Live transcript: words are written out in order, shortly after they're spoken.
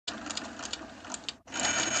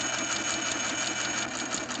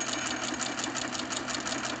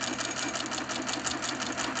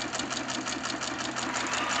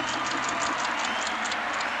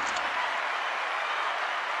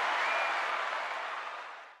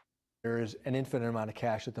There is an infinite amount of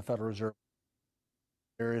cash at the Federal Reserve.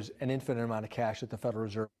 There is an infinite amount of cash at the Federal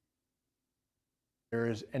Reserve. There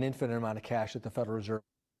is an infinite amount of cash at the Federal Reserve.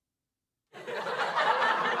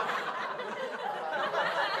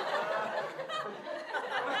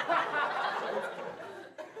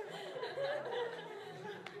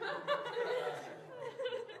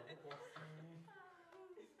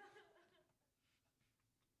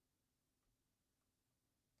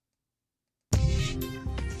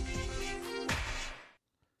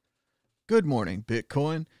 Good morning,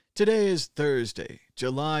 Bitcoin. Today is Thursday,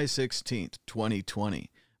 July 16th, 2020.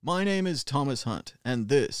 My name is Thomas Hunt, and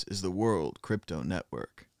this is the World Crypto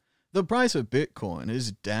Network. The price of Bitcoin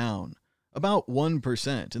is down about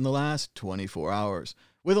 1% in the last 24 hours,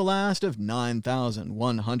 with a last of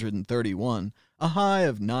 9,131, a high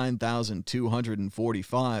of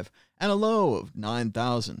 9,245, and a low of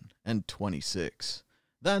 9,026.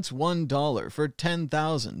 That's $1 for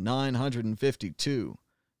 10,952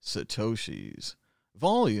 Satoshis.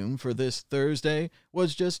 Volume for this Thursday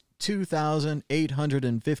was just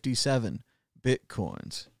 2,857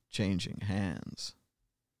 Bitcoins changing hands.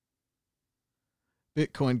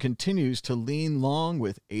 Bitcoin continues to lean long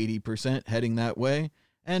with 80% heading that way,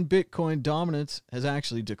 and Bitcoin dominance has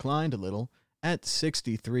actually declined a little at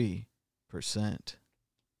 63%.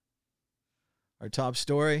 Our top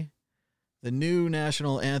story, the new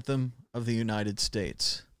national anthem of the United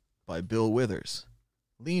States by Bill Withers.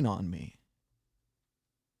 Lean on me.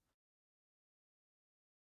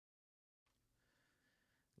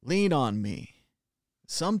 Lean on me.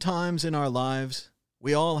 Sometimes in our lives,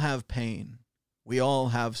 we all have pain. We all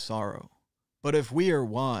have sorrow. But if we are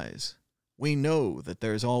wise, we know that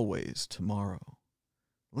there's always tomorrow.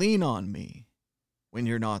 Lean on me when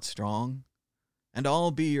you're not strong, and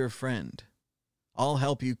I'll be your friend. I'll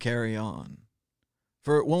help you carry on.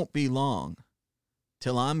 For it won't be long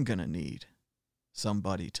till I'm gonna need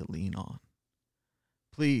somebody to lean on.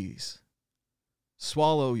 Please,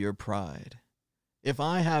 swallow your pride. If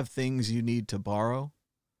I have things you need to borrow,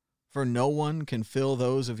 for no one can fill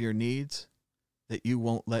those of your needs that you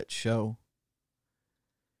won't let show.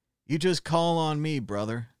 You just call on me,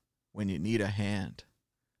 brother, when you need a hand.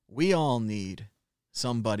 We all need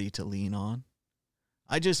somebody to lean on.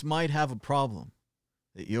 I just might have a problem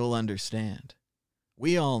that you'll understand.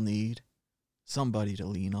 We all need somebody to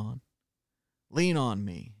lean on. Lean on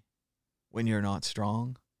me when you're not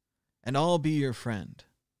strong, and I'll be your friend.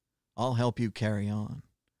 I'll help you carry on,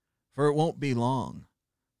 for it won't be long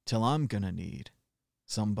till I'm gonna need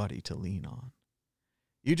somebody to lean on.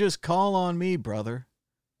 You just call on me, brother,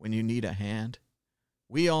 when you need a hand.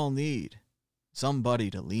 We all need somebody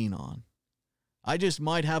to lean on. I just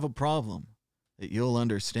might have a problem that you'll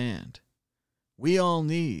understand. We all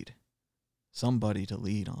need somebody to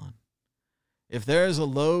lean on. If there's a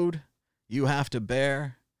load you have to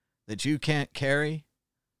bear that you can't carry,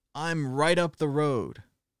 I'm right up the road.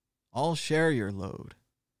 I'll share your load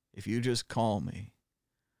if you just call me.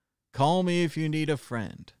 Call me if you need a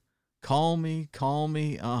friend. Call me, Call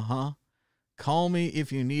me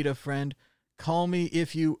if you need a friend. Call me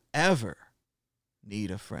if you ever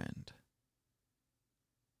need a friend.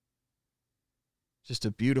 Just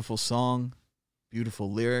a beautiful song, beautiful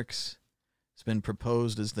lyrics. It's been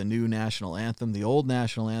proposed as the new national anthem. The old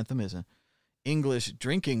national anthem is an English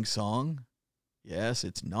drinking song. Yes,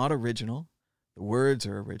 it's not original. The words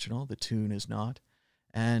are original. The tune is not.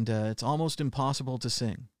 And it's almost impossible to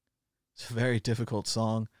sing. It's a very difficult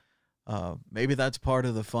song. Maybe that's part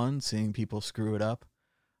of the fun, seeing people screw it up.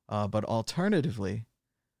 But alternatively,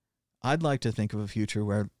 I'd like to think of a future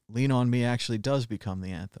where Lean On Me actually does become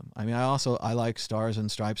the anthem. I mean, I like Stars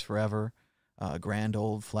and Stripes Forever, Grand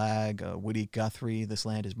Old Flag, Woody Guthrie, This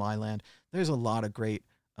Land Is My Land. There's a lot of great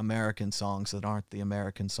American songs that aren't the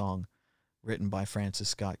American song written by Francis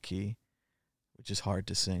Scott Key, which is hard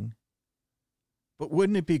to sing. But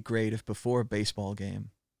wouldn't it be great if before a baseball game,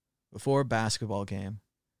 before a basketball game,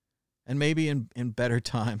 and maybe in better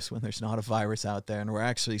times when there's not a virus out there and we're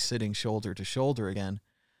actually sitting shoulder to shoulder again,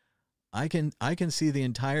 I can see the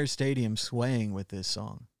entire stadium swaying with this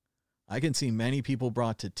song. I can see many people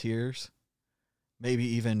brought to tears, maybe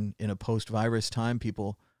even in a post-virus time,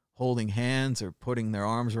 people holding hands or putting their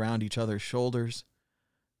arms around each other's shoulders.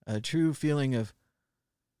 A true feeling of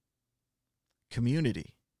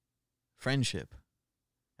community, friendship.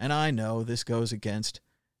 And I know this goes against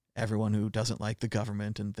everyone who doesn't like the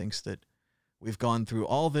government and thinks that we've gone through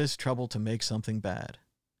all this trouble to make something bad.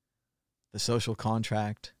 The social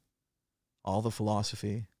contract, all the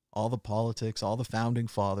philosophy, all the politics, all the founding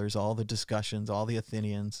fathers, all the discussions, all the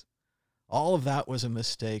Athenians, all of that was a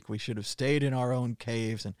mistake. We should have stayed in our own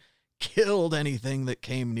caves and killed anything that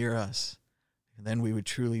came near us. And then we would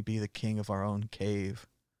truly be the king of our own cave.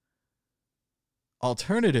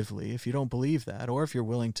 Alternatively, if you don't believe that, or if you're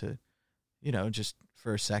willing to, just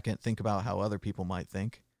for a second think about how other people might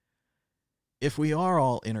think, if we are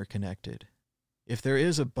all interconnected, if there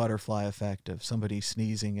is a butterfly effect of somebody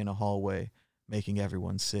sneezing in a hallway making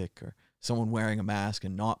everyone sick, or someone wearing a mask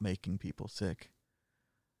and not making people sick,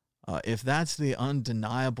 if that's the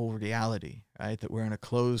undeniable reality, right, that we're in a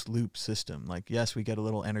closed loop system, like, yes, we get a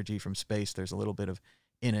little energy from space, there's a little bit of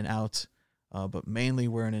in and out, but mainly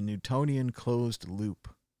we're in a Newtonian closed loop.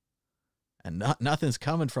 And nothing's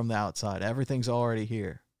coming from the outside. Everything's already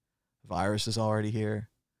here. Virus is already here.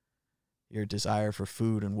 Your desire for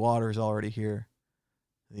food and water is already here.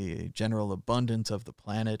 The general abundance of the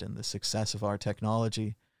planet and the success of our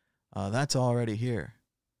technology, that's already here.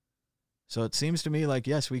 So it seems to me like,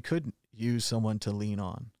 yes, we could use someone to lean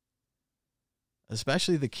on.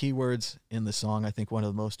 Especially the keywords in the song. I think one of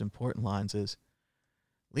the most important lines is,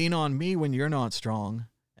 lean on me when you're not strong,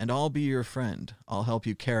 and I'll be your friend. I'll help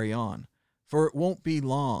you carry on. For it won't be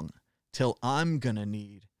long till I'm going to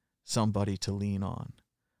need somebody to lean on.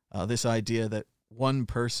 This idea that one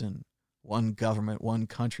person, one government, one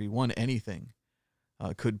country, one anything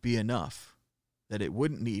could be enough, that it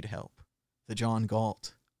wouldn't need help. The John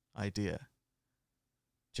Galt idea.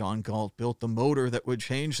 John Galt built the motor that would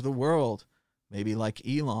change the world, maybe like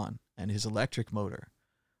Elon and his electric motor.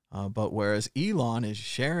 But whereas Elon is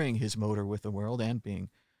sharing his motor with the world and being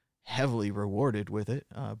heavily rewarded with it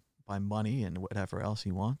by money and whatever else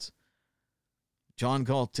he wants, John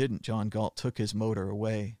Galt didn't. John Galt took his motor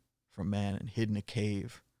away from man and hid in a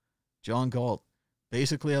cave. John Galt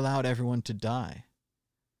basically allowed everyone to die.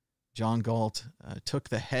 John Galt took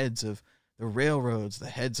the heads of the railroads, the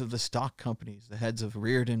heads of the stock companies, the heads of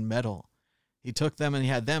Rearden Metal. He took them and he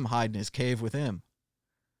had them hide in his cave with him.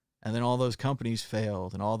 And then all those companies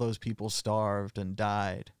failed and all those people starved and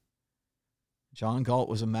died. John Galt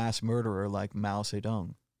was a mass murderer like Mao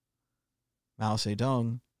Zedong. Mao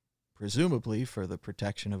Zedong, presumably for the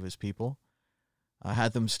protection of his people,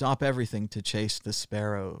 had them stop everything to chase the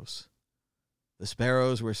sparrows. The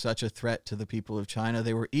sparrows were such a threat to the people of China,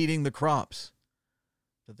 they were eating the crops,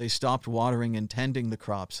 that they stopped watering and tending the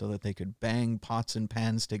crops so that they could bang pots and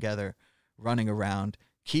pans together, running around,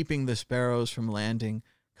 keeping the sparrows from landing,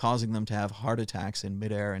 causing them to have heart attacks in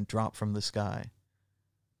midair and drop from the sky.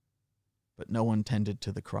 But no one tended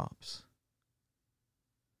to the crops.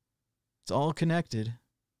 It's all connected.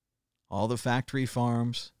 All the factory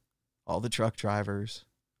farms, all the truck drivers,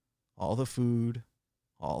 all the food,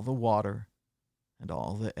 all the water, and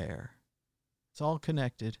all the air. It's all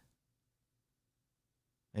connected.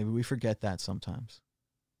 Maybe we forget that sometimes.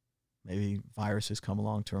 Maybe viruses come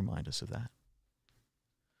along to remind us of that.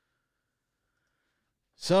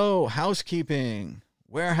 So, housekeeping.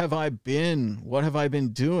 Where have I been? What have I been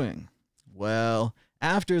doing? Well,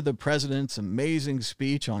 after the president's amazing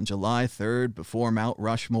speech on July 3rd before Mount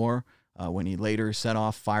Rushmore, when he later set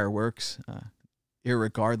off fireworks,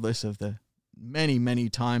 irregardless of the many, many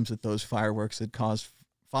times that those fireworks had caused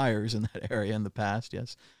fires in that area in the past.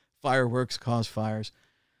 Yes, fireworks cause fires.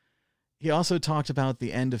 He also talked about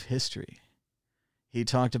the end of history. He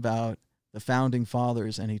talked about the founding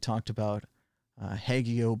fathers, and he talked about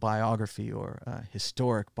hagiobiography, or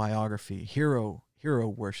historic biography, hero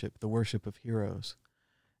worship, the worship of heroes.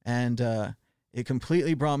 And it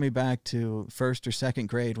completely brought me back to first or second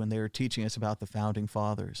grade when they were teaching us about the founding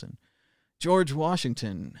fathers. And George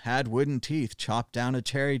Washington had wooden teeth, chopped down a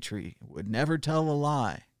cherry tree, would never tell a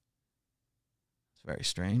lie. It's very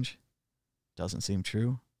strange. Doesn't seem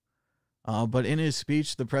true. But in his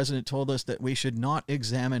speech, the president told us that we should not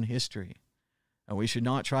examine history. And we should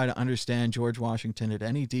not try to understand George Washington at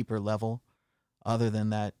any deeper level other than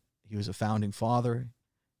that he was a founding father,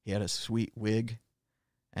 he had a sweet wig,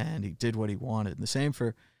 and he did what he wanted. And the same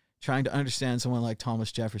for trying to understand someone like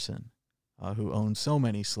Thomas Jefferson, who owned so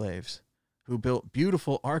many slaves, who built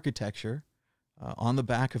beautiful architecture on the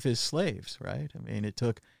back of his slaves, right? I mean, it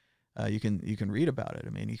took, you can read about it. I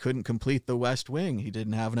mean, he couldn't complete the West Wing. He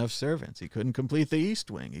didn't have enough servants. He couldn't complete the East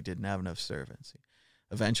Wing. He didn't have enough servants. He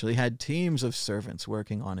eventually had teams of servants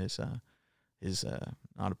working on his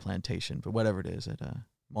not a plantation, but whatever it is, at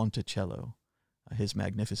Monticello, his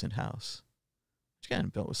magnificent house, which again,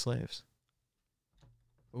 built with slaves.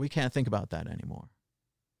 But we can't think about that anymore.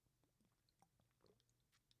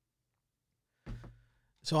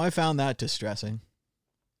 So I found that distressing.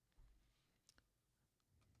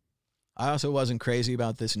 I also wasn't crazy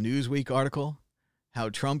about this Newsweek article, how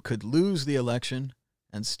Trump could lose the election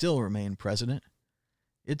and still remain president.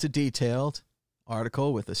 It's a detailed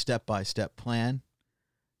article with a step-by-step plan.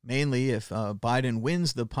 Mainly, if Biden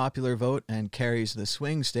wins the popular vote and carries the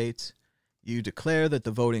swing states, you declare that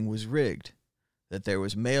the voting was rigged, that there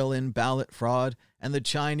was mail-in ballot fraud, and the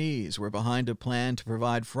Chinese were behind a plan to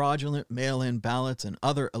provide fraudulent mail-in ballots and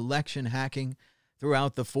other election hacking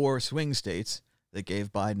throughout the 4 swing states that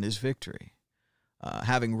gave Biden his victory.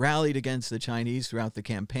 Having rallied against the Chinese throughout the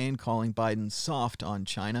campaign, calling Biden soft on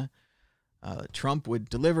China, Trump would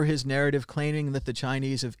deliver his narrative claiming that the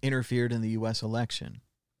Chinese have interfered in the U.S. election.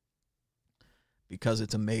 Because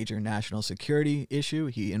it's a major national security issue,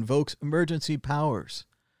 he invokes emergency powers,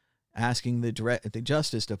 asking the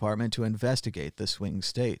Justice Department to investigate the swing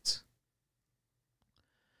states.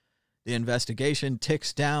 The investigation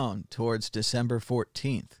ticks down towards December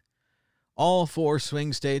 14th. All 4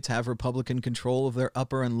 swing states have Republican control of their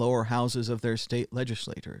upper and lower houses of their state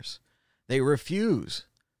legislators. They refuse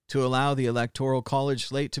to allow the Electoral College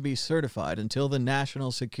slate to be certified until the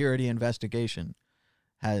national security investigation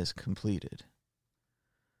has completed.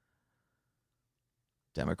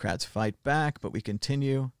 Democrats fight back, but we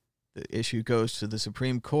continue. The issue goes to the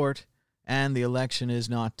Supreme Court, and the election is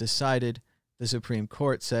not decided. The Supreme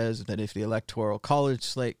Court says that if the Electoral College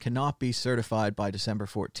slate cannot be certified by December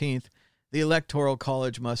 14th, the Electoral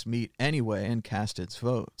College must meet anyway and cast its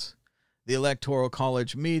votes. The Electoral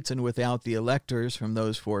College meets, and without the electors from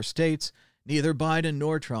those 4 states, neither Biden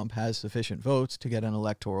nor Trump has sufficient votes to get an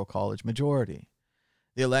Electoral College majority.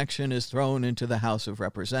 The election is thrown into the House of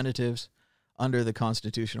Representatives. Under the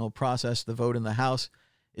constitutional process, the vote in the House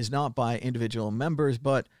is not by individual members,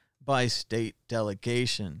 but by state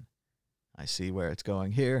delegation. I see where it's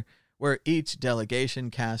going here, where each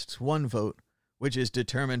delegation casts 1 vote, which is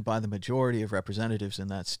determined by the majority of representatives in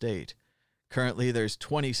that state. Currently, there's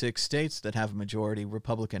 26 states that have a majority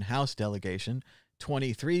Republican House delegation.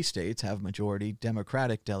 23 states have majority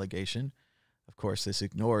Democratic delegation. Of course, this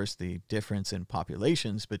ignores the difference in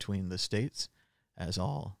populations between the states, as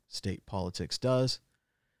all state politics does.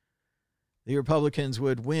 The Republicans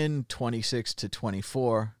would win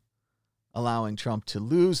 26-24, allowing Trump to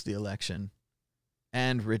lose the election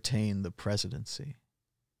and retain the presidency.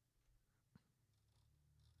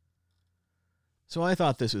 So I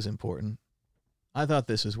thought this was important. I thought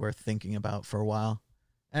this was worth thinking about for a while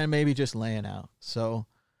and maybe just laying out. So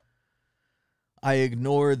I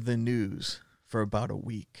ignored the news for about a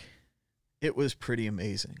week. It was pretty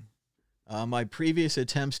amazing. My previous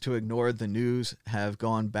attempts to ignore the news have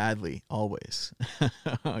gone badly, always.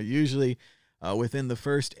 Usually, within the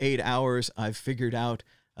first 8 hours, I've figured out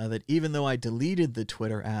that even though I deleted the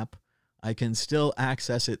Twitter app, I can still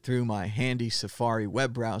access it through my handy Safari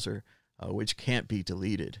web browser, which can't be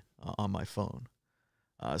deleted on my phone.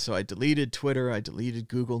 So I deleted Twitter, I deleted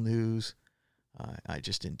Google News. I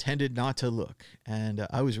just intended not to look, and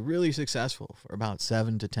I was really successful for about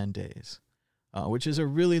 7 to 10 days. Which is a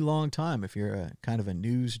really long time if you're a kind of a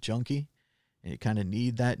news junkie and you kind of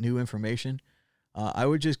need that new information. I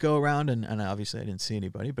would just go around and obviously I didn't see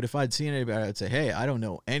anybody, but if I'd seen anybody, I'd say, hey, I don't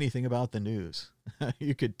know anything about the news.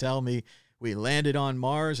 You could tell me we landed on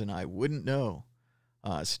Mars and I wouldn't know.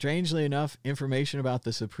 Strangely enough, information about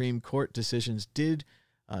the Supreme Court decisions did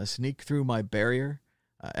sneak through my barrier.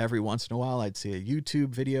 Every once in a while, I'd see a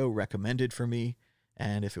YouTube video recommended for me.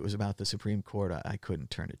 And if it was about the Supreme Court, I couldn't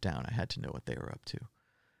turn it down. I had to know what they were up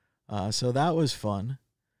to. So that was fun.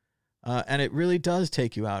 And it really does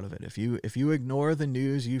take you out of it. If you ignore the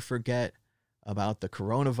news, you forget about the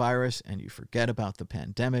coronavirus and you forget about the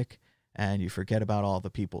pandemic and you forget about all the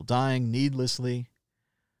people dying needlessly.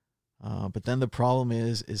 But then the problem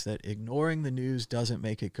is that ignoring the news doesn't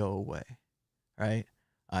make it go away, right?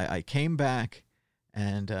 I came back.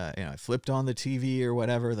 And I flipped on the TV or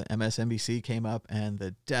whatever, the MSNBC came up, and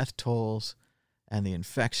the death tolls and the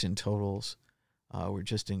infection totals were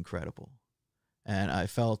just incredible. And I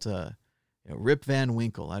felt, Rip Van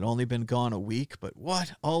Winkle. I'd only been gone a week, but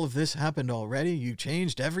what? All of this happened already? You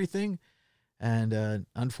changed everything? And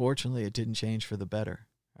unfortunately, it didn't change for the better,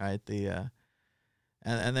 right?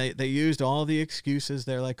 And they used all the excuses.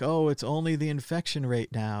 They're like, oh, it's only the infection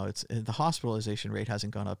rate now. It's the hospitalization rate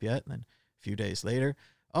hasn't gone up yet. And then a few days later,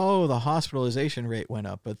 oh, the hospitalization rate went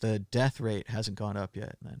up, but the death rate hasn't gone up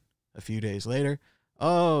yet. And then a few days later,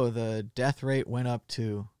 oh, the death rate went up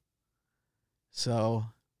too. So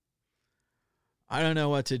I don't know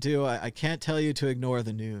what to do. I can't tell you to ignore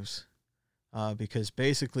the news because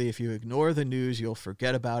basically if you ignore the news, you'll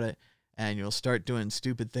forget about it and you'll start doing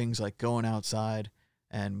stupid things like going outside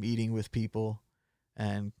and meeting with people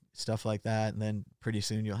and stuff like that. And then pretty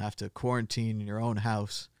soon you'll have to quarantine in your own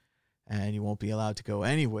house and you won't be allowed to go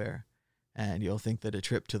anywhere. And you'll think that a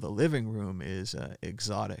trip to the living room is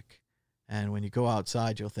exotic And when you go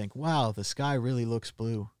outside, you'll think, wow, the sky really looks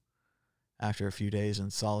blue after a few days in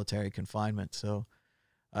solitary confinement. So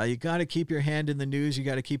you got to keep your hand in the news. You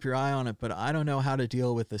got to keep your eye on it. But I don't know how to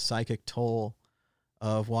deal with the psychic toll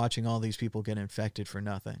of watching all these people get infected for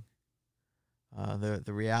nothing.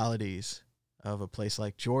 The realities of a place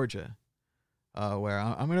like Georgia, where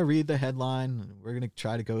I'm going to read the headline. We're going to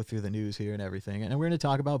try to go through the news here and everything. And we're going to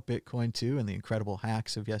talk about Bitcoin too and the incredible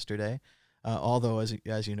hacks of yesterday. Although,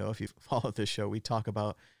 as you know, if you follow this show, we talk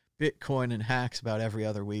about Bitcoin and hacks about every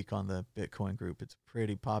other week on the Bitcoin group. It's a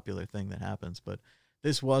pretty popular thing that happens. But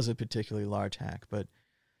this was a particularly large hack. But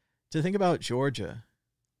to think about Georgia,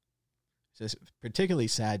 it's a particularly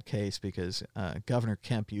sad case because Governor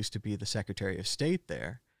Kemp used to be the Secretary of State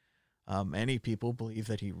there. Many people believe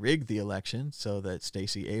that he rigged the election so that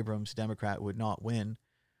Stacey Abrams, Democrat, would not win.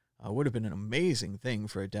 Would have been an amazing thing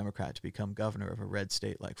for a Democrat to become governor of a red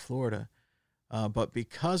state like Florida. But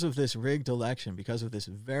because of this rigged election, because of this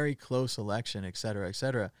very close election, et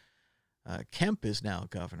cetera, Kemp is now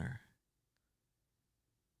governor.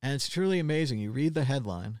 And it's truly amazing. You read the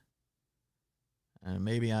headline, and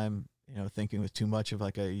maybe I'm thinking with too much of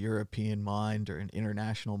like a European mind or an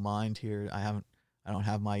international mind here. I don't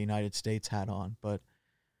have my United States hat on, but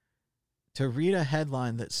to read a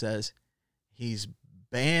headline that says he's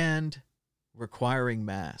banned requiring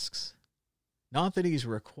masks. Not that he's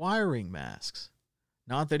requiring masks,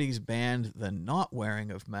 not that he's banned the not wearing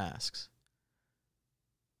of masks,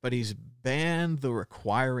 but he's banned the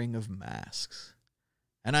requiring of masks.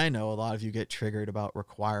 And I know a lot of you get triggered about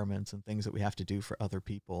requirements and things that we have to do for other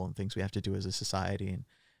people and things we have to do as a society and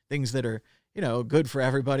things that are, good for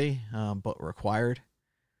everybody, but required.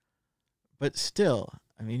 But still,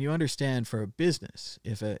 I mean, you understand for a business,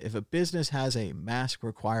 if a business has a mask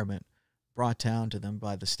requirement brought down to them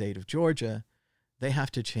by the state of Georgia, they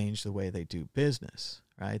have to change the way they do business,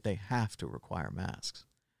 right? They have to require masks.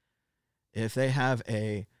 If they have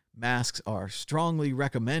masks are strongly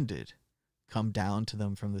recommended come down to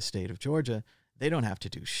them from the state of Georgia, they don't have to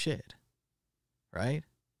do shit, right?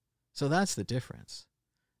 So that's the difference.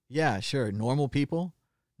 Yeah, sure, normal people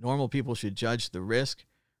should judge the risk,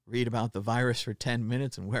 read about the virus for 10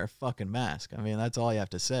 minutes and wear a fucking mask. I mean, that's all you have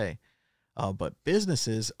to say. But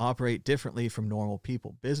businesses operate differently from normal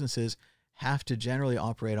people. Businesses have to generally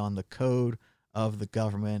operate on the code of the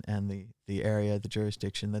government and the area, the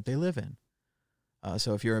jurisdiction that they live in.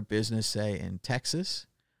 So if you're a business, say, in Texas,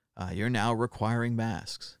 you're now requiring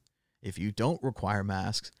masks. If you don't require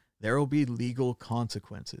masks, there will be legal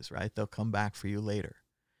consequences, right? They'll come back for you later.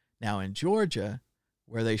 Now in Georgia,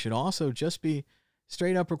 where they should also just be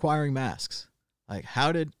straight up requiring masks, like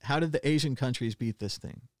how did the Asian countries beat this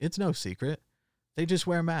thing? It's no secret. They just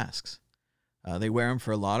wear masks. They wear them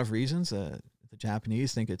for a lot of reasons. The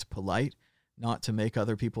Japanese think it's polite not to make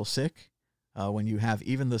other people sick. When you have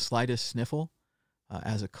even the slightest sniffle,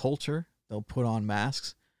 as a culture, they'll put on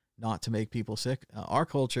masks not to make people sick. Our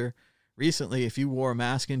culture, recently, if you wore a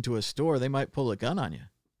mask into a store, they might pull a gun on you.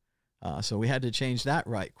 So we had to change that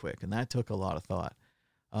right quick, and that took a lot of thought.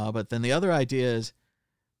 But then the other idea is,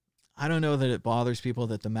 I don't know that it bothers people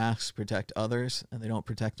that the masks protect others and they don't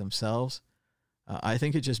protect themselves. I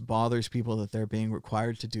think it just bothers people that they're being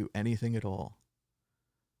required to do anything at all,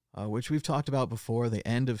 which we've talked about before, the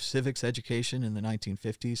end of civics education in the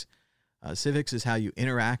 1950s. Civics is how you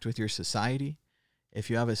interact with your society. If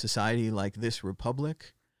you have a society like this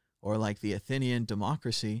republic or like the Athenian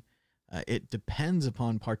democracy, it depends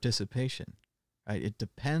upon participation, right? It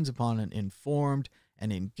depends upon an informed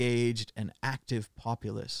and engaged and active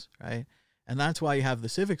populace, right? And that's why you have the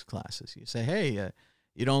civics classes. You say, hey,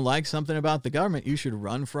 you don't like something about the government, you should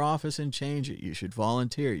run for office and change it. You should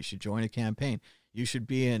volunteer. You should join a campaign. You should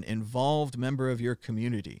be an involved member of your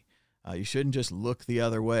community. You shouldn't just look the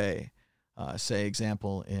other way. Say,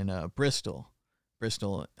 example, in Bristol,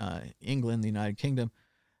 England, the United Kingdom,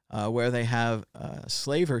 where they have a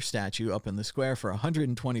slaver statue up in the square for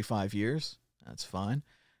 125 years. That's fine.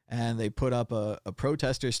 And they put up a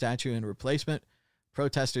protester statue in replacement.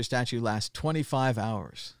 Protester statue lasts 25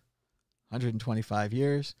 hours. 125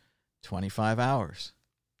 years, 25 hours.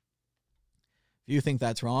 If you think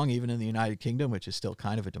that's wrong, even in the United Kingdom, which is still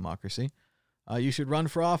kind of a democracy, you should run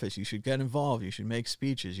for office. You should get involved. You should make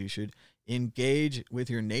speeches. You should engage with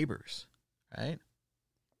your neighbors, right?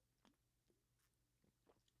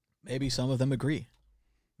 Maybe some of them agree.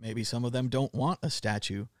 Maybe some of them don't want a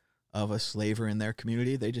statue of a slaver in their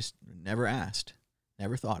community. They just never asked,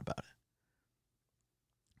 never thought about it.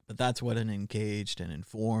 But that's what an engaged and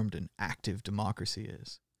informed and active democracy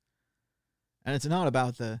is. And it's not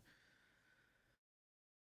about the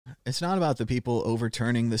It's not about the people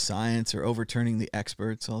overturning the science or overturning the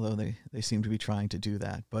experts, although they seem to be trying to do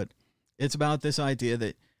that. But it's about this idea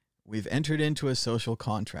that we've entered into a social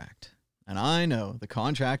contract. And I know the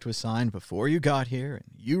contract was signed before you got here, and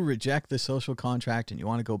you reject the social contract and you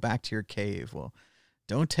want to go back to your cave. Well,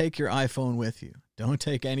 don't take your iPhone with you. Don't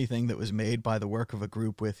take anything that was made by the work of a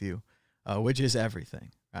group with you, which is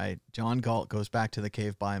everything, right? John Galt goes back to the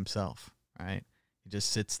cave by himself, right? He just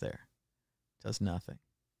sits there, does nothing.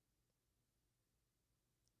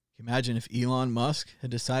 Can you imagine if Elon Musk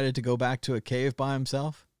had decided to go back to a cave by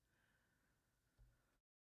himself?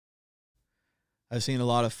 I've seen a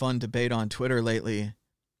lot of fun debate on Twitter lately,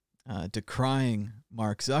 decrying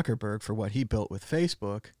Mark Zuckerberg for what he built with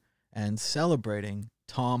Facebook and celebrating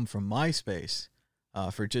Tom from MySpace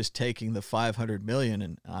for just taking the 500 million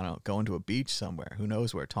and, I don't know, going to a beach somewhere. Who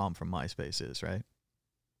knows where Tom from MySpace is, right?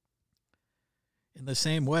 In the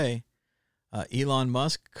same way, Elon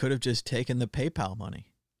Musk could have just taken the PayPal money.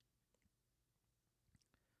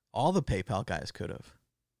 All the PayPal guys could have.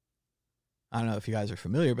 I don't know if you guys are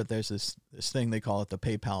familiar, but there's this thing, they call it the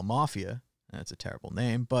PayPal Mafia. That's a terrible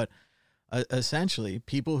name, but essentially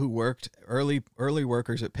people who worked, early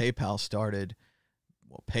workers at PayPal started,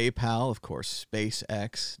 well, PayPal, of course,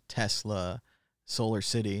 SpaceX, Tesla,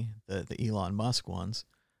 SolarCity, the Elon Musk ones.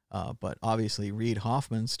 But obviously Reid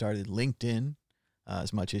Hoffman started LinkedIn.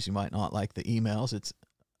 As much as you might not like the emails, it's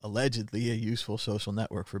allegedly a useful social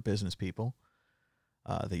network for business people.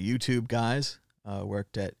 The YouTube guys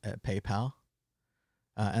worked at PayPal.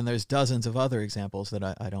 And there's dozens of other examples that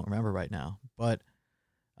I don't remember right now. But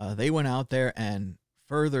they went out there and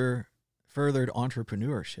furthered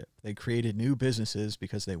entrepreneurship. They created new businesses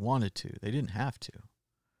because they wanted to. They didn't have to.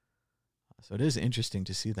 So it is interesting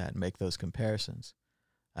to see that and make those comparisons.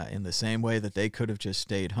 In the same way that they could have just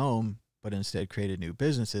stayed home, but instead created new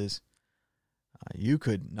businesses, you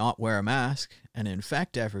could not wear a mask and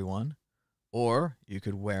infect everyone, or you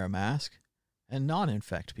could wear a mask and not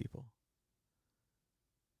infect people.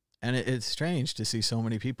 And it's strange to see so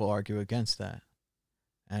many people argue against that.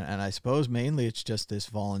 And I suppose mainly it's just this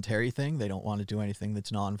voluntary thing. They don't want to do anything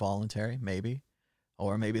that's non-voluntary, maybe.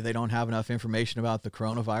 Or maybe they don't have enough information about the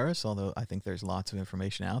coronavirus, although I think there's lots of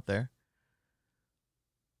information out there.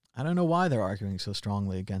 I don't know why they're arguing so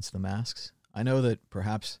strongly against the masks. I know that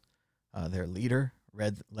perhaps their leader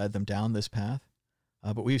led them down this path.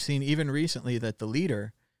 But we've seen even recently that the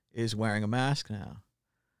leader is wearing a mask now.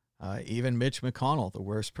 Even Mitch McConnell, the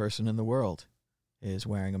worst person in the world, is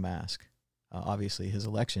wearing a mask. Obviously, his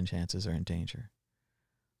election chances are in danger.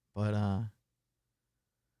 But,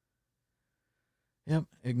 yep,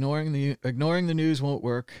 ignoring the news won't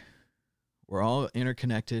work. We're all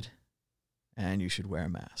interconnected, and you should wear a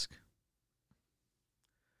mask.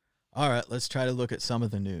 All right, let's try to look at some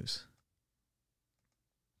of the news.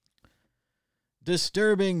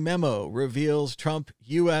 Disturbing memo reveals Trump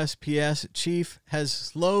USPS chief has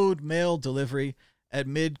slowed mail delivery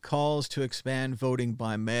amid calls to expand voting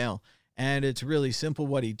by mail. And it's really simple.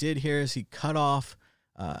 What he did here is he cut off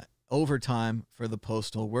overtime for the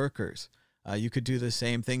postal workers. You could do the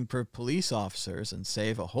same thing for police officers and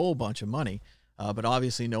save a whole bunch of money. But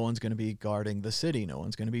obviously no one's going to be guarding the city. No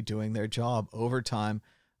one's going to be doing their job. Overtime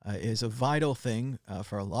is a vital thing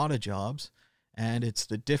for a lot of jobs. And it's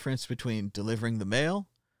the difference between delivering the mail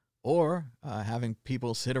or having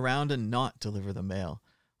people sit around and not deliver the mail.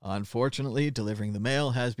 Unfortunately, delivering the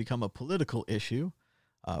mail has become a political issue,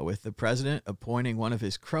 with the president appointing one of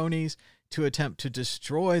his cronies to attempt to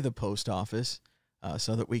destroy the post office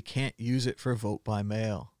so that we can't use it for vote by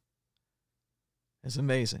mail. It's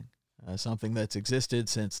amazing. Something that's existed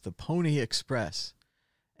since the Pony Express,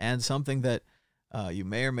 and something that you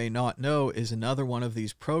may or may not know is another one of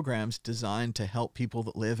these programs designed to help people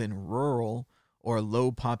that live in rural or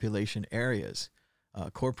low population areas.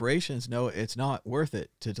 Corporations know it's not worth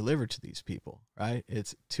it to deliver to these people, right?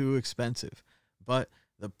 It's too expensive. But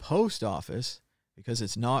the post office, because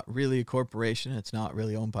it's not really a corporation, it's not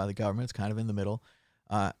really owned by the government, it's kind of in the middle,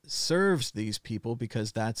 serves these people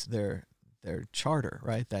because that's their charter,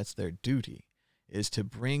 right? That's their duty, is to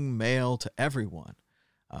bring mail to everyone.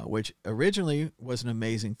 Which originally was an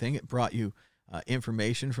amazing thing. It brought you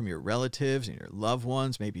information from your relatives and your loved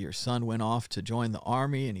ones. Maybe your son went off to join the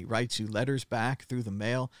army and he writes you letters back through the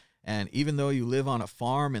mail. And even though you live on a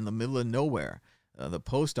farm in the middle of nowhere, the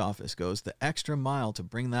post office goes the extra mile to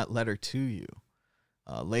bring that letter to you.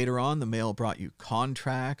 Later on, the mail brought you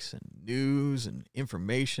contracts and news and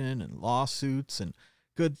information and lawsuits and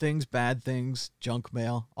good things, bad things, junk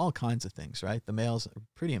mail, all kinds of things, right? The mail's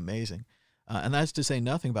pretty amazing. And that's to say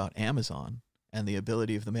nothing about Amazon and the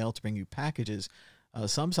ability of the mail to bring you packages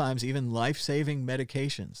Sometimes even life-saving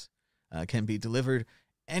medications can be delivered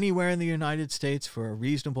anywhere in the United States for a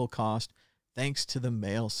reasonable cost thanks to the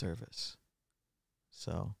mail service.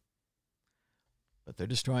 So, but they're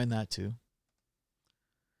destroying that too.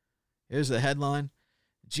 Here's the headline.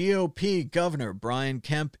 GOP Governor Brian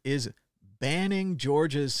Kemp is banning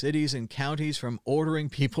Georgia's cities and counties from ordering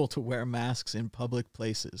people to wear masks in public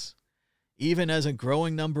places, even as a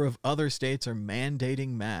growing number of other states are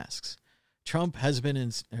mandating masks. Kemp has been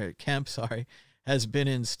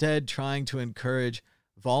instead trying to encourage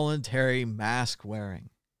voluntary mask wearing.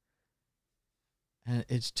 And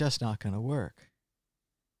it's just not going to work.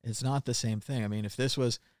 It's not the same thing. I mean, if this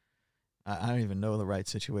was, I don't even know the right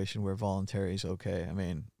situation where voluntary is okay. I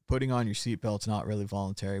mean, putting on your seatbelt's not really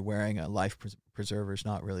voluntary. Wearing a life preserver is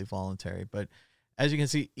not really voluntary. But as you can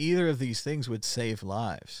see, either of these things would save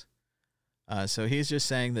lives. So he's just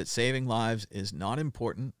saying that saving lives is not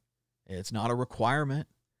important. It's not a requirement.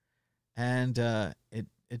 And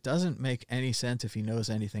it doesn't make any sense if he knows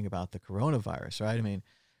anything about the coronavirus, right? I mean,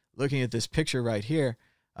 looking at this picture right here,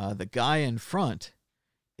 the guy in front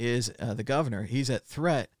is the governor. He's at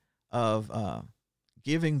threat of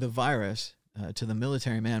giving the virus to the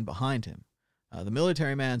military man behind him. The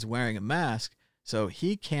military man's wearing a mask, so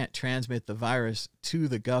he can't transmit the virus to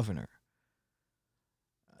the governor.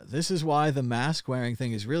 This is why the mask wearing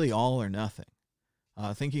thing is really all or nothing.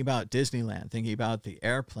 Thinking about Disneyland, thinking about the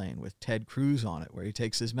airplane with Ted Cruz on it, where he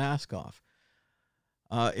takes his mask off.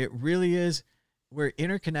 It really is, we're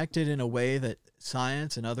interconnected in a way that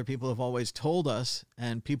science and other people have always told us,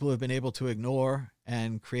 and people have been able to ignore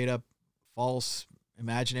and create up false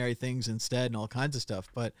imaginary things instead and all kinds of stuff.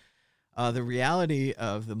 But the reality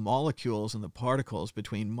of the molecules and the particles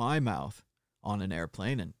between my mouth on an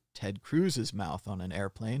airplane and Ted Cruz's mouth on an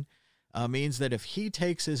airplane means that if he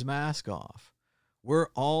takes his mask off, we're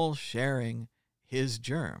all sharing his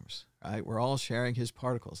germs, right? We're all sharing his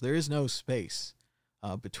particles. There is no space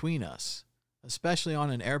between us, especially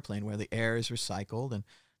on an airplane where the air is recycled and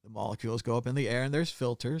the molecules go up in the air and there's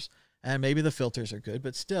filters, and maybe the filters are good,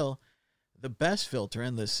 but still the best filter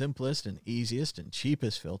and the simplest and easiest and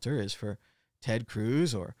cheapest filter is for Ted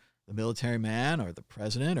Cruz or the military man or the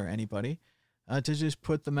president or anybody to just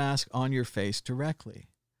put the mask on your face directly.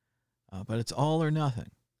 But it's all or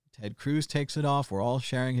nothing. Ted Cruz takes it off. We're all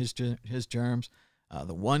sharing his germs.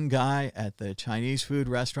 The one guy at the Chinese food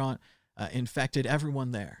restaurant infected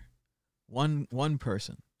everyone there. One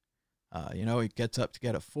person. He gets up to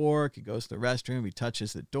get a fork. He goes to the restroom. He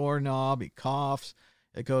touches the doorknob. He coughs.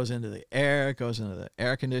 It goes into the air. It goes into the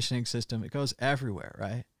air conditioning system. It goes everywhere,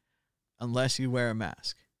 right? Unless you wear a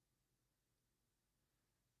mask.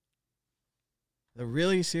 The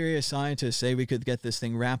really serious scientists say we could get this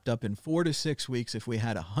thing wrapped up in 4 to 6 weeks if we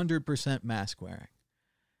had 100% mask wearing.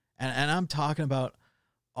 And I'm talking about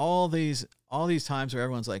all these times where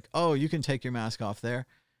everyone's like, oh, you can take your mask off there.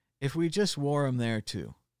 If we just wore them there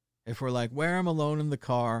too. If we're like, wear them alone in the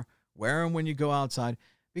car, wear them when you go outside,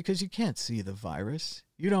 because you can't see the virus.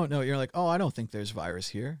 You don't know. You're like, oh, I don't think there's virus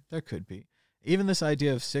here. There could be. Even this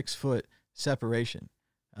idea of 6 foot separation.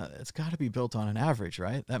 It's got to be built on an average,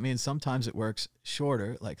 right? That means sometimes it works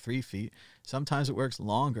shorter, like 3 feet. Sometimes it works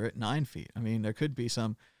longer at 9 feet. I mean, there could be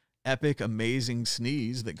some epic, amazing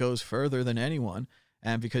sneeze that goes further than anyone.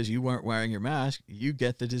 And because you weren't wearing your mask, you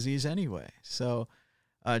get the disease anyway. So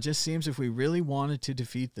it just seems if we really wanted to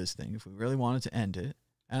defeat this thing, if we really wanted to end it,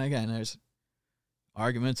 and again, there's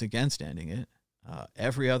arguments against ending it.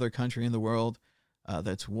 Every other country in the world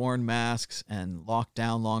that's worn masks and locked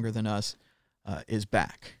down longer than us is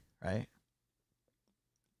back, right?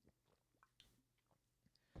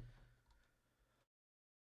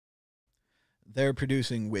 They're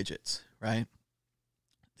producing widgets, right?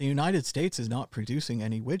 The United States is not producing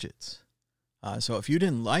any widgets. So if you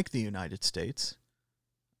didn't like the United States,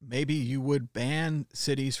 maybe you would ban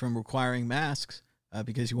cities from requiring masks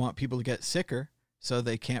because you want people to get sicker so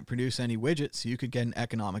they can't produce any widgets so you could get an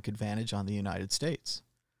economic advantage on the United States.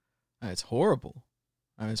 It's horrible.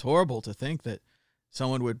 I mean, it's horrible to think that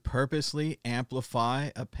someone would purposely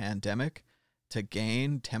amplify a pandemic to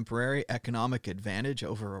gain temporary economic advantage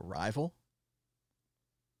over a rival.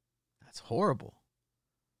 That's horrible.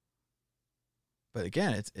 But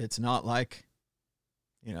again, it's not like,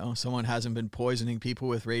 someone hasn't been poisoning people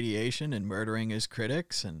with radiation and murdering his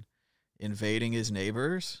critics and invading his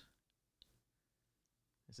neighbors.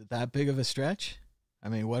 Is it that big of a stretch? I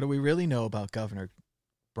mean, what do we really know about Governor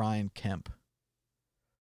Brian Kemp?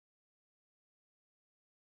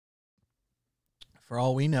 For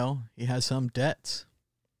all we know, he has some debts.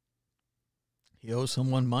 He owes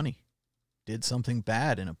someone money. Did something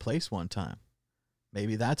bad in a place one time.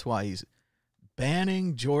 Maybe that's why he's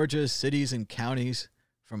banning Georgia's cities and counties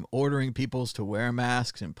from ordering people to wear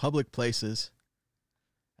masks in public places.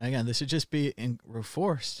 And again, this should just be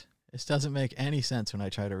enforced. This doesn't make any sense when I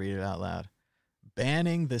try to read it out loud.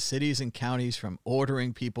 Banning the cities and counties from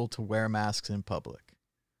ordering people to wear masks in public.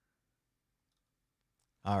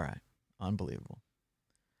 All right. Unbelievable.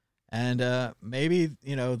 And maybe,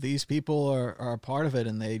 you know, these people are a part of it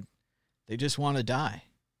and they just want to die.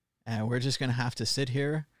 And we're just going to have to sit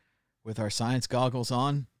here with our science goggles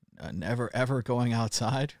on, never, ever going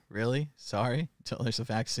outside. Really? Sorry. Until there's a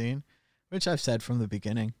vaccine, which I've said from the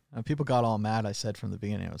beginning. People got all mad. I said from the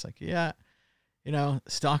beginning, I was like, yeah, you know,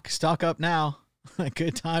 stock up now. A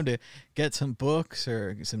good time to get some books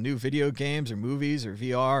or some new video games or movies or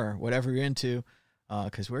VR or whatever you're into,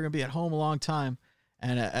 because we're going to be at home a long time.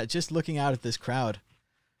 And just looking out at this crowd,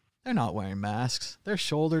 they're not wearing masks. They're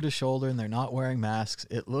shoulder to shoulder, and they're not wearing masks.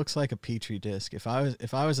 It looks like a petri dish. If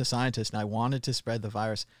I was a scientist and I wanted to spread the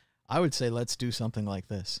virus, I would say let's do something like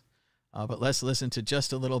this. But let's listen to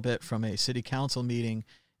just a little bit from a city council meeting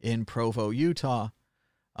in Provo, Utah,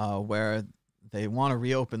 where they want to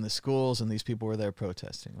reopen the schools, and these people were there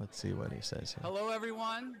protesting. Let's see what he says here. Hello,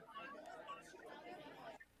 everyone.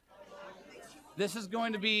 This is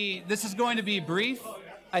going to be brief,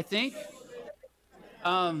 I think.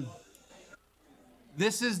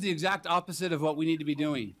 This is the exact opposite of what we need to be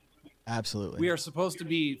doing. Absolutely. We are supposed to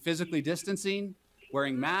be physically distancing,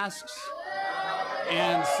 wearing masks,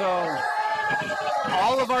 and so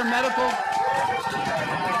all of our medical.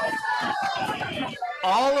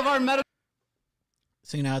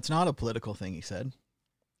 See, now it's not a political thing, he said.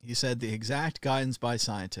 He said the exact guidance by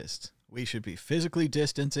scientists. We should be physically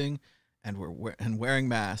distancing and wearing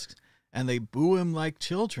masks, and they boo him like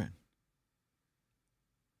children.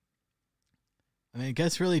 I mean, it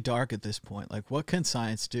gets really dark at this point. Like, what can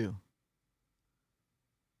science do?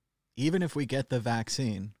 Even if we get the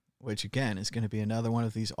vaccine, which again is going to be another one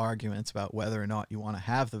of these arguments about whether or not you want to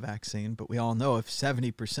have the vaccine, but we all know if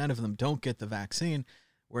 70% of them don't get the vaccine,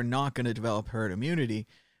 we're not going to develop herd immunity,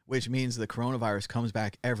 which means the coronavirus comes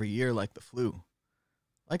back every year like the flu,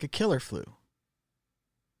 like a killer flu.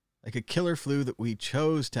 Like a killer flu that we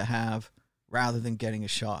chose to have rather than getting a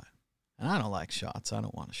shot. And I don't like shots. I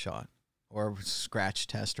don't want a shot or a scratch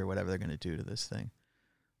test or whatever they're going to do to this thing.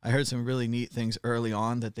 I heard some really neat things early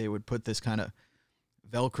on that they would put this kind of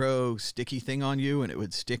Velcro sticky thing on you and it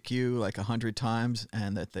would stick you like 100 times,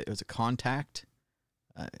 and that it was a contact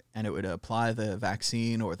and it would apply the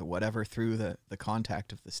vaccine or the whatever through the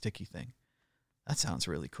contact of the sticky thing. That sounds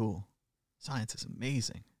really cool. Science is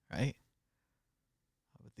amazing, right?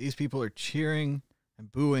 But these people are cheering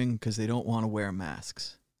and booing because they don't want to wear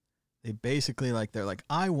masks. They basically they're like,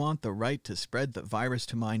 I want the right to spread the virus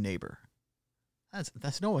to my neighbor. That's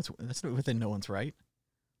within no one's right.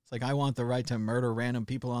 It's like, I want the right to murder random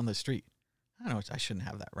people on the street. I shouldn't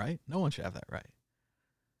have that right. No one should have that right.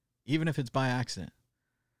 Even if it's by accident.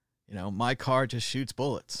 You know, my car just shoots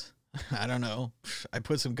bullets. I don't know. I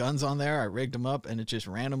put some guns on there, I rigged them up, and it just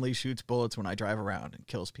randomly shoots bullets when I drive around and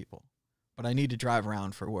kills people. But I need to drive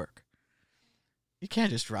around for work. You can't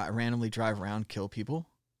just randomly drive around, kill people,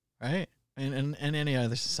 right? In any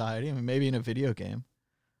other society. I mean, maybe in a video game.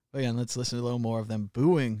 But again, let's listen to a little more of them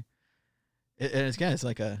booing. And again,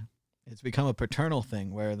 it's become a paternal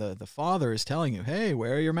thing where the father is telling you, hey,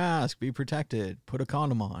 wear your mask, be protected, put a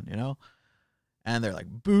condom on, you know? And they're like,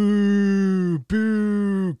 boo,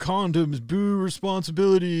 boo, condoms, boo,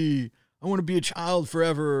 responsibility. I want to be a child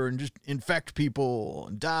forever and just infect people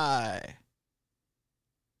and die.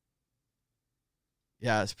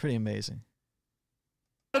 Yeah, it's pretty amazing.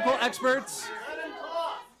 Medical experts,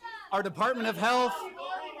 our Department of Health,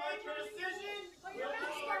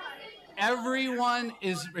 everyone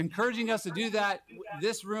is encouraging us to do that.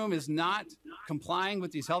 This room is not complying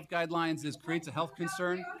with these health guidelines. This creates a health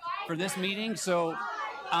concern for this meeting. So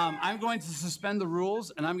I'm going to suspend the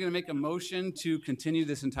rules, and I'm going to make a motion to continue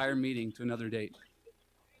this entire meeting to another date.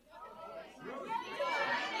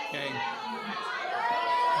 Okay.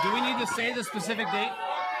 Do we need to say the specific date?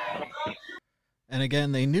 And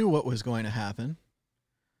again, they knew what was going to happen.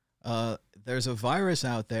 There's a virus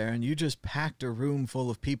out there, and you just packed a room full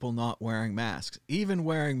of people not wearing masks. Even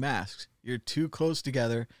wearing masks, you're too close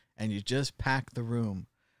together, and you just packed the room.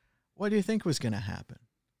 What do you think was going to happen?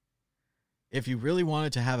 If you really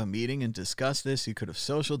wanted to have a meeting and discuss this, you could have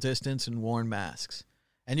social distanced and worn masks.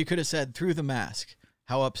 And you could have said through the mask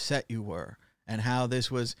how upset you were and how this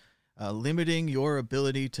was limiting your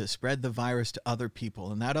ability to spread the virus to other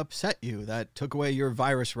people. And that upset you. That took away your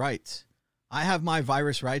virus rights. I have my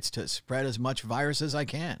virus rights to spread as much virus as I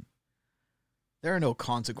can. There are no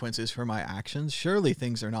consequences for my actions. Surely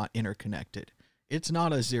things are not interconnected. It's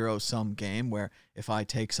not a zero-sum game where if I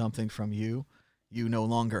take something from you, you no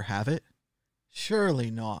longer have it.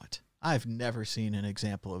 Surely not. I've never seen an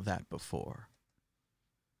example of that before.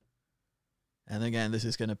 And again, this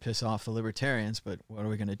is going to piss off the libertarians, but what are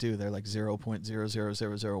we going to do? They're like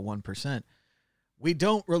 0.00001%. We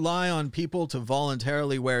don't rely on people to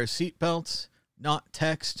voluntarily wear seatbelts, not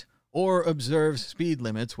text, or observe speed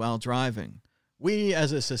limits while driving. We,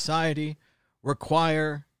 as a society,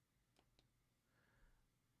 require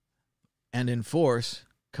and enforce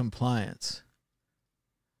compliance.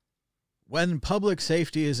 When public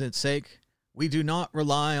safety is at stake, we do not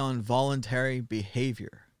rely on voluntary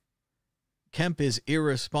behavior. Kemp is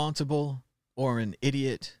irresponsible or an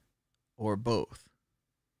idiot or both.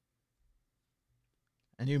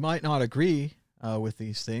 And you might not agree with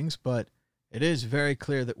these things, but it is very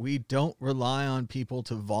clear that we don't rely on people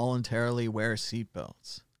to voluntarily wear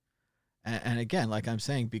seatbelts. And again, like I'm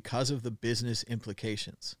saying, because of the business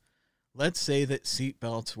implications. Let's say that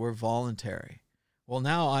seatbelts were voluntary. Well,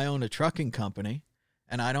 now I own a trucking company,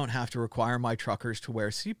 and I don't have to require my truckers to wear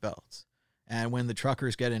seatbelts. And when the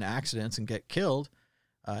truckers get in accidents and get killed,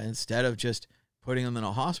 instead of just putting them in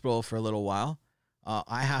a hospital for a little while,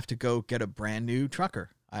 I have to go get a brand new trucker.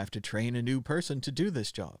 I have to train a new person to do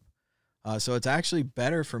this job. So it's actually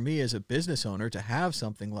better for me as a business owner to have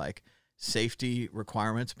something like safety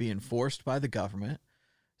requirements be enforced by the government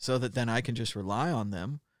so that then I can just rely on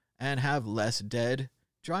them and have less dead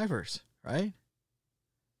drivers, right?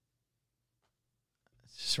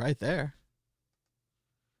 It's just right there.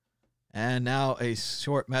 And now a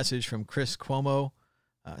short message from Chris Cuomo,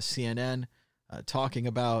 CNN, talking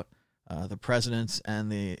about the president's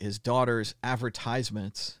and his daughter's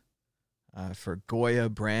advertisements for Goya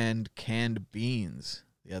brand canned beans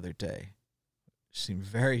the other day. It seemed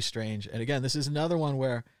very strange. And again, this is another one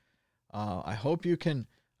where I hope you can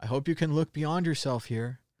look beyond yourself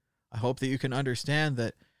here. I hope that you can understand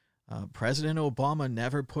that President Obama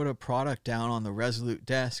never put a product down on the Resolute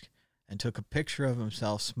desk and took a picture of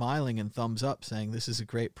himself smiling and thumbs up saying this is a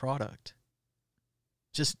great product.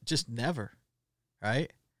 Just never,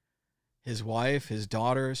 right? His wife, his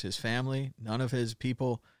daughters, his family, none of his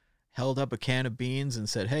people held up a can of beans and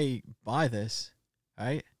said, hey, buy this,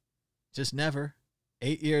 right? Just never.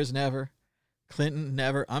 8 years, never. Clinton,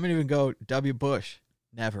 never. I'm going to even go W. Bush,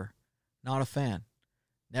 never. Not a fan.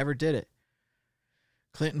 Never did it.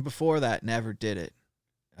 Clinton before that never did it.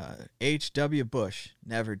 H.W. Bush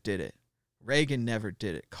never did it. Reagan never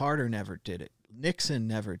did it. Carter never did it. Nixon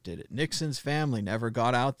never did it. Nixon's family never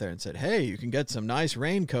got out there and said, hey, you can get some nice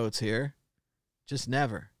raincoats here. Just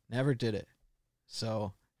never did it.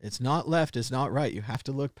 So it's not left, it's not right. You have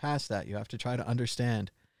to look past that. You have to try to understand.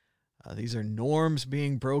 These are norms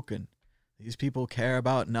being broken. These people care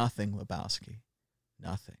about nothing, Lebowski.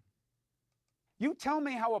 Nothing. You tell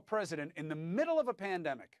me how a president in the middle of a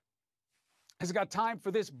pandemic has got time for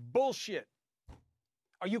this bullshit.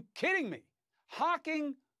 Are you kidding me?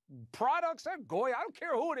 Hawking products, Goya, I don't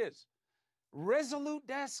care who it is. Resolute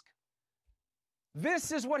desk.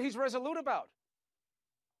 This is what he's resolute about.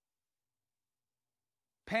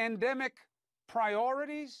 Pandemic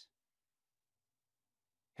priorities.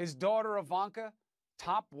 His daughter Ivanka,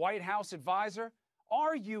 top White House advisor.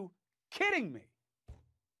 Are you kidding me?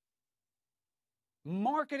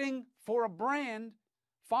 Marketing for a brand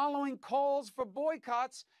following calls for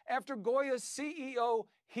boycotts after Goya's CEO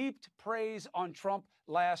heaped praise on Trump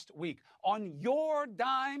last week. On your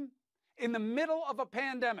dime, in the middle of a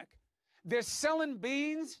pandemic, they're selling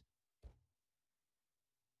beans?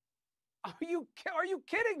 Are you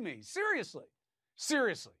kidding me? Seriously.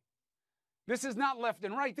 Seriously. This is not left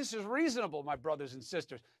and right. This is reasonable, my brothers and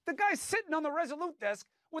sisters. The guy's sitting on the Resolute desk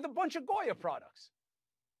with a bunch of Goya products.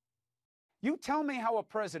 You tell me how a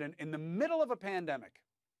president in the middle of a pandemic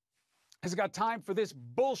has got time for this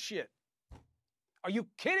bullshit. Are you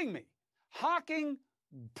kidding me? Hawking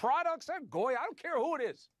products, Goya, I don't care who it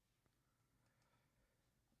is.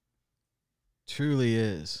 Truly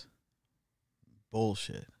is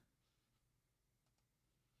bullshit.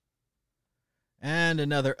 And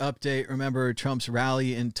another update. Remember Trump's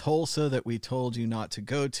rally in Tulsa that we told you not to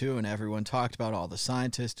go to, and everyone talked about, all the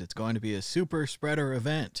scientists. It's going to be a super spreader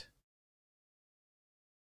event.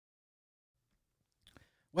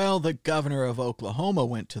 Well, the governor of Oklahoma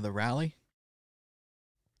went to the rally,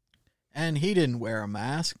 and he didn't wear a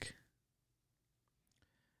mask.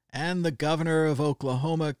 And the governor of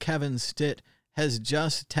Oklahoma, Kevin Stitt, has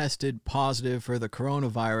just tested positive for the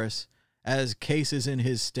coronavirus as cases in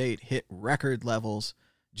his state hit record levels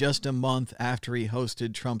just a month after he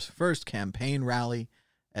hosted Trump's first campaign rally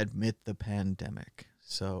amid the pandemic.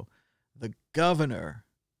 So the governor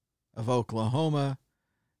of Oklahoma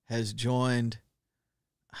has joined,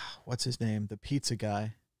 what's his name? The pizza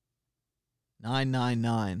guy.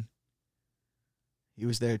 999. He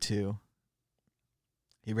was there too.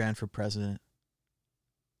 He ran for president.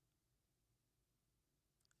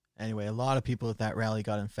 Anyway, a lot of people at that rally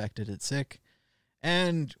got infected and sick.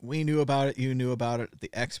 And we knew about it. You knew about it.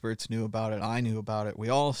 The experts knew about it. I knew about it. We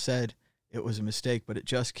all said it was a mistake, but it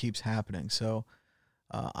just keeps happening. So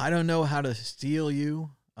I don't know how to steel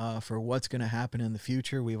you for what's going to happen in the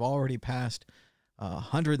future. We've already passed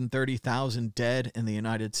 130,000 dead in the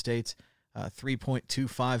United States,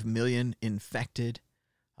 3.25 million infected.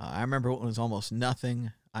 I remember when it was almost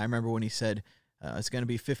nothing. I remember when he said it's going to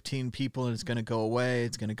be 15 people and it's going to go away.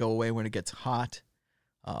 It's going to go away when it gets hot.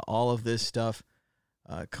 All of this stuff.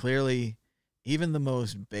 Clearly, even the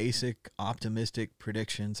most basic optimistic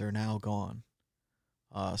predictions are now gone.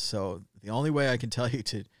 So the only way I can tell you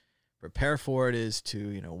to prepare for it is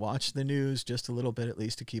to, watch the news just a little bit, at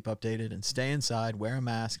least to keep updated, and stay inside, wear a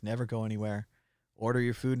mask, never go anywhere, order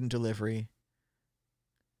your food and delivery,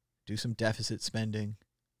 do some deficit spending,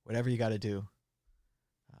 whatever you got to do,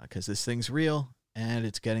 because this thing's real and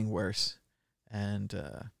it's getting worse. And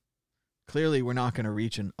clearly we're not going to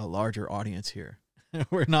reach a larger audience here.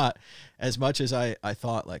 We're not, as much as I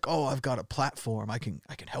thought, like, oh, I've got a platform. I can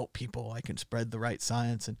help people. I can spread the right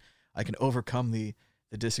science, and I can overcome the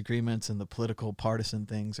disagreements and the political partisan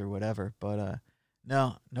things or whatever. But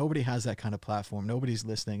no, nobody has that kind of platform. Nobody's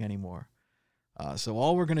listening anymore. So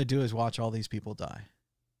all we're going to do is watch all these people die.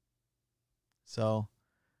 So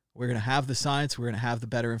we're going to have the science. We're going to have the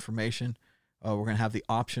better information. We're going to have the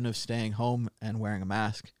option of staying home and wearing a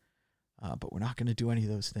mask. But we're not going to do any of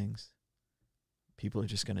those things. People are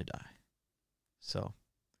just going to die. So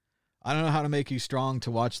I don't know how to make you strong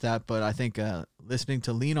to watch that, but I think listening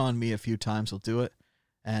to Lean On Me a few times will do it,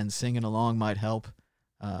 and singing along might help.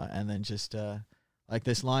 And then just like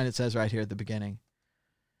this line it says right here at the beginning.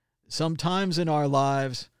 Sometimes in our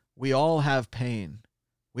lives, we all have pain.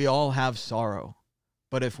 We all have sorrow.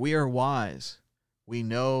 But if we are wise, we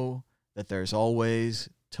know that there's always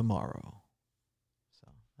tomorrow.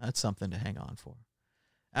 So that's something to hang on for.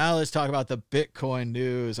 Now let's talk about the Bitcoin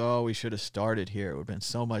news. Oh, we should have started here. It would have been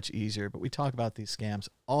so much easier, but we talk about these scams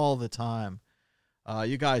all the time.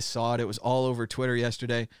 You guys saw it. It was all over Twitter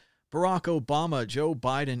yesterday. Barack Obama, Joe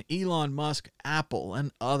Biden, Elon Musk, Apple,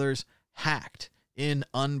 and others hacked in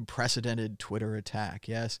unprecedented Twitter attack.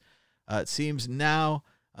 Yes, it seems now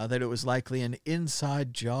that it was likely an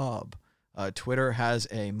inside job. Twitter has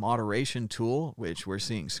a moderation tool, which we're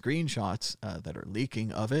seeing screenshots that are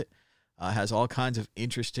leaking of it. Has all kinds of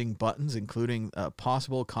interesting buttons, including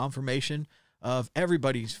possible confirmation of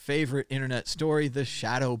everybody's favorite internet story, the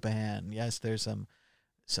shadow ban. Yes, there's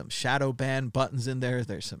some shadow ban buttons in there.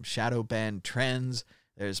 There's some shadow ban trends.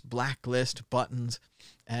 There's blacklist buttons.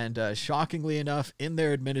 And shockingly enough, in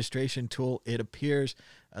their administration tool, it appears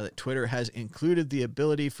that Twitter has included the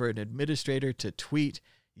ability for an administrator to tweet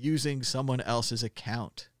using someone else's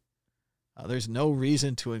account. There's no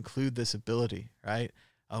reason to include this ability, right?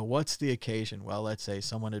 What's the occasion? Well, let's say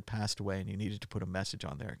someone had passed away and you needed to put a message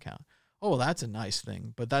on their account. Oh, well, that's a nice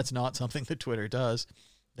thing, but that's not something that Twitter does.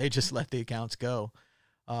 They just let the accounts go.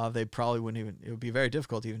 They probably wouldn't even, it would be very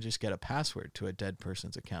difficult to even just get a password to a dead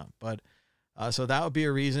person's account. But so that would be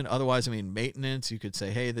a reason. Otherwise, I mean, maintenance, you could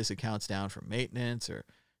say, hey, this account's down for maintenance or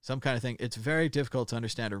some kind of thing. It's very difficult to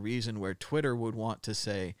understand a reason where Twitter would want to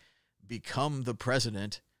say, become the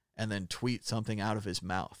president, and then tweet something out of his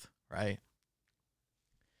mouth, right?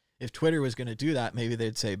 If Twitter was going to do that, maybe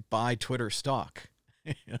they'd say, buy Twitter stock,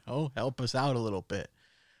 help us out a little bit.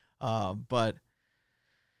 But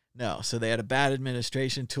no, so they had a bad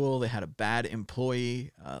administration tool. They had a bad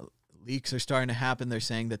employee. Leaks are starting to happen. They're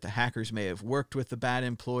saying that the hackers may have worked with the bad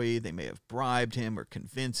employee. They may have bribed him or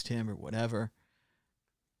convinced him or whatever.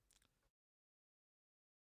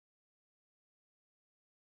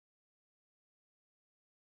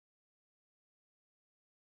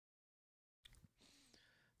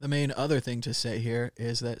 The main other thing to say here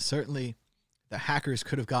is that certainly the hackers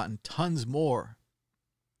could have gotten tons more.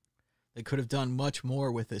 They could have done much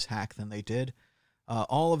more with this hack than they did.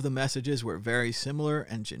 All of the messages were very similar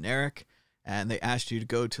and generic, and they asked you to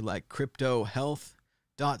go to like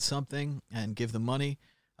cryptohealth.something and give them money.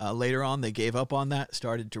 Later on, they gave up on that,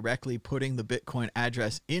 started directly putting the Bitcoin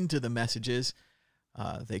address into the messages.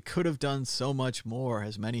 They could have done so much more,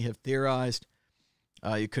 as many have theorized.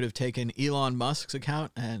 You could have taken Elon Musk's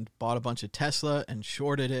account and bought a bunch of Tesla and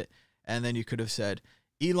shorted it. And then you could have said,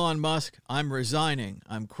 Elon Musk, I'm resigning.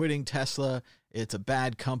 I'm quitting Tesla. It's a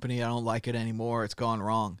bad company. I don't like it anymore. It's gone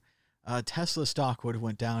wrong. Tesla stock would have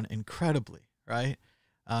went down incredibly, right?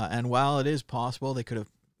 And while it is possible they could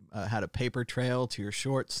have had a paper trail to your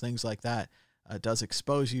shorts, things like that, does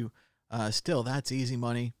expose you. Still, that's easy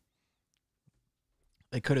money.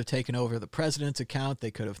 They could have taken over the president's account.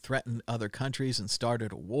 They could have threatened other countries and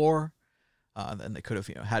started a war. Then they could have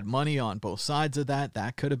had money on both sides of that.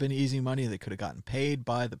 That could have been easy money. They could have gotten paid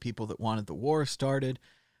by the people that wanted the war started.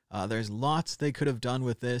 There's lots they could have done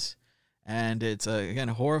with this. And it's, again,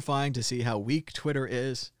 horrifying to see how weak Twitter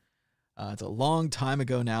is. It's a long time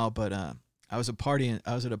ago now, but I was at a party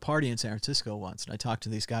in San Francisco once, and I talked to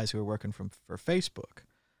these guys who were working for Facebook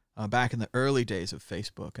back in the early days of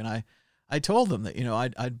Facebook. And I told them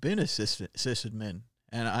that, I'd been a sysadmin,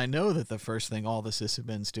 and I know that the first thing all the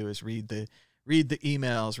sysadmins do is read the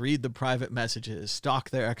emails, read the private messages,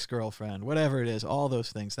 stalk their ex-girlfriend, whatever it is, all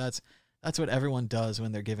those things. That's what everyone does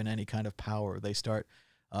when they're given any kind of power. They start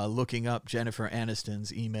looking up Jennifer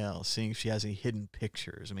Aniston's emails, seeing if she has any hidden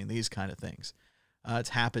pictures. I mean, these kind of things. It's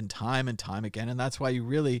happened time and time again, and that's why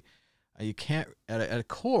you can't, at a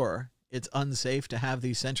core, it's unsafe to have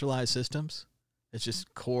these centralized systems. It's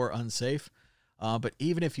just core unsafe. But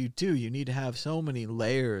even if you do, you need to have so many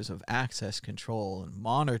layers of access control and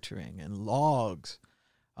monitoring and logs.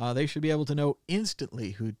 They should be able to know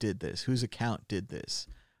instantly who did this, whose account did this.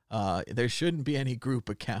 There shouldn't be any group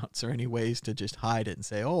accounts or any ways to just hide it and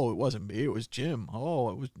say, oh, it wasn't me, it was Jim. Oh,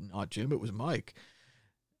 it was not Jim, it was Mike.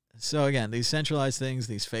 So again, these centralized things,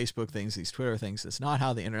 these Facebook things, these Twitter things, that's not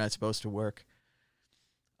how the internet's supposed to work.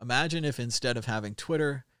 Imagine if instead of having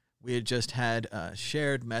Twitter, we had just had a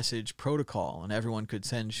shared message protocol and everyone could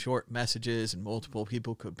send short messages and multiple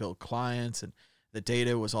people could build clients and the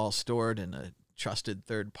data was all stored in a trusted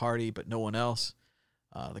third party, but no one else.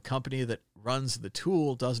 The company that runs the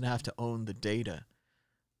tool doesn't have to own the data.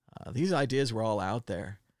 These ideas were all out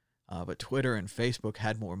there, but Twitter and Facebook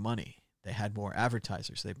had more money. They had more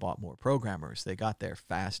advertisers. They bought more programmers. They got there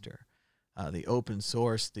faster. The open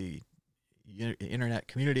source, the internet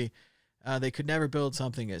community, they could never build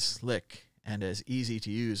something as slick and as easy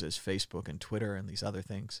to use as Facebook and Twitter and these other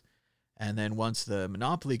things. And then once the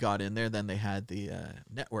monopoly got in there, then they had the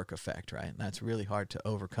network effect, right? And that's really hard to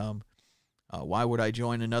overcome. Why would I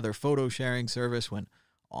join another photo sharing service when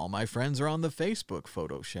all my friends are on the Facebook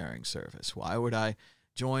photo sharing service? Why would I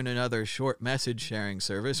join another short message sharing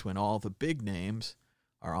service when all the big names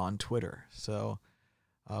are on Twitter? So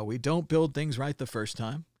we don't build things right the first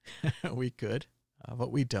time. We could,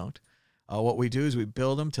 but we don't. What we do is we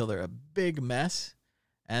build them till they're a big mess,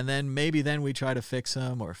 and then maybe then we try to fix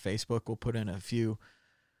them, or Facebook will put in a few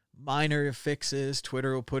minor fixes,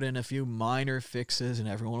 Twitter will put in a few minor fixes, and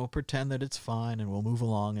everyone will pretend that it's fine, and we'll move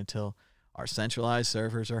along until our centralized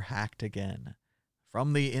servers are hacked again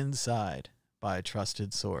from the inside by a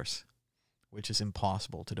trusted source, which is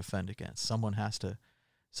impossible to defend against. Someone has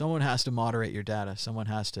to moderate your data. Someone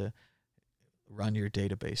has to run your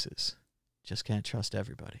databases. Just can't trust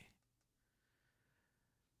everybody.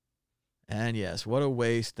 And yes, what a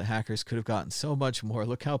waste. The hackers could have gotten so much more.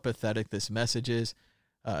 Look how pathetic this message is,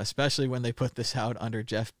 especially when they put this out under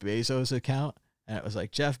Jeff Bezos' account. And it was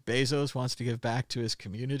like, Jeff Bezos wants to give back to his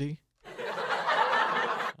community.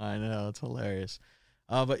 I know, it's hilarious.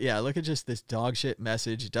 But yeah, look at just this dog shit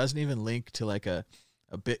message. It doesn't even link to like a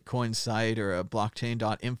Bitcoin site or a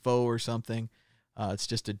blockchain.info or something. It's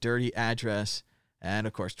just a dirty address. And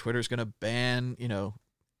of course, Twitter's going to ban,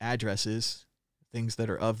 addresses, things that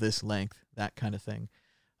are of this length, that kind of thing.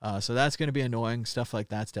 So that's going to be annoying. Stuff like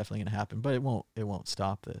that's definitely going to happen, but it won't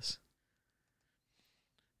stop this.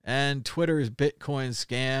 And Twitter's Bitcoin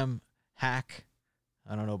scam hack,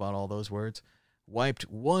 I don't know about all those words,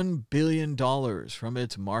 wiped $1 billion from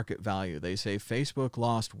its market value. They say Facebook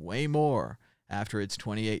lost way more after its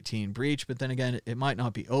 2018 breach, but then again, it might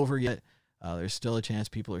not be over yet. There's still a chance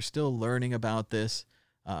people are still learning about this.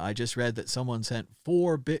 I just read that someone sent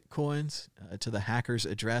 4 Bitcoins to the hacker's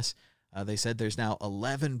address. They said there's now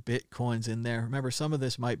 11 Bitcoins in there. Remember, some of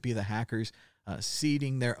this might be the hackers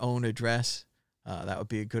seeding their own address. That would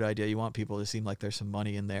be a good idea. You want people to seem like there's some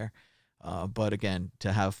money in there. But again,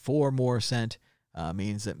 to have 4 more sent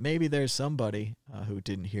means that maybe there's somebody who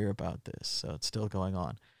didn't hear about this. So it's still going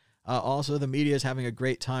on. Also, the media is having a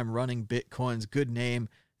great time running Bitcoin's good name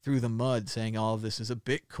through the mud, saying all of this is a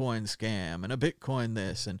Bitcoin scam and a Bitcoin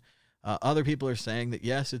this. And other people are saying that,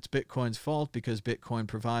 yes, it's Bitcoin's fault because Bitcoin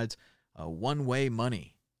provides one-way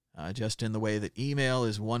money, just in the way that email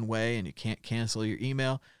is one way and you can't cancel your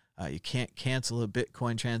email. You can't cancel a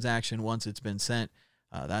Bitcoin transaction once it's been sent.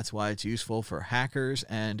 That's why it's useful for hackers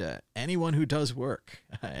and anyone who does work,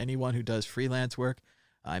 anyone who does freelance work.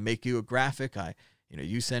 I make you a graphic.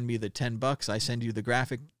 You send me the $10, I send you the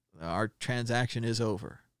graphic. Our transaction is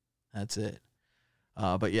over. That's it.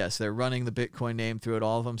 But yes, they're running the Bitcoin name through it.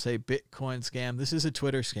 All of them say Bitcoin scam. This is a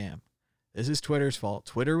Twitter scam. This is Twitter's fault.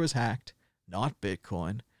 Twitter was hacked, not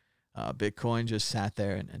Bitcoin. Bitcoin just sat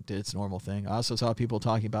there and did its normal thing. I also saw people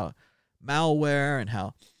talking about malware and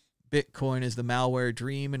how Bitcoin is the malware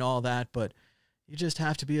dream and all that, but you just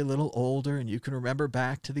have to be a little older, and you can remember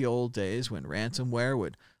back to the old days when ransomware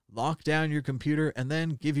would lock down your computer and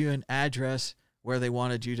then give you an address where they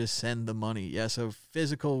wanted you to send the money. Yes, a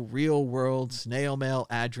physical, real-world snail mail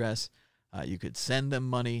address. You could send them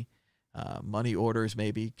money, money orders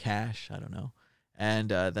maybe, cash, I don't know. And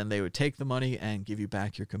then they would take the money and give you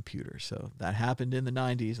back your computer. So that happened in the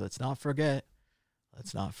 90s. Let's not forget.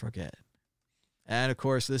 Let's not forget. And, of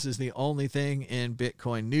course, this is the only thing in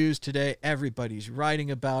Bitcoin news today. Everybody's writing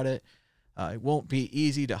about it. It won't be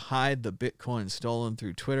easy to hide the Bitcoin stolen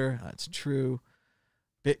through Twitter. That's true.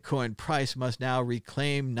 Bitcoin price must now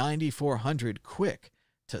reclaim 9,400 quick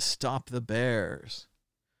to stop the bears.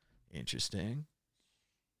 Interesting.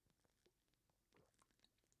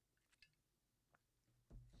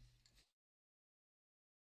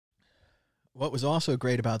 What was also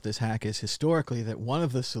great about this hack is historically that one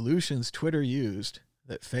of the solutions Twitter used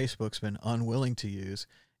that Facebook's been unwilling to use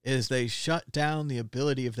is they shut down the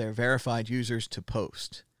ability of their verified users to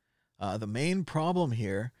post. The main problem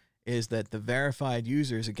here is that the verified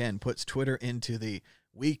users, again, puts Twitter into the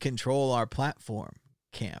we control our platform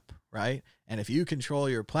camp, right? And if you control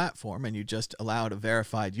your platform and you just allowed a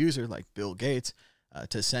verified user like Bill Gates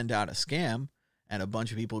to send out a scam, and a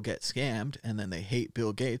bunch of people get scammed, and then they hate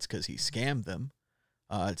Bill Gates because he scammed them,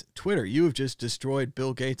 Twitter, you have just destroyed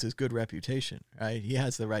Bill Gates' good reputation, right? He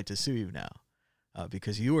has the right to sue you now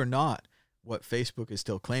because you are not what Facebook is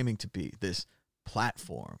still claiming to be, this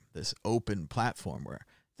platform, this open platform where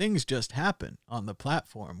things just happen on the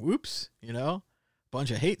platform. Whoops, you know,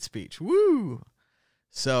 bunch of hate speech. Woo!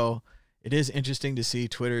 So it is interesting to see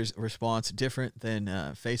Twitter's response different than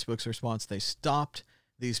Facebook's response. They stopped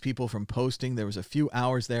these people from posting. There was a few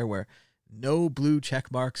hours there where no blue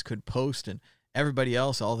check marks could post, and everybody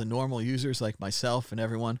else, all the normal users like myself and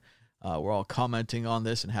everyone, were all commenting on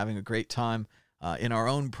this and having a great time in our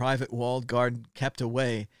own private walled garden, kept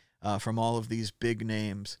away from all of these big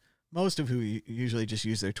names, most of who usually just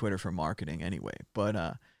use their Twitter for marketing anyway. But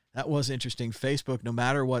that was interesting. Facebook, no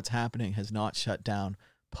matter what's happening, has not shut down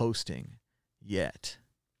posting yet.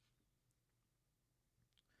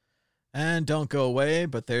 And don't go away,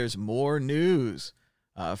 but there's more news.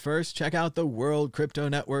 First, check out the World Crypto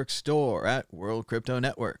Network store at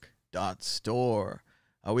worldcryptonetwork.store.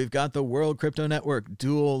 We've got the World Crypto Network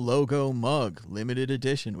dual logo mug, limited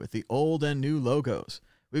edition with the old and new logos.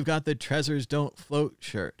 We've got the Treasures Don't Float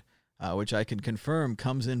shirt, which I can confirm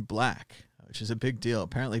comes in black, which is a big deal.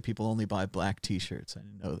 Apparently people only buy black t-shirts. I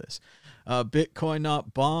didn't know this. Bitcoin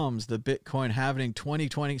Not Bombs, the Bitcoin Halving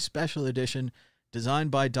 2020 special edition,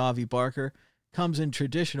 designed by Davi Barker, comes in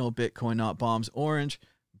traditional Bitcoin Not Bombs orange,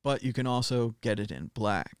 but you can also get it in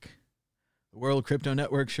black. The World Crypto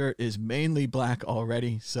Network shirt is mainly black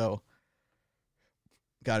already, so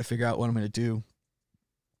got to figure out what I'm going to do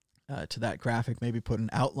to that graphic. Maybe put an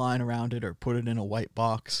outline around it or put it in a white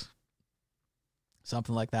box,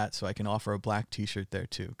 something like that, so I can offer a black t-shirt there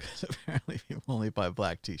too, because apparently people only buy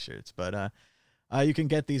black t-shirts. But you can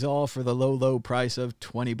get these all for the low price of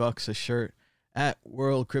 $20 a shirt at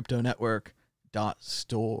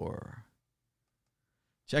worldcryptonetwork.store.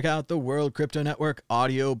 Check out the World Crypto Network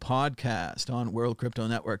audio podcast on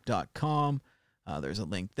worldcryptonetwork.com. There's a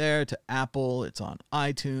link there to Apple. It's on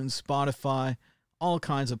iTunes, Spotify, all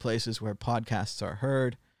kinds of places where podcasts are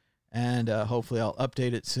heard. And hopefully I'll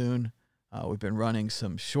update it soon. We've been running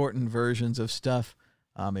some shortened versions of stuff.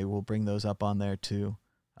 Maybe we'll bring those up on there too.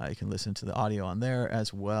 You can listen to the audio on there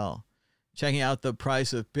as well. Checking out the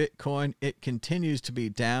price of Bitcoin, it continues to be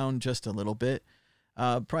down just a little bit.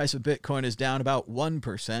 Price of Bitcoin is down about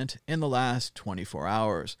 1% in the last 24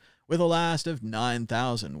 hours, with a last of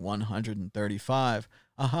 9,135,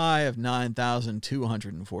 a high of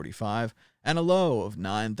 9,245, and a low of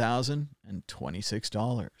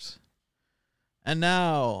 $9,026. And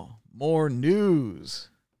now, more news,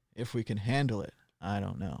 if we can handle it. I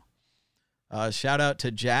don't know. Shout out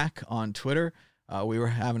to Jack on Twitter. We were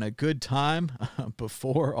having a good time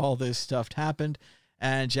before all this stuff happened,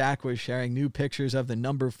 and Jack was sharing new pictures of the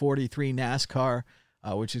number 43 NASCAR,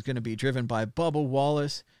 which is going to be driven by Bubba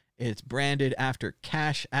Wallace. It's branded after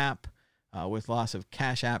Cash App, with lots of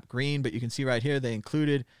Cash App green, but you can see right here they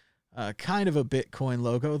included kind of a Bitcoin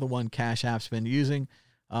logo, the one Cash App's been using,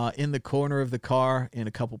 in the corner of the car in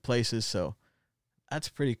a couple places, so that's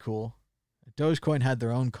pretty cool. Dogecoin had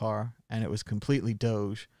their own car, and it was completely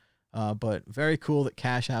Doge. But very cool that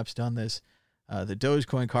Cash App's done this. The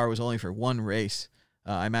Dogecoin car was only for one race.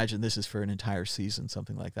 I imagine this is for an entire season,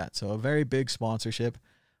 something like that. So a very big sponsorship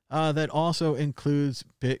that also includes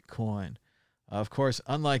Bitcoin. Of course,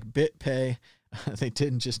 unlike BitPay, they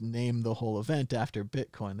didn't just name the whole event after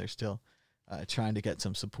Bitcoin. They're still trying to get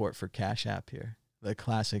some support for Cash App here. The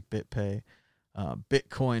classic BitPay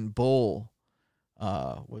Bitcoin Bowl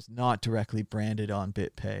was not directly branded on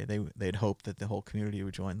BitPay. They'd hoped that the whole community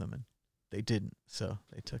would join them, and they didn't. So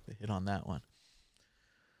they took the hit on that one.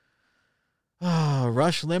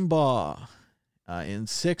 Rush Limbaugh. In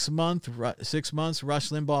 6 months, Rush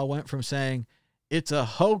Limbaugh went from saying, "It's a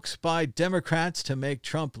hoax by Democrats to make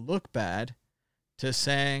Trump look bad," to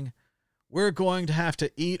saying, "We're going to have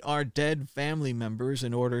to eat our dead family members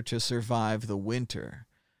in order to survive the winter."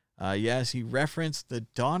 Yes, he referenced the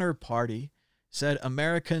Donner Party, said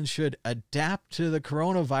Americans should adapt to the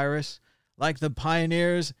coronavirus like the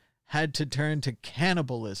pioneers had to turn to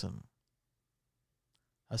cannibalism.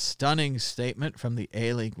 A stunning statement from the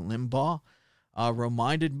ailing Limbaugh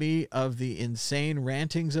reminded me of the insane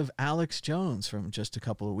rantings of Alex Jones from just a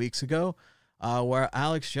couple of weeks ago, where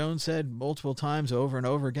Alex Jones said multiple times over and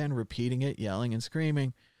over again, repeating it, yelling and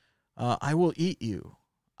screaming, "I will eat you.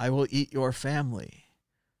 I will eat your family.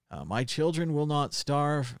 My children will not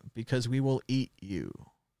starve because we will eat you."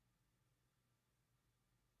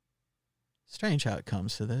 Strange how it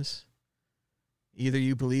comes to this. Either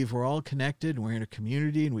you believe we're all connected and we're in a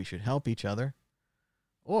community and we should help each other,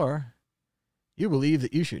 or you believe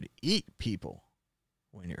that you should eat people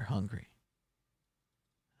when you're hungry.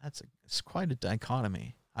 It's quite a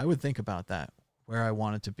dichotomy. I would think about that, where I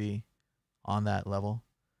wanted to be on that level.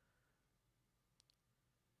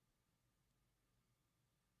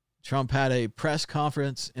 Trump had a press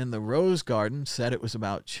conference in the Rose Garden, said it was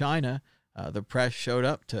about China. The press showed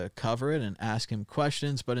up to cover it and ask him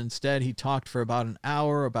questions, but instead he talked for about an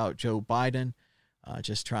hour about Joe Biden,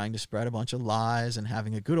 just trying to spread a bunch of lies and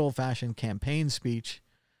having a good old-fashioned campaign speech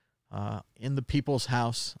in the people's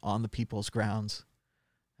house, on the people's grounds,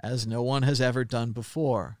 as no one has ever done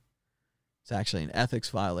before. It's actually an ethics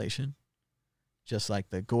violation, just like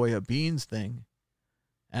the Goya Beans thing.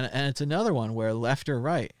 And it's another one where left or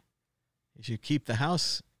right, you should keep the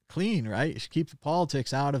house clean, right? You should keep the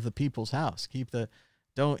politics out of the people's house.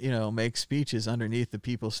 Don't make speeches underneath the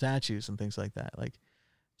people's statues and things like that. Like,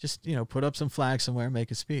 just, put up some flags somewhere and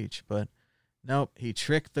make a speech. But nope, he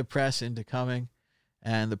tricked the press into coming,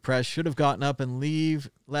 and the press should have gotten up and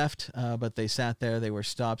left, but they sat there. They were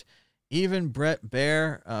stopped. Even Bret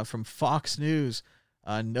Baier from Fox News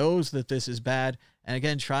knows that this is bad, and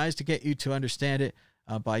again tries to get you to understand it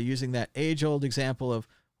by using that age-old example of,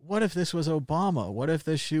 what if this was Obama? What if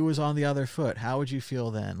the shoe was on the other foot? How would you feel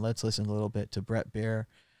then? Let's listen a little bit to Bret Baier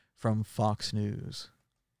from Fox News.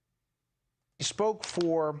 He spoke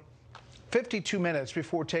for 52 minutes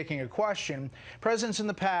before taking a question. Presidents in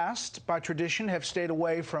the past, by tradition, have stayed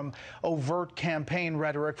away from overt campaign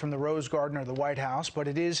rhetoric from the Rose Garden or the White House, but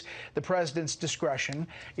it is the president's discretion.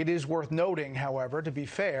 It is worth noting, however, to be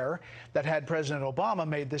fair, that had President Obama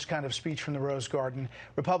made this kind of speech from the Rose Garden,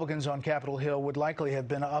 Republicans on Capitol Hill would likely have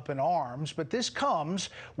been up in arms. But this comes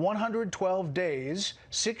 112 days,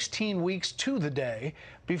 16 weeks to the day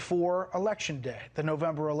before Election Day, the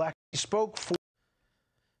November election. He spoke for...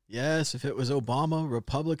 Yes, if it was Obama,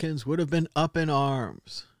 Republicans would have been up in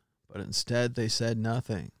arms, but instead they said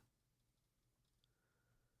nothing.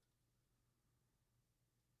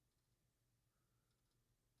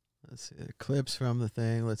 Let's see the clips from the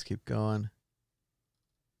thing. Let's keep going.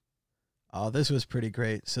 Oh, this was pretty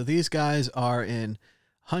great. So these guys are in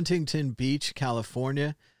Huntington Beach,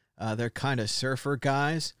 California. They're kind of surfer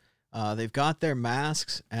guys. They've got their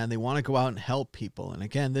masks and they want to go out and help people. And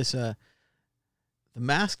again, the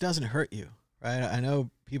mask doesn't hurt you, right? I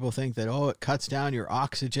know people think that, it cuts down your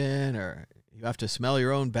oxygen or you have to smell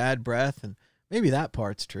your own bad breath. And maybe that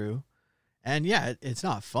part's true. And yeah, it's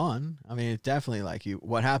not fun. I mean, it's definitely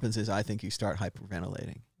what happens is I think you start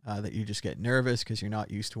hyperventilating, that you just get nervous because you're not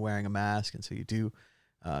used to wearing a mask. And so you do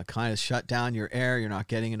kind of shut down your air. You're not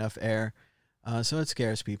getting enough air. So it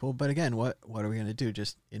scares people. But again, what are we going to do?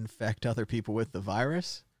 Just infect other people with the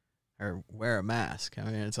virus or wear a mask? I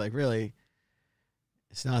mean, it's really...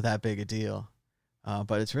 It's not that big a deal,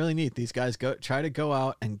 but it's really neat. These guys try to go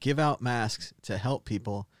out and give out masks to help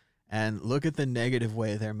people, and look at the negative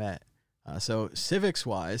way they're met. So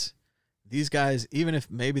civics-wise, these guys, even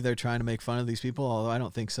if maybe they're trying to make fun of these people, although I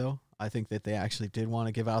don't think so, I think that they actually did want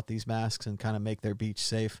to give out these masks and kind of make their beach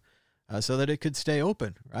safe so that it could stay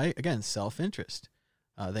open, right? Again, self-interest.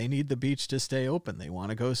 They need the beach to stay open. They want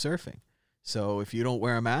to go surfing. So if you don't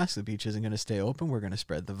wear a mask, the beach isn't going to stay open. We're going to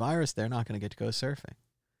spread the virus. They're not going to get to go surfing.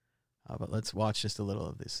 But let's watch just a little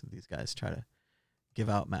of this. These guys try to give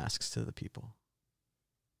out masks to the people.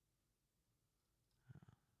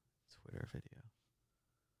 Twitter video.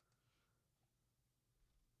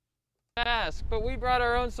 Mask, but we brought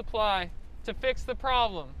our own supply to fix the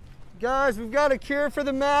problem. Guys, we've got a cure for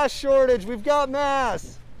the mask shortage. We've got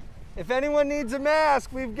masks. If anyone needs a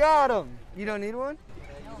mask, we've got them. You don't need one?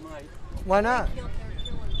 No. Why not? They're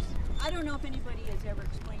killers. I don't know if anybody has ever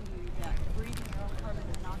explained to you that breathing your own carbon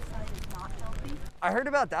monoxide is not healthy. I heard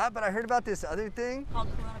about that, but I heard about this other thing. Called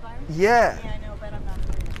coronavirus? Yeah. Yeah, I know, but I'm not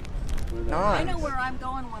doing it. Nice. I know where I'm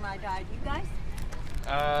going when I died. You guys?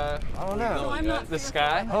 I don't know. So I'm not The fearful.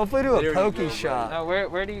 sky? Hopefully to a pokey shop. No,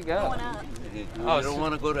 where do you go? Going up. You Oh, don't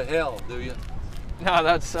want to go to hell, do you? No,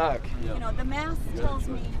 that'd suck. You know, the mask tells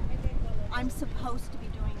me I'm supposed to be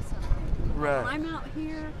doing something. Right. When I'm out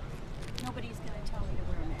here, nobody's going to tell me to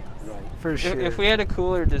wear a mask. Right. For sure. If we had a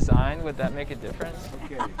cooler design, would that make a difference?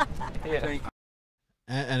 Okay. Yeah. Thank you.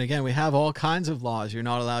 And again, we have all kinds of laws. You're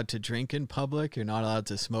not allowed to drink in public. You're not allowed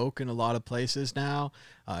to smoke in a lot of places now.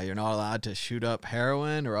 You're not allowed to shoot up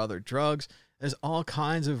heroin or other drugs. There's all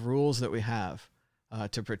kinds of rules that we have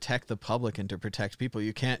to protect the public and to protect people.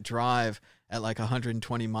 You can't drive at like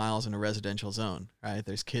 120 miles in a residential zone, right?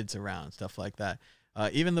 There's kids around, stuff like that.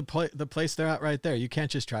 Even the place they're at right there, you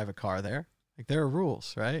can't just drive a car there. Like, there are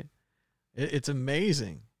rules, right? It's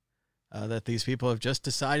amazing that these people have just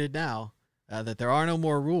decided now that there are no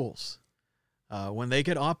more rules. When they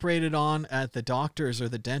get operated on at the doctors or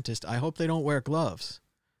the dentist, I hope they don't wear gloves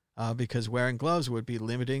because wearing gloves would be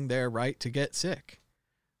limiting their right to get sick.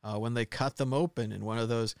 When they cut them open in one of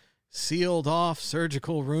those sealed off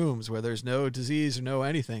surgical rooms where there's no disease or no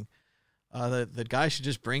anything, the guy should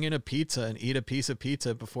just bring in a pizza and eat a piece of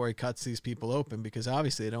pizza before he cuts these people open, because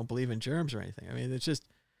obviously they don't believe in germs or anything. I mean, it's just,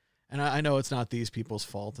 and I know it's not these people's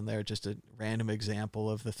fault and they're just a random example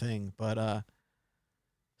of the thing, but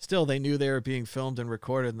still, they knew they were being filmed and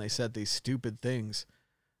recorded, and they said these stupid things,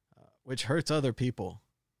 which hurts other people.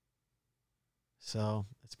 So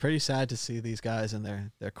it's pretty sad to see these guys in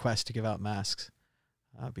their quest to give out masks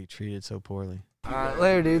be treated so poorly. All right,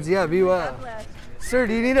 later, dudes. Yeah, be well. God bless. Sir,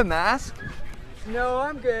 do you need a mask? No,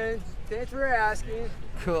 I'm good. Thanks for asking.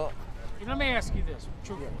 Cool. Hey, let me ask you this,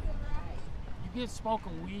 truthfully. You get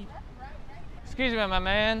smoking weed? Excuse me, my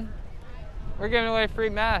man. We're giving away free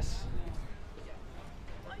masks.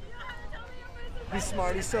 He's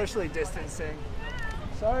smart. He's socially distancing.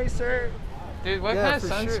 Sorry, sir. Dude, what Yeah, kind of for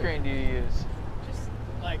sure. sunscreen do you use? Just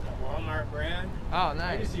like the Walmart brand. Oh, I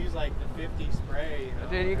nice. just use like the 50 spray. You know?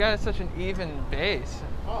 Dude, you got such an even base.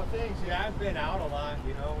 Oh, thanks. Yeah, I've been out a lot.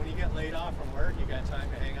 You know, when you get laid off from work, you got time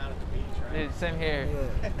to hang out at the beach, right? Dude, same here.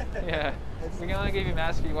 Yeah. Yeah. We can only give you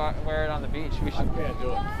masks if you wear it on the beach. We I should. can't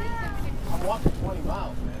do it. I'm walking 20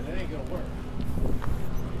 miles, man. It ain't gonna work.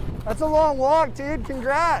 That's a long walk, dude.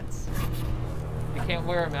 Congrats. You can't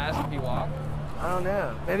wear a mask if you walk. I don't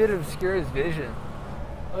know. Maybe it obscures vision.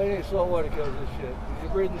 I think salt water kills this shit. If you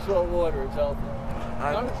breathe the salt water, it's healthy.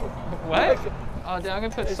 What? Oh, dude, I'm gonna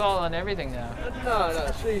put salt on everything now.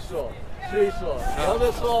 No, sea salt. Sea salt.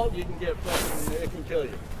 Other salt, you can get fucking, it can kill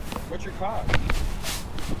you. What's your cost?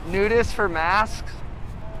 Nudist for masks?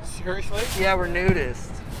 Seriously? Yeah, we're nudists.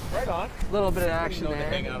 Right on. A little bit of action I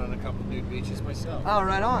hang there. out on a couple nude beaches myself. Oh,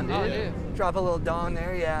 right on, dude. Oh, dude. Drop a little dong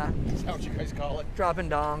there, yeah. Is that what you guys call it? Dropping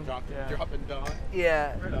dong. Dropping dog.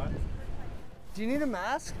 Yeah. Right on. Do you need a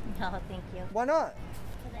mask? No, thank you. Why not?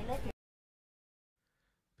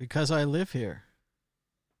 Because I live here.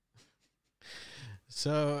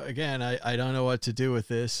 So again, I don't know what to do with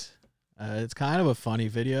this. It's kind of a funny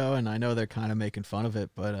video, and I know they're kind of making fun of it,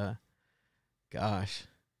 but gosh.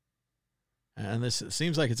 And this it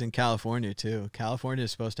seems like it's in California too. California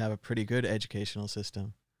is supposed to have a pretty good educational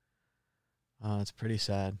system. It's pretty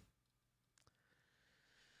sad.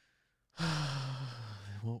 They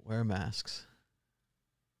won't wear masks.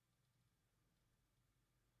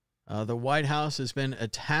 The White House has been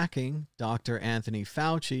attacking Dr. Anthony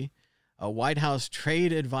Fauci. White House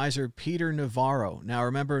trade advisor Peter Navarro. Now,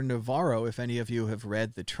 remember, Navarro, if any of you have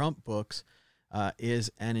read the Trump books,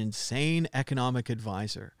 is an insane economic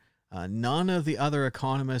advisor. None of the other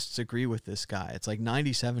economists agree with this guy. It's like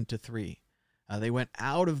 97-3. They went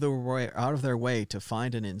out of their way to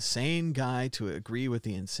find an insane guy to agree with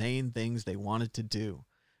the insane things they wanted to do.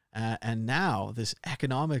 And now this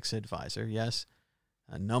economics advisor, yes,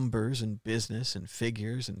 numbers and business and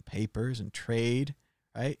figures and papers and trade,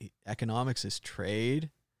 right? Economics is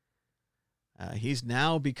trade. He's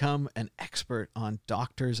now become an expert on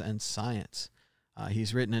doctors and science.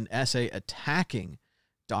 He's written an essay attacking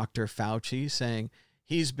Dr. Fauci, saying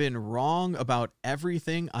he's been wrong about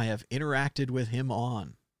everything I have interacted with him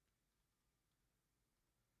on.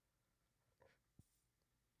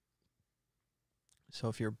 So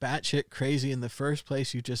if you're batshit crazy in the first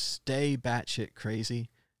place, you just stay batshit crazy,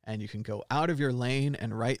 and you can go out of your lane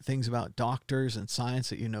and write things about doctors and science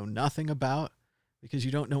that you know nothing about, because you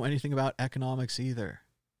don't know anything about economics either.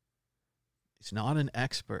 He's not an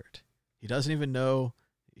expert. He doesn't even know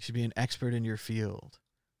you should be an expert in your field.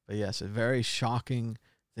 But yes, a very shocking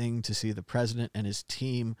thing to see the president and his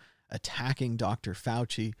team attacking Dr.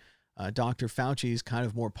 Fauci. Dr. Fauci is kind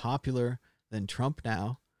of more popular than Trump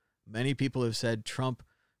now. Many people have said Trump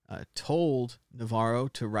told Navarro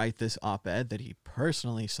to write this op-ed, that he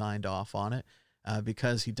personally signed off on it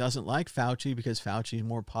because he doesn't like Fauci, because Fauci is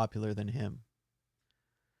more popular than him.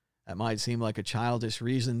 That might seem like a childish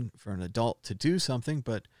reason for an adult to do something,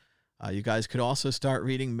 but you guys could also start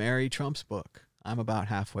reading Mary Trump's book. I'm about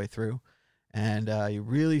halfway through, and you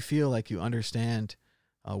really feel like you understand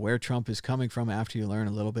where Trump is coming from after you learn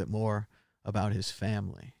a little bit more about his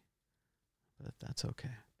family. But that's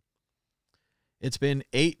okay. It's been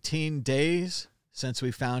 18 days since we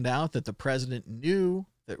found out that the president knew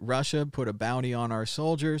that Russia put a bounty on our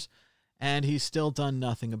soldiers, and he's still done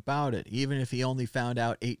nothing about it. Even if he only found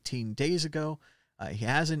out 18 days ago, he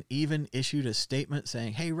hasn't even issued a statement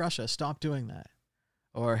saying, hey, Russia, stop doing that.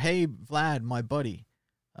 Or, hey, Vlad, my buddy,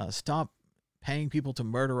 stop paying people to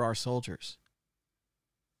murder our soldiers.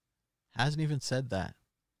 Hasn't even said that.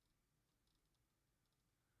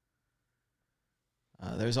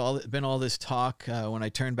 There's been all this talk. When I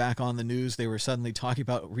turned back on the news, they were suddenly talking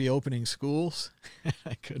about reopening schools.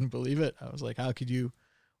 I couldn't believe it. I was like, how could you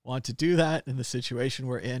want to do that in the situation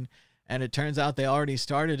we're in? And it turns out they already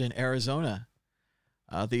started in Arizona.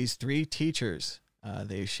 These 3 teachers,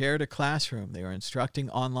 they shared a classroom. They were instructing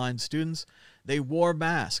online students. They wore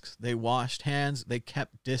masks. They washed hands. They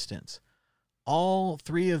kept distance. All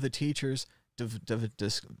 3 of the teachers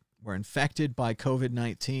were infected by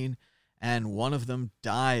COVID-19, and one of them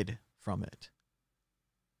died from it.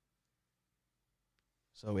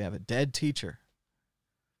 So we have a dead teacher.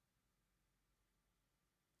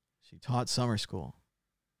 She taught summer school.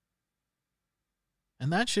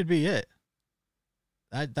 And that should be it.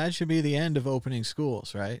 That should be the end of opening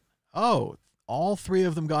schools, right? Oh, all 3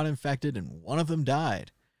 of them got infected and one of them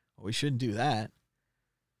died. Well, we shouldn't do that.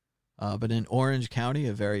 But in Orange County,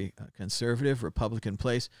 a very conservative Republican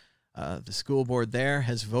place, the school board there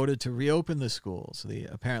has voted to reopen the schools.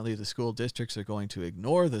 Apparently the school districts are going to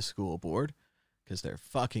ignore the school board because they're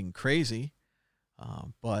fucking crazy.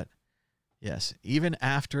 But yes, even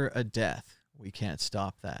after a death, we can't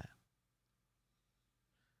stop that.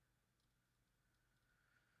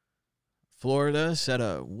 Florida set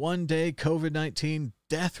a one-day COVID-19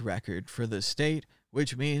 death record for the state,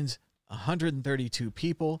 which means 132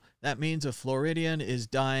 people. That means a Floridian is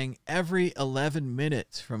dying every 11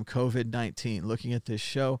 minutes from COVID-19. Looking at this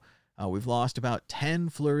show, we've lost about 10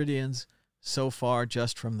 Floridians so far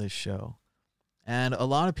just from this show. And a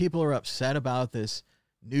lot of people are upset about this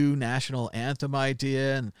new national anthem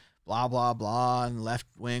idea and blah, blah, blah, and left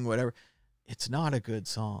wing, whatever. It's not a good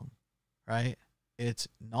song, right? It's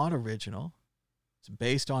not original. It's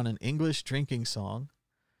based on an English drinking song.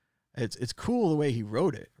 It's cool the way he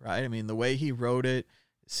wrote it, right? I mean, the way he wrote it,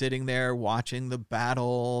 sitting there watching the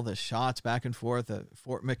battle, the shots back and forth at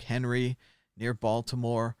Fort McHenry near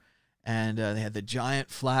Baltimore, and they had the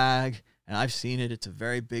giant flag, and I've seen it. It's a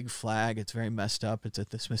very big flag. It's very messed up. It's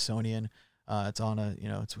at the Smithsonian. It's on a,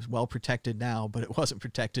 it's well protected now, but it wasn't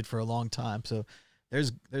protected for a long time. So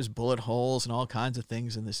there's bullet holes and all kinds of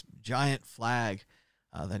things in this giant flag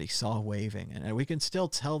that he saw waving. And we can still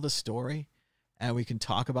tell the story, and we can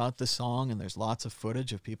talk about the song, and there's lots of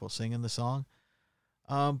footage of people singing the song.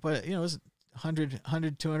 But, it was 100,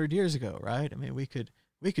 200 years ago, right? I mean, we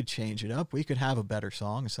could change it up. We could have a better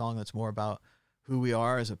song, a song that's more about who we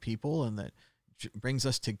are as a people and that brings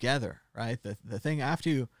us together, right? The thing after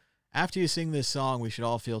you sing this song, we should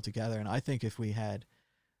all feel together. And I think if we had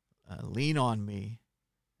Lean on Me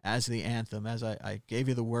as the anthem, as I gave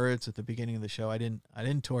you the words at the beginning of the show, I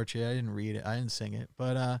didn't torch it, I didn't read it, I didn't sing it,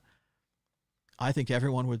 but I think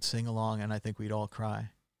everyone would sing along, and I think we'd all cry.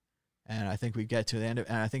 And I think we'd get to the end of,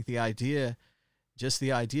 and I think the idea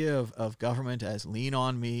of government as lean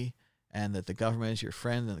on me, and that the government is your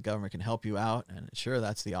friend and the government can help you out. And sure,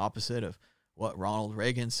 that's the opposite of what Ronald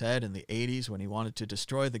Reagan said in the 80s when he wanted to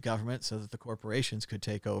destroy the government so that the corporations could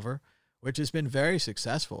take over, which has been very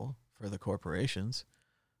successful for the corporations.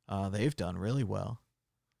 They've done really well.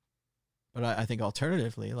 But I think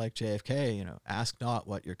alternatively, like JFK, ask not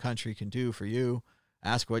what your country can do for you,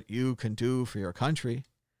 ask what you can do for your country.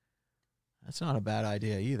 That's not a bad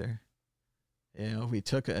idea either. We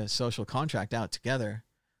took a social contract out together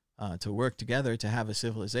to work together to have a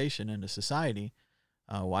civilization and a society.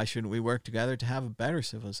 Why shouldn't we work together to have a better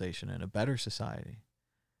civilization and a better society?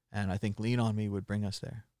 And I think Lean on Me would bring us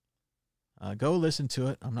there. Go listen to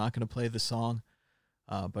it. I'm not going to play the song,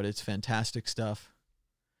 but it's fantastic stuff.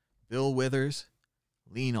 Bill Withers,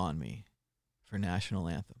 Lean on Me for National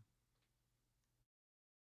Anthem.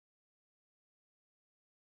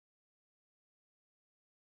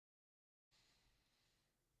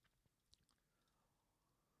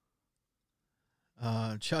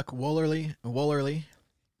 Chuck Woolerly,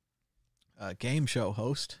 game show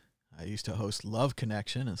host. I used to host Love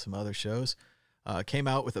Connection and some other shows. Came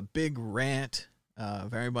out with a big rant,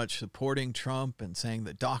 very much supporting Trump and saying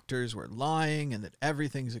that doctors were lying and that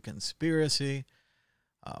everything's a conspiracy.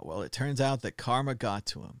 Well, it turns out that karma got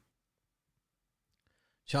to him.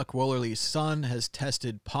 Chuck Woolerly's son has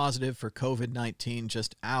tested positive for COVID-19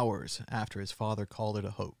 just hours after his father called it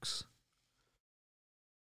a hoax.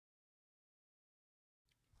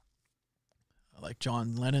 Like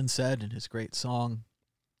John Lennon said in his great song,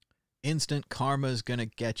 instant karma is going to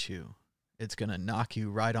get you. It's going to knock you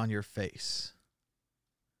right on your face.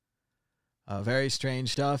 Very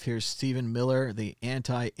strange stuff. Here's Stephen Miller, the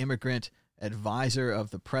anti-immigrant advisor of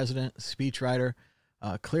the president, speechwriter,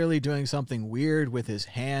 clearly doing something weird with his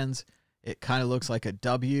hands. It kind of looks like a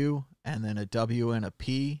W and then a W and a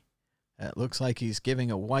P. It looks like he's giving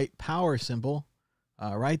a white power symbol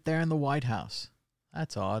right there in the White House.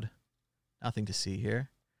 That's odd. Nothing to see here.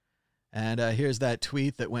 And here's that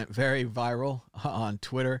tweet that went very viral on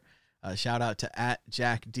Twitter. Shout out to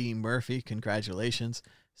 @JackDMurphy. Congratulations.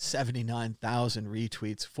 79,000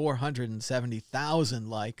 retweets, 470,000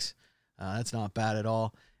 likes. That's not bad at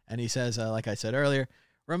all. And he says, like I said earlier,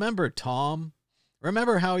 remember Tom?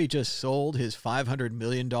 Remember how he just sold his $500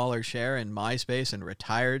 million share in MySpace and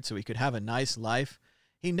retired so he could have a nice life?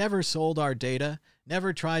 He never sold our data,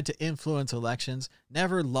 never tried to influence elections,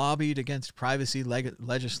 never lobbied against privacy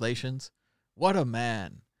legislations. What a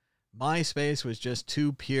man. MySpace was just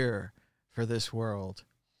too pure for this world.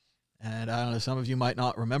 And I don't know, some of you might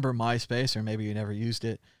not remember MySpace, or maybe you never used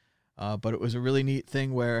it, but it was a really neat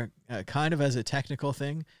thing where, kind of as a technical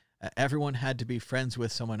thing, everyone had to be friends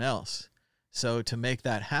with someone else. So to make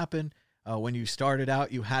that happen, when you started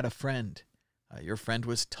out, you had a friend. Your friend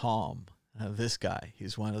was Tom. This guy,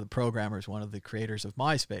 he's one of the programmers, one of the creators of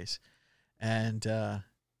MySpace. And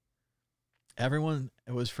everyone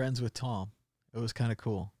was friends with Tom. It was kind of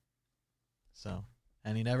cool. So,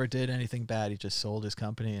 and he never did anything bad. He just sold his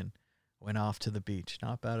company and went off to the beach.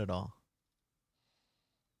 Not bad at all.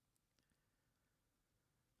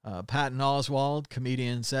 Patton Oswalt,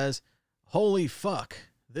 comedian, says, "Holy fuck,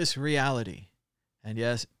 this reality." And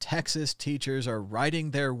yes, Texas teachers are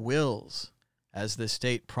writing their wills as the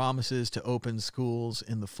state promises to open schools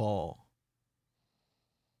in the fall.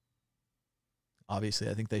 Obviously,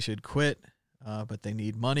 I think they should quit, but they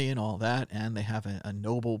need money and all that, and they have a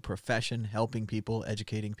noble profession, helping people,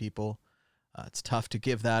 educating people. It's tough to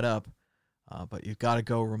give that up, but you've got to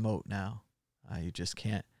go remote now. You just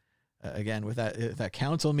can't. Again, with that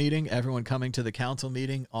council meeting, everyone coming to the council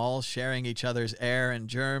meeting, all sharing each other's air and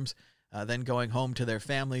germs, then going home to their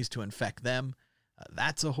families to infect them.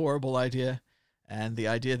 That's a horrible idea. And the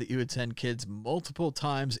idea that you would send kids multiple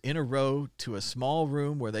times in a row to a small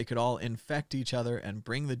room where they could all infect each other and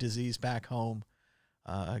bring the disease back home.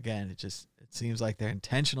 Again, it seems like they're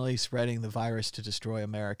intentionally spreading the virus to destroy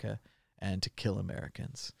America and to kill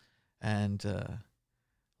Americans. And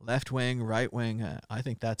left wing, right wing, I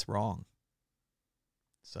think that's wrong.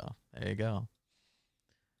 So there you go.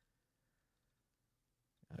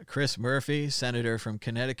 Chris Murphy, senator from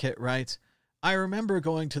Connecticut, writes, "I remember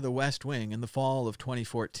going to the West Wing in the fall of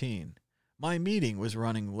 2014. My meeting was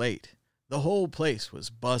running late. The whole place was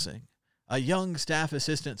buzzing. A young staff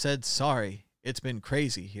assistant said, 'Sorry, it's been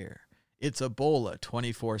crazy here. It's Ebola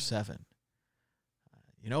 24/7.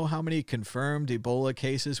 You know how many confirmed Ebola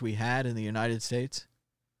cases we had in the United States?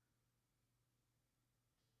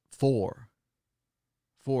 4.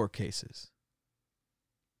 4 cases.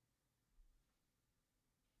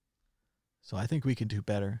 So I think we could do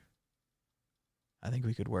better. I think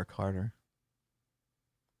we could work harder.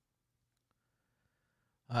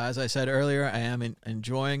 As I said earlier, I am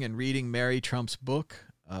enjoying and reading Mary Trump's book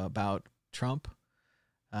about Trump.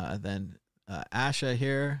 Then Asha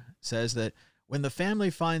here says that when the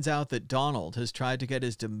family finds out that Donald has tried to get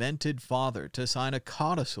his demented father to sign a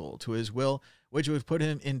codicil to his will, which would put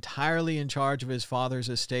him entirely in charge of his father's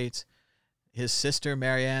estates, his sister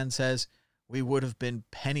Marianne says, we would have been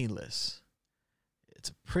penniless. It's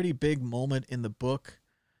a pretty big moment in the book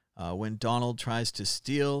when Donald tries to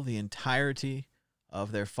steal the entirety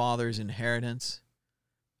of their father's inheritance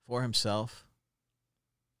for himself.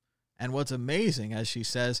 And what's amazing, as she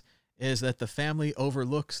says, is that the family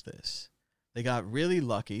overlooks this. They got really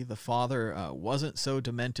lucky. The father wasn't so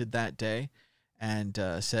demented that day and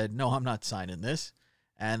said, no, I'm not signing this.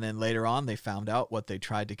 And then later on, they found out what they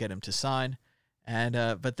tried to get him to sign. And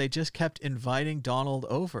but they just kept inviting Donald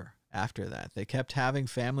over after that. They kept having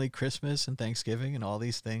family Christmas and Thanksgiving and all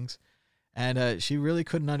these things. And she really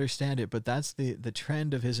couldn't understand it. But that's the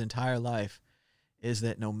trend of his entire life, is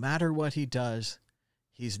that no matter what he does,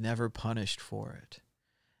 he's never punished for it.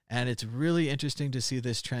 And it's really interesting to see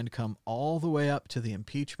this trend come all the way up to the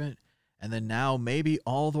impeachment, and then now maybe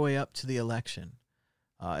all the way up to the election.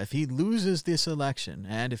 If he loses this election,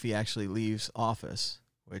 and if he actually leaves office,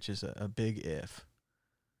 which is a big if,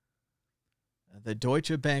 the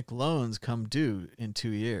Deutsche Bank loans come due in 2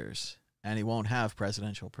 years, and he won't have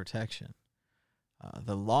presidential protection.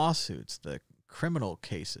 The lawsuits, the criminal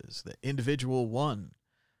cases, the individual one,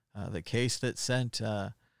 the case that sent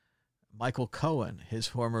Michael Cohen, his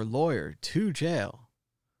former lawyer, to jail,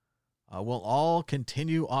 will all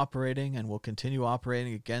continue operating and will continue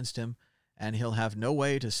operating against him, and he'll have no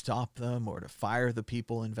way to stop them or to fire the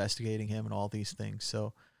people investigating him and all these things.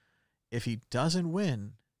 So if he doesn't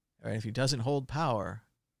win, or if he doesn't hold power,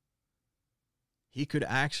 he could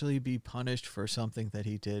actually be punished for something that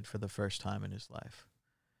he did for the first time in his life.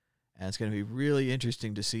 And it's going to be really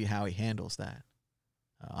interesting to see how he handles that.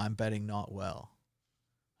 I'm betting not well.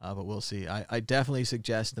 But we'll see. I definitely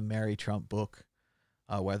suggest the Mary Trump book,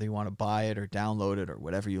 whether you want to buy it or download it or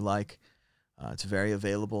whatever you like. It's very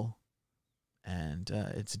available. And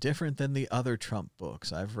it's different than the other Trump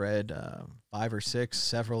books. I've read 5 or 6,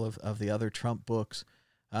 several of the other Trump books,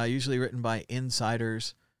 usually written by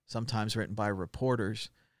insiders, sometimes written by reporters.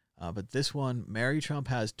 But this one, Mary Trump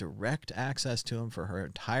has direct access to him for her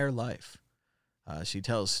entire life. She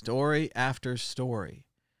tells story after story.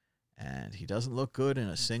 And he doesn't look good in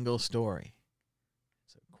a single story.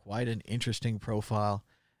 It's quite an interesting profile.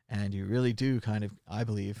 And you really do kind of, I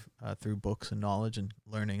believe, through books and knowledge and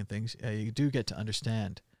learning and things, you do get to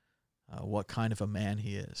understand what kind of a man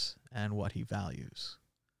he is and what he values.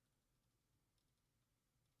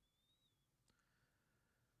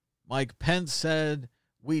 Mike Pence said,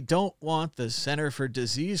 "We don't want the Center for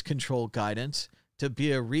Disease Control guidance to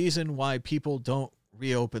be a reason why people don't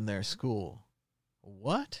reopen their school."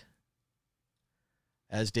 What?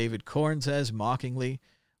 As David Corn says mockingly,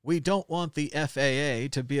 "We don't want the FAA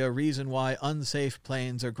to be a reason why unsafe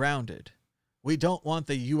planes are grounded. We don't want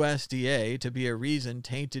the USDA to be a reason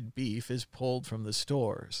tainted beef is pulled from the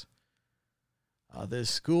stores." This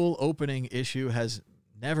school opening issue has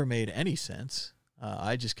never made any sense.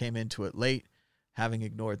 I just came into it late, having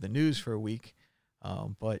ignored the news for a week.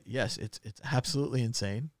 But yes, it's absolutely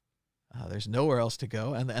insane. There's nowhere else to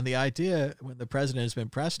go. And the idea, when the president has been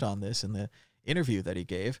pressed on this in the interview that he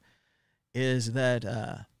gave, is that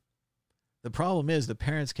the problem is the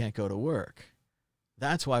parents can't go to work.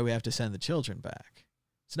 That's why we have to send the children back.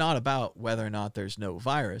 It's not about whether or not there's no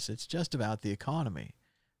virus. It's just about the economy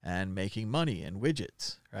and making money and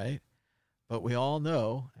widgets, right? But we all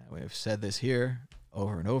know, and we've said this here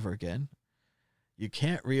over and over again, you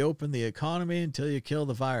can't reopen the economy until you kill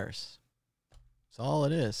the virus. That's all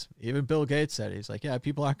it is. Even Bill Gates said, he's like, yeah,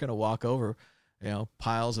 people aren't going to walk over,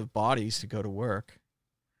 piles of bodies to go to work.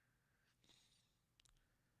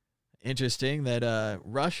 Interesting that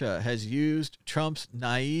Russia has used Trump's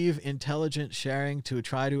naive intelligence sharing to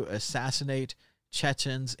try to assassinate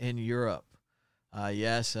Chechens in Europe.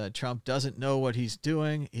 Yes, Trump doesn't know what he's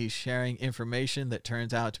doing. He's sharing information that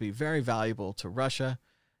turns out to be very valuable to Russia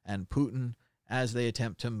and Putin as they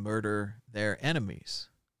attempt to murder their enemies.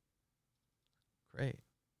 Great.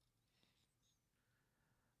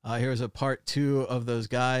 Here's a part 2 of those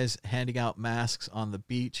guys handing out masks on the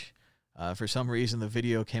beach. For some reason, the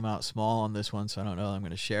video came out small on this one, so I don't know. I'm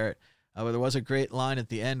going to share it. But there was a great line at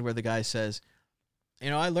the end where the guy says,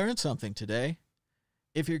 I learned something today.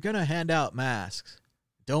 If you're going to hand out masks,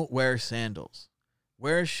 don't wear sandals.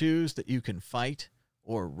 Wear shoes that you can fight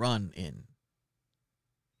or run in.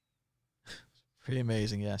 Pretty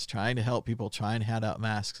amazing, yes. Trying to help people try and hand out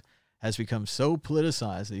masks has become so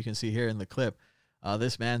politicized that you can see here in the clip.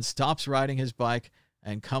 This man stops riding his bike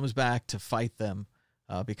and comes back to fight them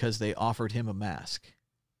because they offered him a mask.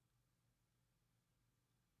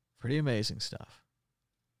 Pretty amazing stuff.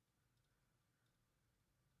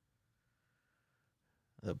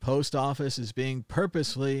 The post office is being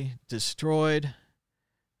purposely destroyed,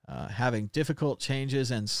 having difficult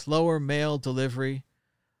changes and slower mail delivery,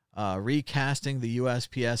 recasting the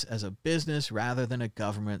USPS as a business rather than a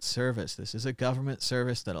government service. This is a government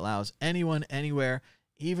service that allows anyone, anywhere,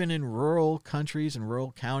 even in rural countries and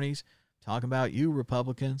rural counties, Talking about you,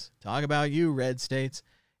 Republicans. Talking about you, red states.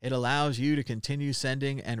 It allows you to continue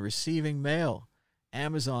sending and receiving mail,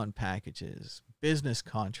 Amazon packages, business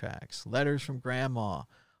contracts, letters from grandma,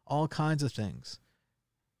 all kinds of things.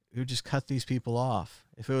 You just cut these people off.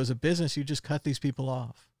 If it was a business, you just cut these people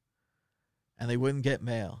off. And they wouldn't get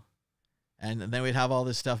mail. And then we'd have all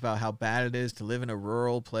this stuff about how bad it is to live in a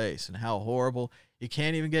rural place and how horrible. You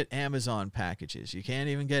can't even get Amazon packages. You can't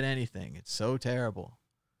even get anything. It's so terrible.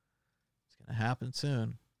 It's going to happen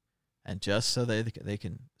soon. And just so they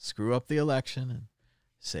can screw up the election and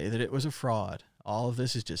say that it was a fraud. All of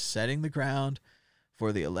this is just setting the ground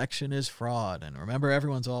for the election is fraud. And remember,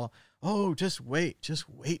 everyone's all, oh, just wait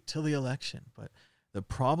till the election. But the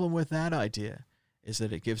problem with that idea is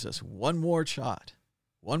that it gives us one more shot,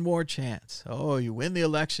 one more chance. Oh, you win the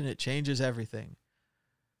election, it changes everything.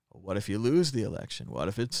 What if you lose the election? What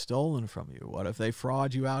if it's stolen from you? What if they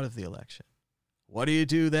fraud you out of the election? What do you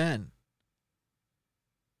do then?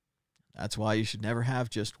 That's why you should never have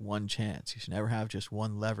just one chance. You should never have just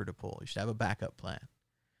one lever to pull. You should have a backup plan.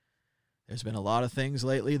 There's been a lot of things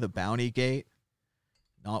lately. The Bounty Gate,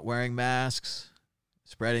 not wearing masks,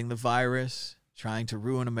 spreading the virus, trying to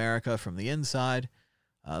ruin America from the inside,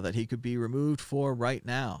 that he could be removed for right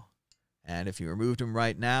now. And if you removed him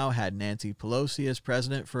right now, had Nancy Pelosi as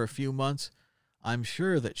president for a few months, I'm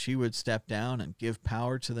sure that she would step down and give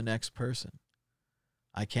power to the next person.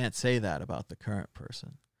 I can't say that about the current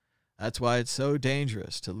person. That's why it's so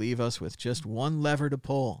dangerous to leave us with just one lever to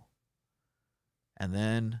pull. And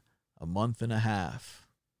then a month and a half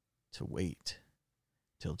to wait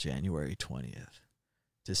till January 20th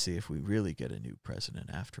to see if we really get a new president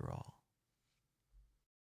after all.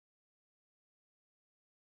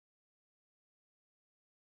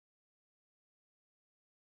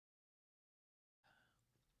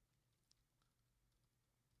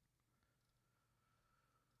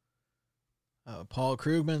 Paul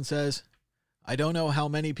Krugman says, I don't know how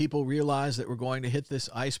many people realize that we're going to hit this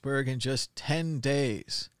iceberg in just 10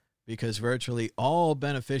 days because virtually all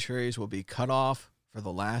beneficiaries will be cut off for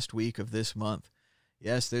the last week of this month.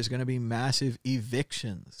 Yes, there's going to be massive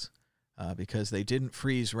evictions because they didn't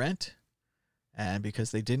freeze rent and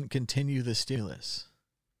because they didn't continue the stimulus.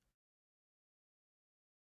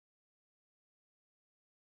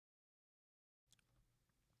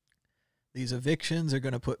 These evictions are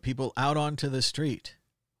going to put people out onto the street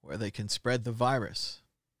where they can spread the virus.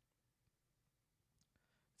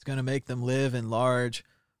 It's going to make them live in large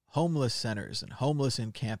homeless centers and homeless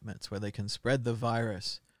encampments where they can spread the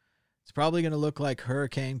virus. It's probably going to look like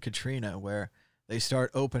Hurricane Katrina, where they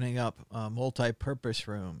start opening up multi-purpose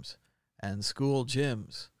rooms and school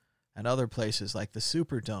gyms and other places like the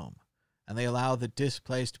Superdome, and they allow the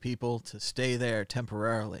displaced people to stay there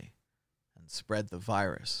temporarily and spread the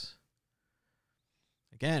virus.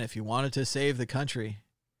 Again, if you wanted to save the country,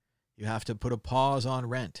 you have to put a pause on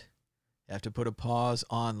rent. You have to put a pause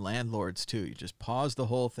on landlords, too. You just pause the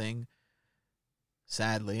whole thing.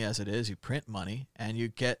 Sadly, as it is, you print money and you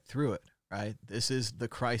get through it, right? This is the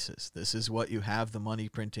crisis. This is what you have the money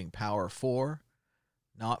printing power for.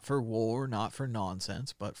 Not for war, not for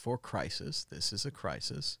nonsense, but for crisis. This is a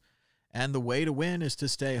crisis. And the way to win is to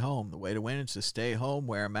stay home. The way to win is to stay home,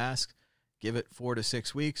 wear a mask, give it 4 to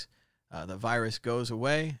 6 weeks. The virus goes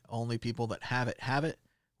away. Only people that have it.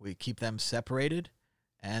 We keep them separated,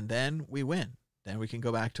 and then we win. Then we can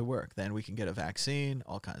go back to work. Then we can get a vaccine,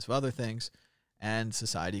 all kinds of other things, and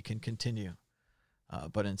society can continue.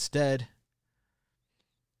 But instead,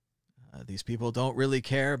 these people don't really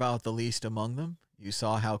care about the least among them. You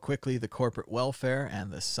saw how quickly the corporate welfare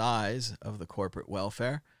and the size of the corporate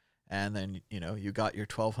welfare, and then, you got your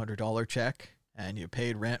 $1,200 check, and you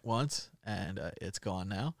paid rent once, and it's gone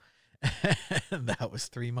now. And that was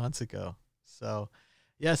 3 months ago. So,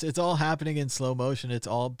 yes, it's all happening in slow motion. It's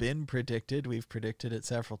all been predicted. We've predicted it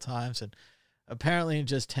several times. And apparently in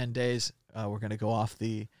just 10 days, we're going to go off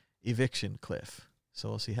the eviction cliff. So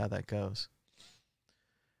we'll see how that goes.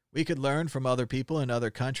 We could learn from other people in other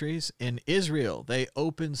countries. In Israel, they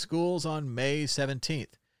opened schools on May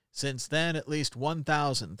 17th. Since then, at least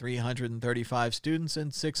 1,335 students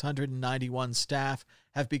and 691 staff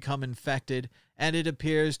have become infected, and it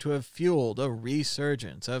appears to have fueled a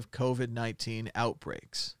resurgence of COVID-19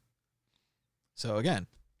 outbreaks. So again,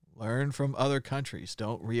 learn from other countries.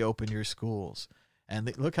 Don't reopen your schools.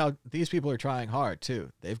 And look how these people are trying hard,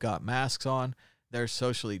 too. They've got masks on. They're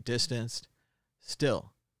socially distanced.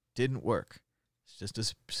 Still, didn't work. It's just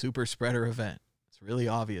a super spreader event. It's really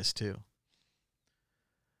obvious, too.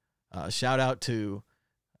 Shout out to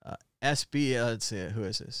SB, let's see, who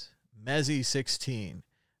is this? Mezzy16.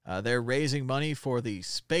 They're raising money for the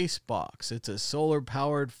Spacebox. It's a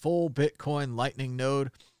solar-powered full Bitcoin Lightning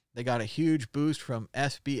node. They got a huge boost from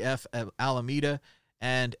SBF Alameda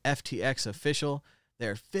and FTX Official.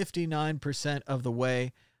 They're 59% of the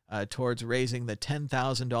way towards raising the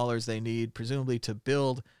 $10,000 they need, presumably to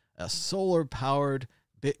build a solar-powered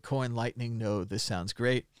Bitcoin Lightning node. This sounds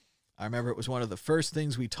great. I remember it was one of the first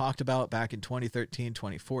things we talked about back in 2013,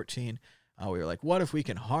 2014. We were like, what if we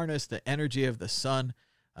can harness the energy of the sun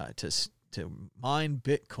to mine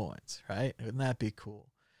Bitcoins, right? Wouldn't that be cool?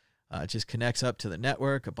 It just connects up to the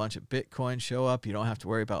network. A bunch of Bitcoins show up. You don't have to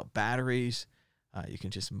worry about batteries. You can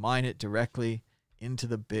just mine it directly into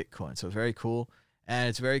the Bitcoin. So very cool. And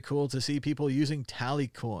it's very cool to see people using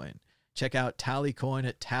Tallycoin. Check out Tallycoin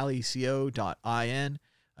at tallyco.in.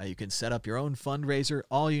 You can set up your own fundraiser.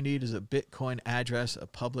 All you need is a Bitcoin address, a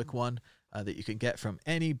public one that you can get from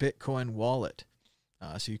any Bitcoin wallet.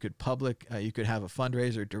 So you could have a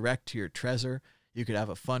fundraiser direct to your Trezor. You could have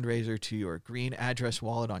a fundraiser to your Green address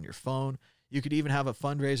wallet on your phone. You could even have a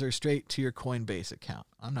fundraiser straight to your Coinbase account.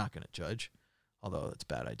 I'm not going to judge, although that's a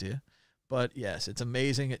bad idea. But yes, it's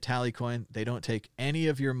amazing at Tallycoin. They don't take any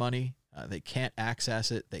of your money. They can't access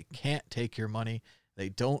it. They can't take your money. They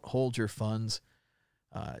don't hold your funds.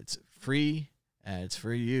 It's free and it's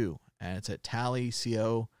for you. And it's at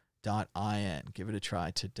tallyco.in. Give it a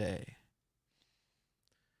try today.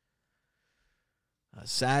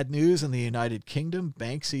 Sad news in the United Kingdom.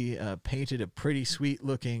 Banksy painted a pretty sweet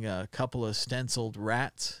looking couple of stenciled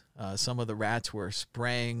rats. Some of the rats were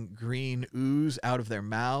spraying green ooze out of their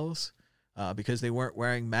mouths because they weren't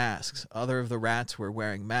wearing masks. Other of the rats were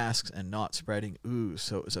wearing masks and not spreading ooze.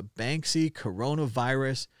 So it was a Banksy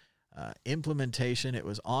coronavirus implementation. It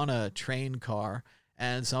was on a train car,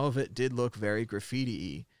 and some of it did look very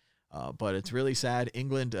graffiti-y. But it's really sad.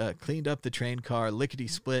 England cleaned up the train car,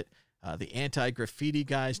 lickety-split. The anti-graffiti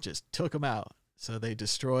guys just took them out. So they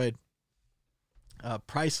destroyed a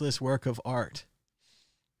priceless work of art.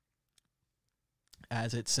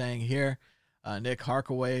 As it's saying here, Nick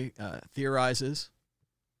Harkaway theorizes,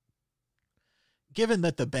 given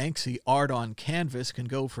that the Banksy art on canvas can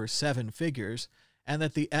go for 7 figures, and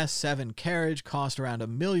that the S7 carriage cost around $1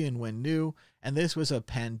 million when new, and this was a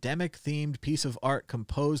pandemic-themed piece of art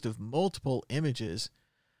composed of multiple images,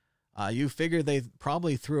 you figure they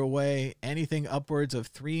probably threw away anything upwards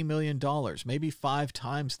of $3 million, maybe 5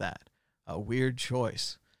 times that. A weird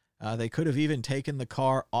choice. They could have even taken the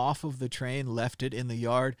car off of the train, left it in the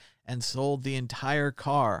yard, and sold the entire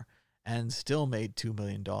car and still made $2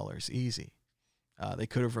 million easy. They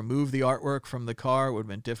could have removed the artwork from the car. It would have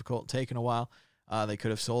been difficult, taken a while. They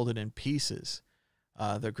could have sold it in pieces.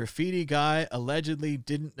 The graffiti guy allegedly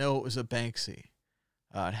didn't know it was a Banksy.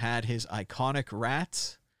 It had his iconic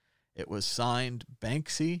rats. It was signed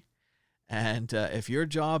Banksy. And if your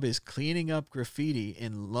job is cleaning up graffiti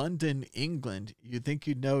in London, England, you'd think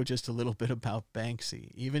you'd know just a little bit about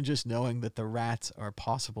Banksy. Even just knowing that the rats are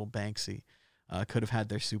possible Banksy could have had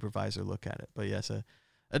their supervisor look at it. But yes,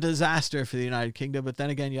 a disaster for the United Kingdom. But then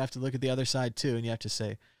again, you have to look at the other side too, and you have to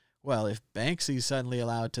say, well, if Banksy's suddenly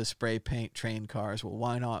allowed to spray paint train cars, well,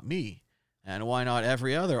 why not me? And why not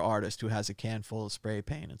every other artist who has a can full of spray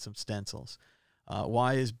paint and some stencils?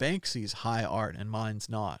 Why is Banksy's high art and mine's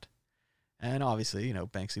not? And obviously, you know,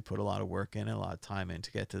 Banksy put a lot of work in and a lot of time in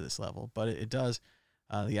to get to this level. But it does,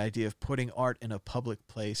 the idea of putting art in a public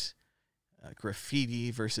place,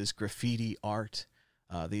 graffiti versus graffiti art,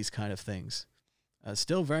 these kind of things.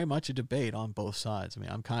 Still very much a debate on both sides. I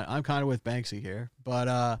mean, I'm kind of with Banksy here,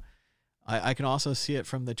 but I can also see it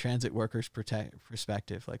from the transit workers'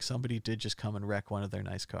 perspective. Like, somebody did just come and wreck one of their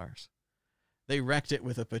nice cars. They wrecked it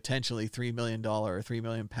with a potentially $3 million or £3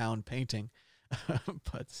 million painting,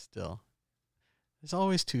 but still. There's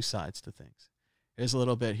always two sides to things. Here's a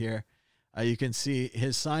little bit here. You can see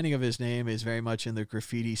his signing of his name is very much in the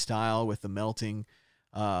graffiti style with the melting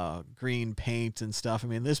green paint and stuff. I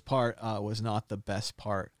mean, this part was not the best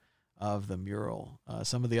part of the mural.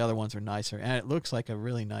 Some of the other ones are nicer, and it looks like a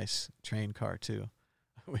really nice train car too.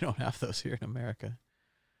 We don't have those here in America.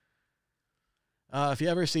 If you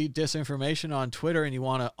ever see disinformation on Twitter and you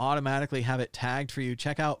want to automatically have it tagged for you,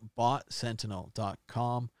 check out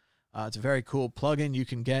botsentinel.com. It's a very cool plugin you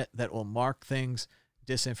can get that will mark things,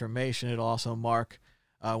 disinformation. It'll also mark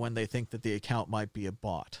when they think that the account might be a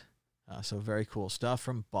bot. So very cool stuff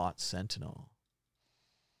from Bot Sentinel.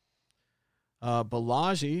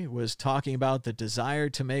 Balaji was talking about the desire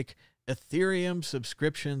to make Ethereum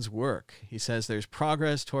subscriptions work. He says there's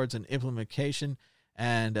progress towards an implementation,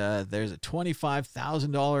 and there's a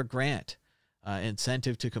 $25,000 grant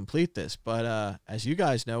incentive to complete this. But as you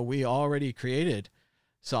guys know, we already created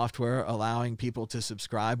software allowing people to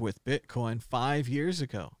subscribe with Bitcoin 5 years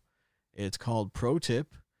ago. It's called ProTip.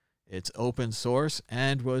 It's open source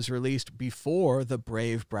and was released before the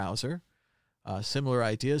Brave browser. Similar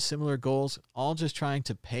ideas, similar goals, all just trying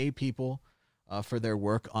to pay people for their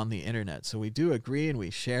work on the internet. So we do agree and we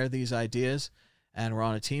share these ideas and we're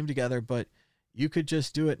on a team together, but you could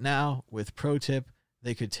just do it now with ProTip.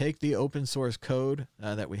 They could take the open source code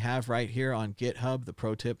that we have right here on GitHub. The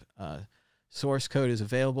ProTip source code is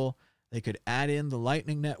available. They could add in the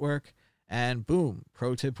Lightning Network and boom,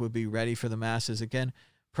 ProTip would be ready for the masses again.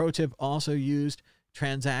 ProTip also used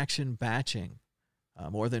transaction batching.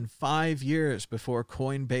 More than 5 years before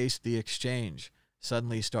Coinbase, the exchange,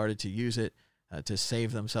 suddenly started to use it to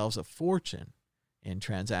save themselves a fortune in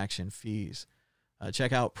transaction fees.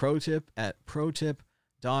 Check out ProTip at protip.is.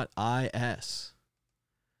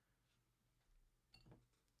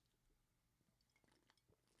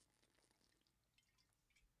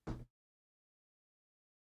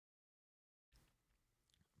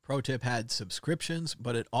 ProTip had subscriptions,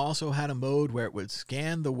 but it also had a mode where it would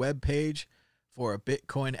scan the web page for a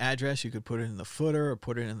Bitcoin address. You could put it in the footer or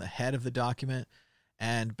put it in the head of the document.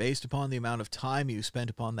 And based upon the amount of time you spent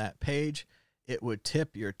upon that page, it would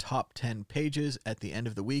tip your top 10 pages at the end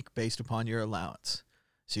of the week based upon your allowance.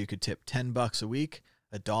 So you could tip $10 a week.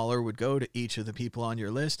 $1 would go to each of the people on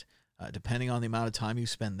your list, depending on the amount of time you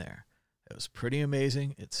spend there. It was pretty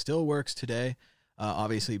amazing. It still works today.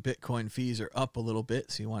 Obviously, Bitcoin fees are up a little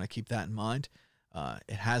bit, so you want to keep that in mind.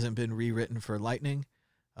 It hasn't been rewritten for Lightning.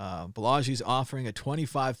 Balaji's offering a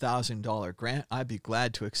 $25,000 grant. I'd be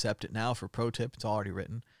glad to accept it now for ProTip. It's already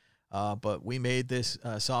written. But we made this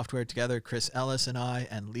software together, Chris Ellis and I,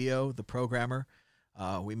 and Leo, the programmer.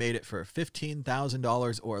 We made it for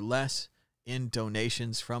 $15,000 or less in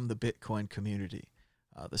donations from the Bitcoin community.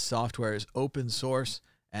 The software is open source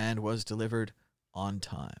and was delivered on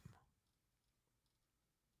time.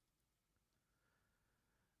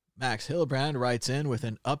 Max Hillebrand writes in with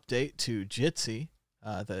an update to Jitsi,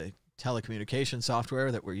 the telecommunication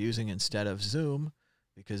software that we're using instead of Zoom,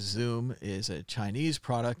 because Zoom is a Chinese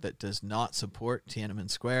product that does not support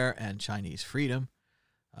Tiananmen Square and Chinese freedom.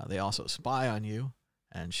 They also spy on you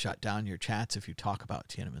and shut down your chats if you talk about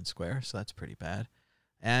Tiananmen Square, so that's pretty bad.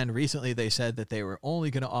 And recently they said that they were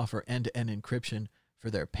only going to offer end-to-end encryption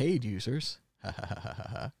for their paid users.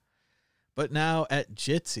 But now at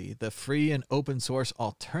Jitsi, the free and open source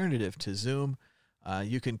alternative to Zoom,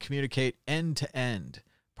 you can communicate end-to-end.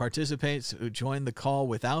 Participants who join the call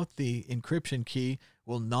without the encryption key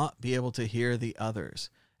will not be able to hear the others,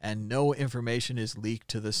 and no information is leaked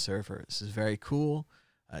to the server. This is very cool.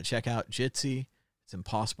 Check out Jitsi. It's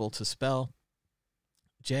impossible to spell.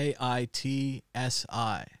 Jitsi. It's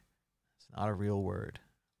not a real word,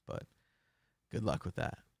 but good luck with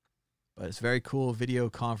that. But it's very cool video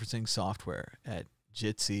conferencing software at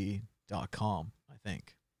jitsi.com, I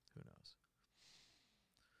think. Who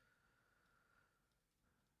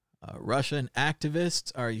knows? Russian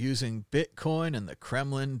activists are using Bitcoin and the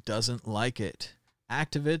Kremlin doesn't like it.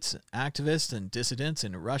 Activists and dissidents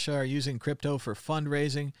in Russia are using crypto for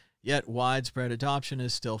fundraising, yet widespread adoption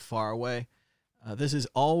is still far away. This is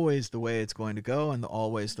always the way it's going to go and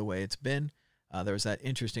always the way it's been. There was that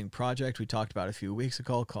interesting project we talked about a few weeks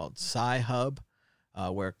ago called Sci-Hub,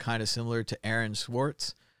 where kind of similar to Aaron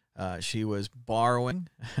Swartz, she was borrowing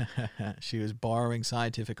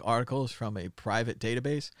scientific articles from a private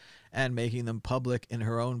database and making them public in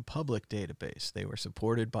her own public database. They were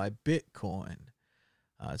supported by Bitcoin.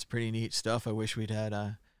 It's pretty neat stuff. I wish we'd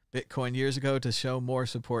had Bitcoin years ago to show more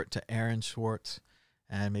support to Aaron Swartz,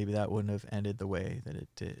 and maybe that wouldn't have ended the way that it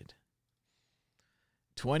did.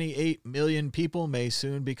 28 million people may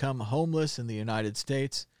soon become homeless in the United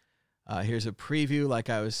States. Here's a preview. Like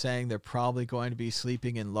I was saying, they're probably going to be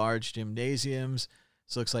sleeping in large gymnasiums.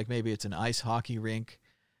 This looks like maybe it's an ice hockey rink.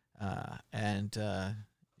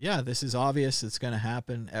 Yeah, this is obvious. It's going to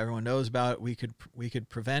happen. Everyone knows about it. We could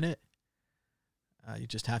prevent it. You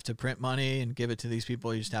just have to print money and give it to these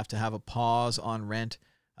people. You just have to have a pause on rent.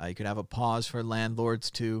 You could have a pause for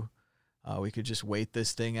landlords too. We could just wait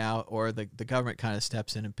this thing out, or the government kind of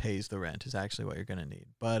steps in and pays the rent is actually what you're going to need.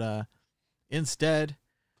 But instead,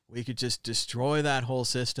 we could just destroy that whole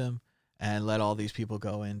system and let all these people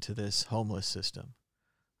go into this homeless system,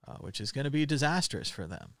 which is going to be disastrous for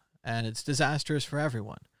them. And it's disastrous for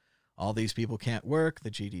everyone. All these people can't work.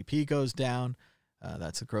 The GDP goes down.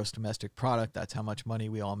 That's the gross domestic product. That's how much money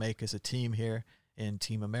we all make as a team here in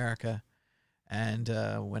Team America. And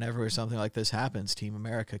whenever something like this happens, Team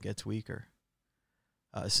America gets weaker.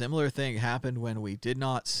 A similar thing happened when we did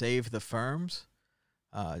not save the firms.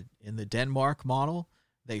 In the Denmark model,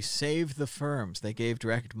 They saved the firms. They gave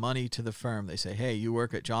direct money to the firm. They say, hey, you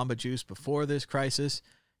work at Jamba Juice before this crisis.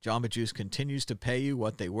 Jamba Juice continues to pay you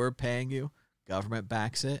what they were paying you. Government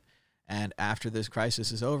backs it. And after this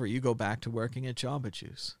crisis is over, you go back to working at Jamba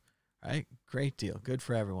Juice, right? Great deal. Good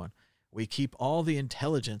for everyone. We keep all the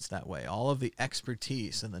intelligence that way. All of the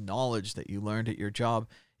expertise and the knowledge that you learned at your job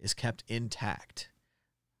is kept intact.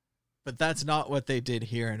 But that's not what they did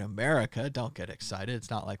here in America. Don't get excited. It's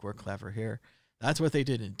not like we're clever here. That's what they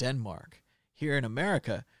did in Denmark. Here in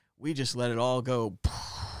America, we just let it all go.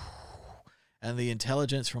 And the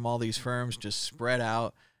intelligence from all these firms just spread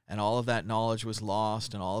out, and all of that knowledge was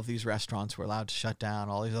lost, and all of these restaurants were allowed to shut down,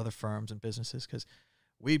 all these other firms and businesses, because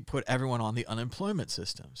we put everyone on the unemployment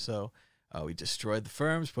system. So we destroyed the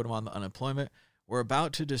firms, put them on the unemployment. We're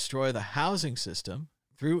about to destroy the housing system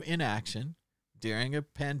through inaction during a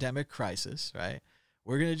pandemic crisis, right?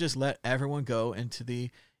 We're going to just let everyone go into the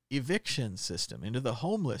eviction system, into the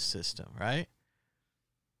homeless system, right?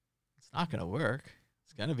 It's not going to work.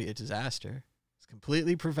 It's going to be a disaster. It's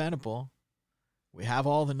completely preventable. We have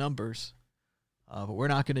all the numbers, but we're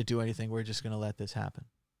not going to do anything. We're just going to let this happen.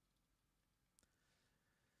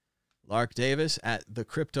 Lark Davis at the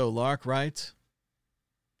Crypto Lark writes,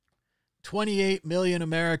 28 million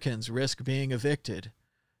Americans risk being evicted.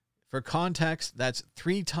 For context, that's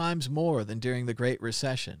 3 times more than during the Great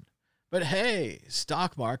Recession. But hey,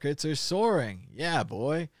 stock markets are soaring. Yeah,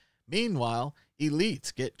 boy. Meanwhile,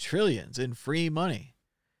 elites get trillions in free money.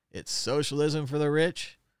 It's socialism for the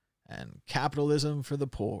rich and capitalism for the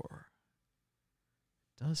poor.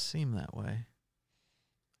 It does seem that way.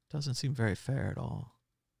 Doesn't seem very fair at all.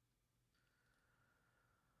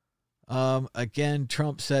 Again,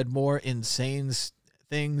 Trump said more insane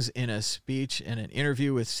things in a speech in an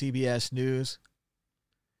interview with CBS News.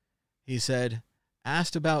 He said,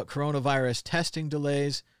 asked about coronavirus testing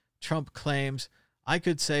delays, Trump claims, I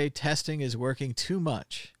could say testing is working too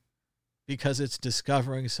much because it's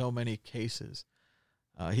discovering so many cases.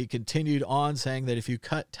 He continued on saying that if you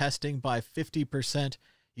cut testing by 50%,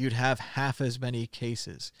 you'd have half as many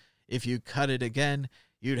cases. If you cut it again,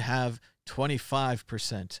 you'd have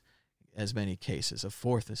 25% as many cases, a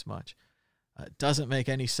fourth as much. Doesn't make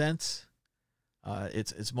any sense.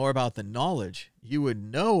 It's more about the knowledge. You would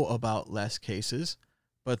know about less cases,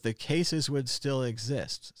 but the cases would still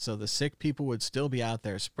exist. So the sick people would still be out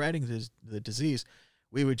there spreading the disease.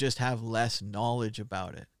 We would just have less knowledge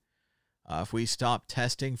about it. If we stopped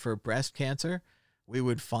testing for breast cancer, we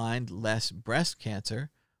would find less breast cancer,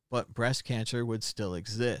 but breast cancer would still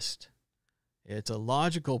exist. It's a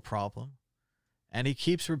logical problem, and he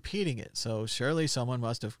keeps repeating it. So surely someone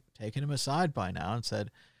must have taken him aside by now and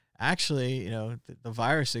said, actually, the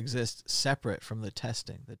virus exists separate from the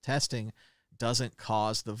testing. The testing doesn't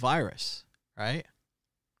cause the virus, right?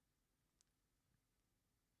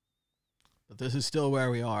 But this is still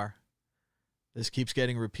where we are. This keeps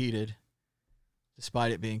getting repeated,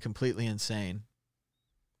 despite it being completely insane.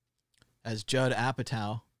 As Judd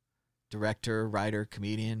Apatow, director, writer,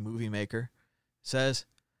 comedian, movie maker, says,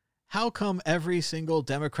 how come every single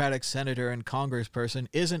Democratic senator and congressperson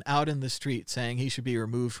isn't out in the street saying he should be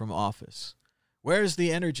removed from office? Where's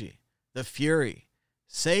the energy, the fury?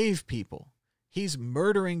 Save people. He's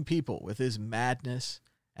murdering people with his madness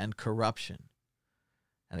and corruption.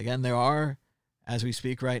 And again, there are, as we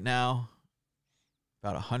speak right now,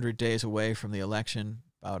 about 100 days away from the election,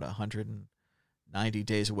 about 190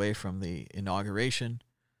 days away from the inauguration.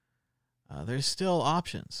 There's still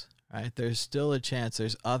options, right? There's still a chance.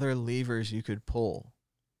 There's other levers you could pull.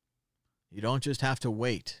 You don't just have to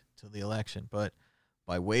wait till the election, but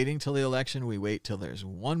by waiting till the election, we wait till there's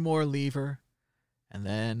one more lever, and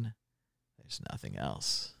then there's nothing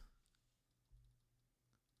else.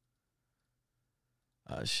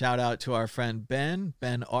 Shout out to our friend Ben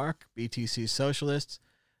Ark, BTC Socialists,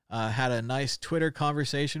 had a nice Twitter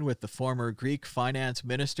conversation with the former Greek finance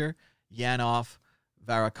minister, Yanis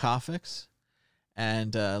Varoufakis,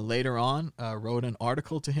 and later on wrote an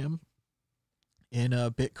article to him in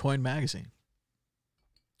Bitcoin Magazine.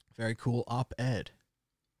 Very cool op-ed.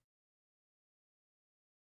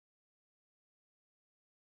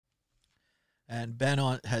 And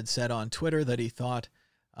Ben had said on Twitter that he thought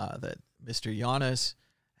that Mr. Yanis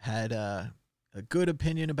had a good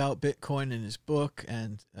opinion about Bitcoin in his book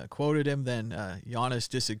and quoted him. Then Yanis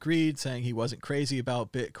disagreed, saying he wasn't crazy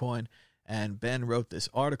about Bitcoin. And Ben wrote this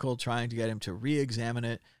article trying to get him to re-examine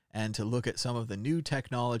it and to look at some of the new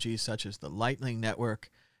technologies such as the Lightning Network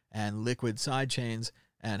and liquid sidechains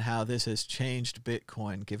and how this has changed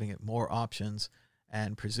Bitcoin, giving it more options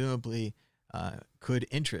and presumably could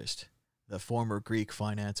interest the former Greek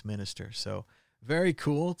finance minister. So very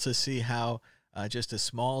cool to see how Just a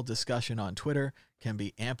small discussion on Twitter can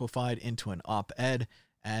be amplified into an op-ed.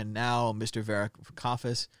 And now Mr.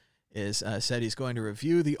 Varoufakis is said he's going to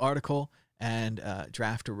review the article and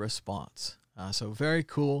draft a response. So very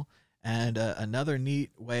cool, and another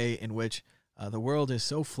neat way in which the world is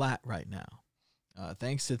so flat right now.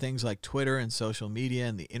 Thanks to things like Twitter and social media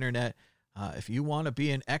and the internet, if you want to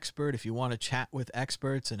be an expert, if you want to chat with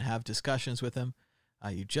experts and have discussions with them,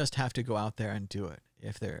 you just have to go out there and do it.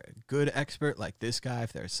 If they're a good expert like this guy,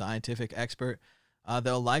 if they're a scientific expert,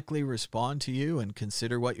 they'll likely respond to you and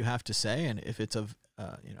consider what you have to say. And if it's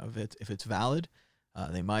if it's valid,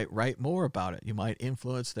 they might write more about it. You might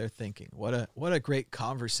influence their thinking. What a great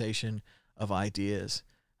conversation of ideas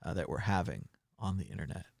that we're having on the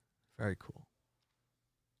internet. Very cool.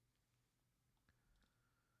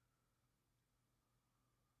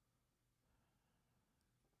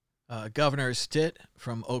 Governor Stitt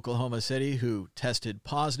from Oklahoma City, who tested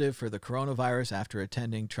positive for the coronavirus after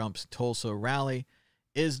attending Trump's Tulsa rally,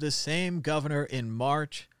 is the same governor in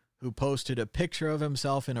March who posted a picture of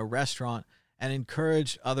himself in a restaurant and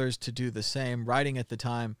encouraged others to do the same, writing at the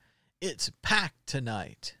time, "It's packed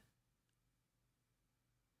tonight."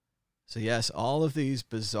 So yes, all of these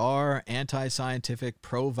bizarre anti-scientific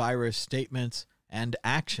pro-virus statements and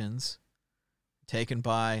actions taken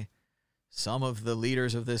by some of the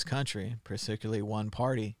leaders of this country, particularly one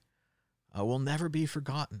party, will never be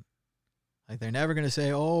forgotten. Like, they're never going to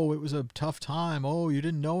say, oh, it was a tough time. Oh, you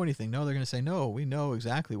didn't know anything. No, they're going to say, no, we know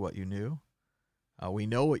exactly what you knew. We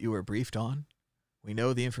know what you were briefed on. We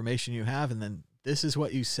know the information you have. And then this is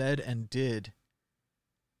what you said and did,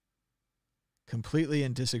 completely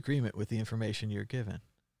in disagreement with the information you're given.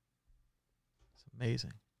 It's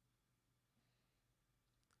amazing.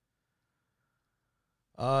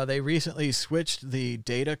 They recently switched the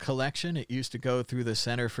data collection. It used to go through the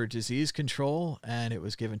Center for Disease Control, and it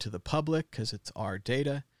was given to the public because it's our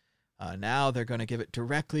data. Now they're going to give it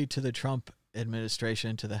directly to the Trump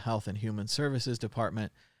administration, to the Health and Human Services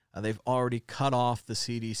Department. They've already cut off the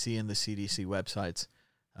CDC and the CDC websites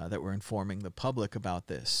that were informing the public about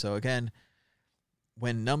this. So again,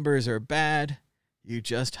 when numbers are bad, you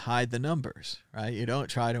just hide the numbers, right? You don't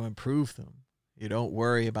try to improve them. You don't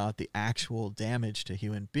worry about the actual damage to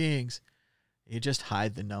human beings. You just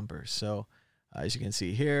hide the numbers. So as you can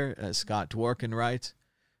see here, as Scott Dworkin writes,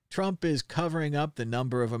 Trump is covering up the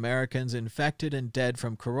number of Americans infected and dead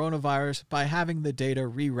from coronavirus by having the data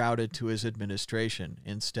rerouted to his administration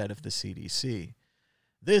instead of the CDC.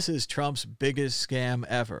 This is Trump's biggest scam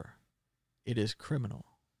ever. It is criminal.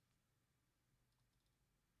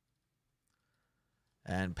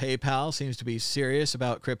 And PayPal seems to be serious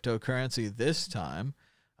about cryptocurrency this time.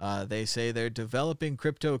 They say they're developing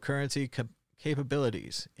cryptocurrency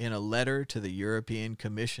capabilities in a letter to the European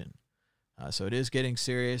Commission. So it is getting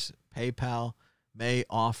serious. PayPal may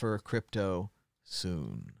offer crypto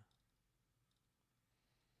soon.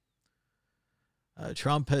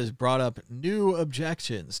 Trump has brought up new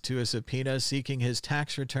objections to a subpoena seeking his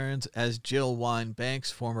tax returns, as Jill Wine-Banks,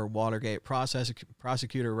 former Watergate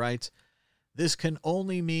prosecutor, writes, "This can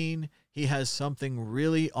only mean he has something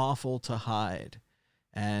really awful to hide."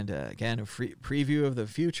 And again, a preview of the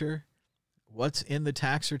future. What's in the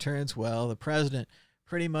tax returns? Well, the president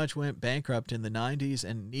pretty much went bankrupt in the 90s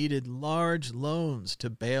and needed large loans to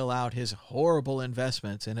bail out his horrible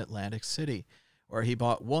investments in Atlantic City, where he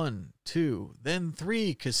bought 1, 2, then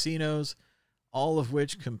 3 casinos, all of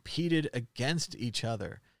which competed against each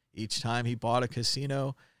other. Each time he bought a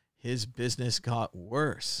casino, his business got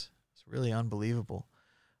worse. It's really unbelievable.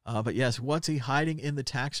 But yes, what's he hiding in the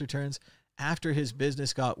tax returns? After his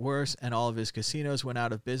business got worse and all of his casinos went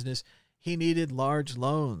out of business, he needed large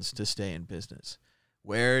loans to stay in business.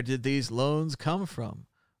 Where did these loans come from?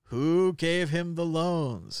 Who gave him the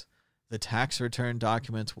loans? The tax return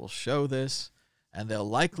documents will show this, and they'll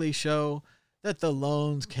likely show that the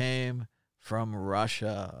loans came from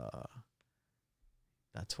Russia.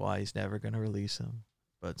 That's why he's never going to release them.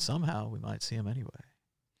 But somehow we might see him anyway.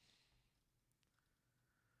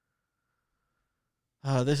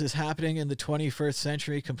 This is happening in the 21st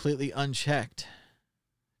century completely unchecked.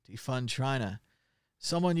 Defund China.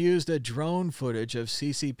 Someone used a drone footage of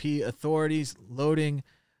CCP authorities loading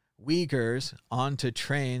Uyghurs onto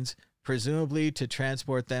trains, presumably to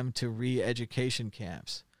transport them to re-education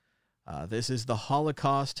camps. This is the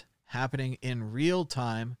Holocaust happening in real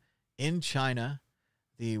time in China.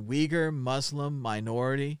 The Uyghur Muslim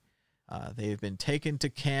minority, they've been taken to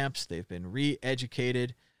camps, they've been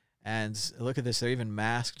re-educated, and look at this, they're even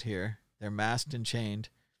masked here. They're masked and chained.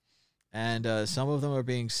 And some of them are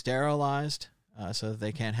being sterilized so that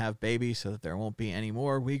they can't have babies, so that there won't be any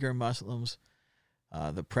more Uyghur Muslims.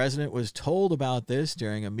 The president was told about this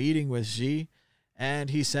during a meeting with Xi, and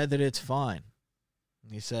he said that it's fine.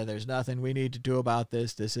 He said there's nothing we need to do about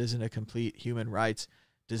this. This isn't a complete human rights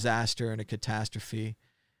disaster and a catastrophe.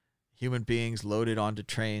 Human beings loaded onto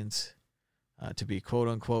trains to be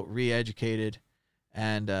quote-unquote re-educated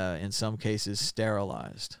and in some cases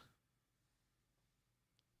sterilized.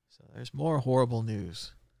 So there's more horrible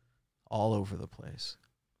news all over the place.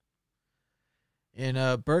 In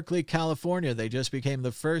Berkeley, California, they just became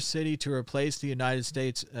the first city to replace the United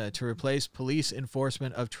States, to replace police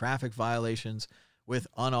enforcement of traffic violations with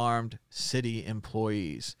unarmed city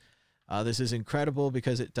employees. This is incredible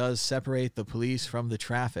because it does separate the police from the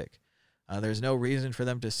traffic. There's no reason for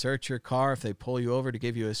them to search your car if they pull you over to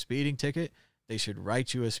give you a speeding ticket. They should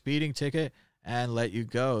write you a speeding ticket and let you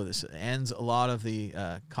go. This ends a lot of the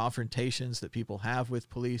confrontations that people have with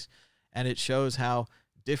police, and it shows how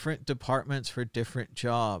different departments for different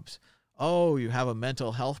jobs. Oh, you have a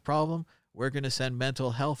mental health problem? We're going to send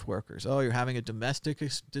mental health workers. Oh, you're having a domestic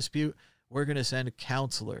dispute? We're going to send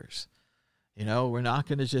counselors. You know, we're not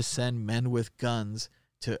going to just send men with guns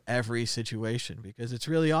to every situation because it's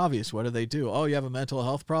really obvious. What do? Oh, you have a mental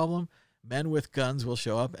health problem? Men with guns will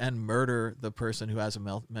show up and murder the person who has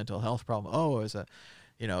a mental health problem. Oh, as a,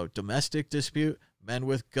 domestic dispute, men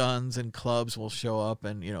with guns and clubs will show up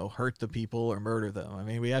and, hurt the people or murder them. I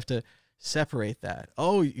mean, we have to separate that.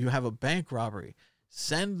 Oh, you have a bank robbery.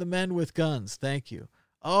 Send the men with guns. Thank you.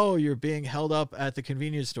 Oh, you're being held up at the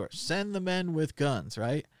convenience store. Send the men with guns,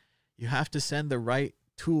 right? You have to send the right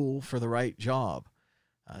tool for the right job.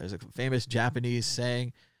 There's a famous Japanese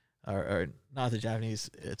saying, or not the Japanese,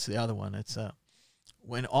 it's the other one. It's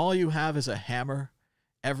when all you have is a hammer,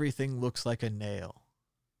 everything looks like a nail.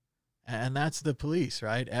 And that's the police,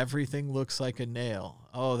 right? Everything looks like a nail.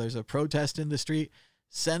 Oh, there's a protest in the street.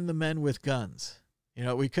 Send the men with guns.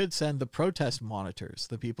 We could send the protest monitors,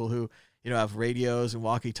 the people who, have radios and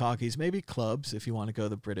walkie-talkies, maybe clubs if you want to go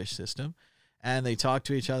the British system. And they talk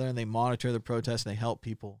to each other and they monitor the protests and they help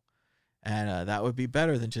people. And that would be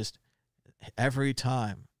better than just every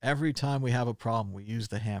time we have a problem, we use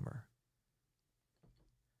the hammer.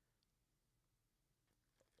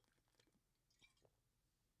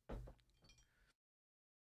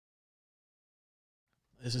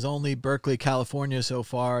 This is only Berkeley, California so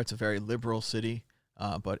far. It's a very liberal city.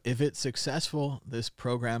 But if it's successful, this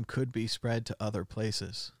program could be spread to other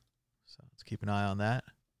places. So let's keep an eye on that.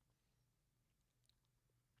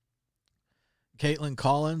 Caitlin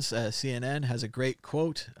Collins, CNN, has a great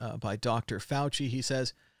quote by Dr. Fauci. He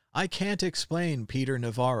says, "I can't explain Peter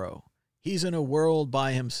Navarro. He's in a world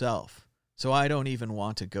by himself, so I don't even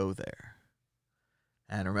want to go there."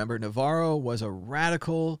 And remember, Navarro was a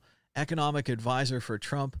radical economic advisor for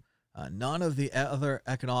Trump. None of the other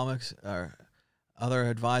economics or other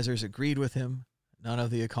advisors agreed with him. None of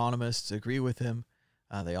the economists agree with him.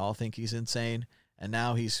 They all think he's insane. And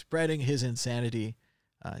now he's spreading his insanity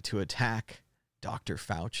to attack Dr.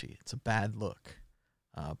 Fauci. It's a bad look.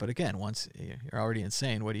 But again, once you're already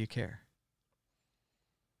insane, what do you care?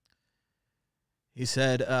 He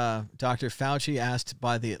said, Dr. Fauci asked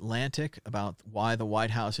by The Atlantic about why the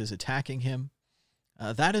White House is attacking him.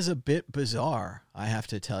 That is a bit bizarre, I have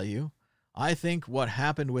to tell you. I think what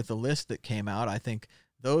happened with the list that came out, I think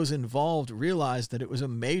those involved realized that it was a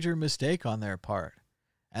major mistake on their part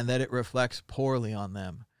and that it reflects poorly on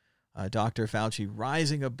them. Dr. Fauci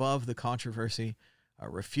rising above the controversy,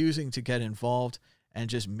 refusing to get involved, and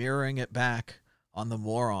just mirroring it back on the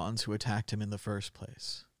morons who attacked him in the first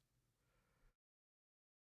place.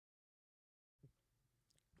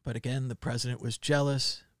 But again, the president was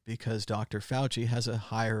jealous because Dr. Fauci has a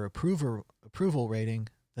higher approval rating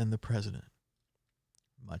than the president.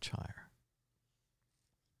 Much higher.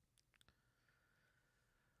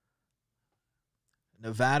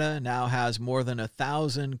 Nevada now has more than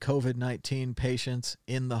 1,000 COVID-19 patients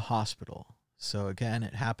in the hospital. So again,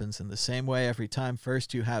 it happens in the same way every time.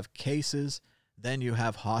 First you have cases, then you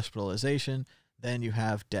have hospitalization, then you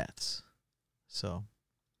have deaths. So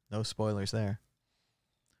no spoilers there.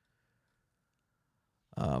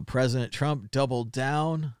 President Trump doubled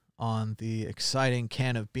down on the exciting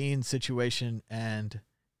can of beans situation and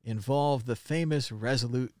involved the famous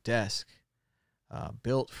Resolute desk,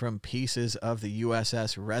 built from pieces of the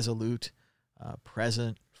USS Resolute,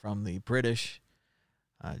 present from the British.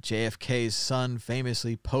 JFK's son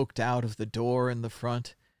famously poked out of the door in the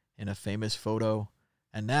front in a famous photo.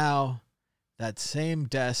 And now that same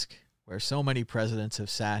desk where so many presidents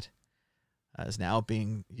have sat is now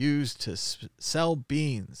being used to sell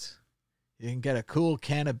beans. You can get a cool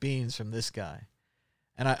can of beans from this guy.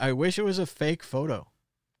 And I wish it was a fake photo.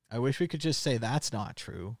 I wish we could just say that's not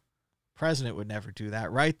true. President would never do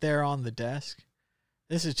that. Right there on the desk.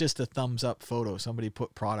 This is just a thumbs up photo. Somebody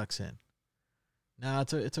put products in. No,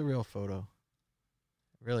 it's a real photo.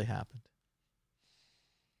 It really happened.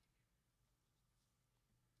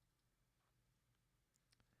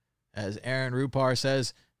 As Aaron Rupar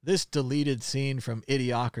says, this deleted scene from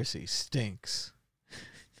Idiocracy stinks.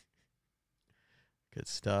 Good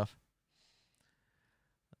stuff.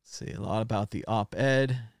 Let's see, a lot about the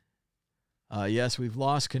op-ed. Yes, we've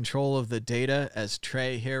lost control of the data, as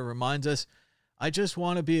Trey here reminds us. I just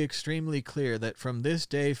want to be extremely clear that from this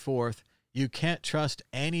day forth, you can't trust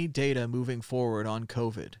any data moving forward on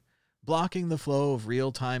COVID. Blocking the flow of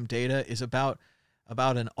real-time data is about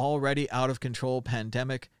an already out-of-control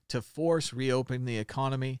pandemic to force reopening the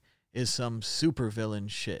economy is some supervillain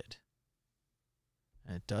shit.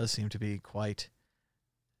 And it does seem to be quite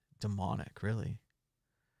demonic, really.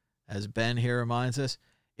 As Ben here reminds us,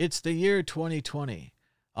 it's the year 2020.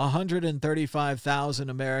 135,000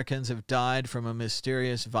 Americans have died from a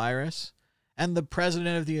mysterious virus, and the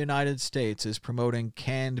President of the United States is promoting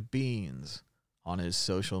canned beans on his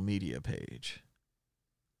social media page.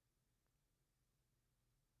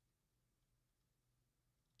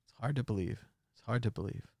 It's hard to believe. It's hard to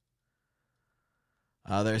believe.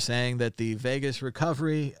 They're saying that the Vegas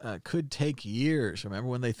recovery could take years. Remember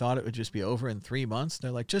when they thought it would just be over in 3 months?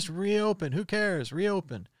 They're like, just reopen. Who cares?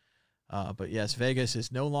 Reopen. But yes, Vegas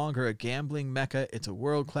is no longer a gambling mecca. It's a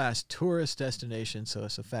world-class tourist destination, so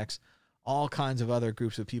this affects all kinds of other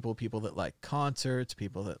groups of people, people that like concerts,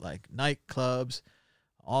 people that like nightclubs,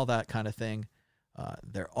 all that kind of thing.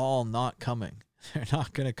 They're all not coming. They're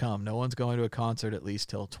not going to come. No one's going to a concert at least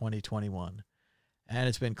till 2021. And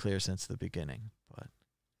it's been clear since the beginning. But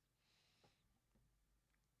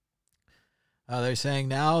they're saying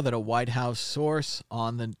now that a White House source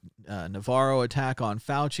on the Navarro attack on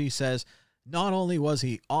Fauci says not only was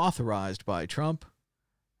he authorized by Trump,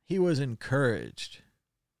 he was encouraged.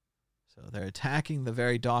 So they're attacking the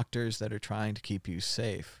very doctors that are trying to keep you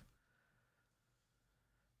safe.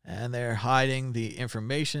 And they're hiding the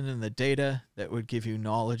information and the data that would give you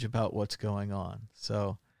knowledge about what's going on.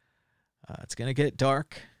 So it's going to get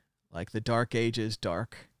dark, like the Dark Ages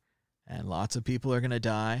dark, and lots of people are going to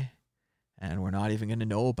die, and we're not even going to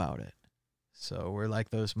know about it. So we're like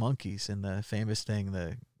those monkeys in the famous thing,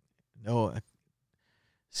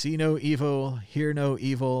 see no evil, hear no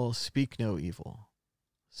evil, speak no evil.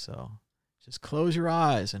 So just close your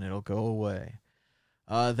eyes and it'll go away.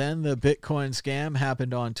 Then the Bitcoin scam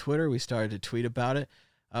happened on Twitter. We started to tweet about it.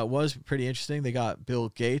 It was pretty interesting. They got Bill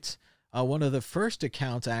Gates. One of the first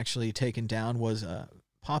accounts actually taken down was a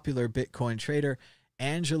popular Bitcoin trader,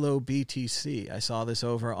 Angelo BTC. I saw this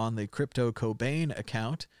over on the Crypto Cobain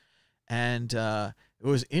account, and it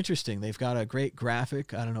was interesting. They've got a great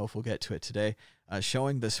graphic. I don't know if we'll get to it today,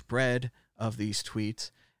 showing the spread of these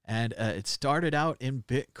tweets, and it started out in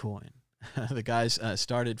Bitcoin. The guys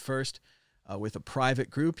started first with a private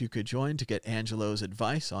group you could join to get Angelo's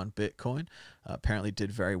advice on Bitcoin. Apparently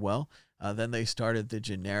did very well. Then they started the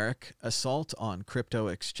generic assault on crypto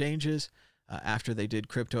exchanges. After they did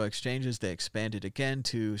crypto exchanges, they expanded again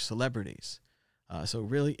to celebrities. So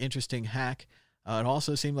really interesting hack. It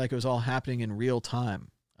also seemed like it was all happening in real time.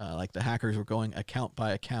 Like the hackers were going account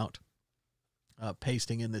by account,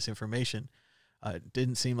 pasting in this information. It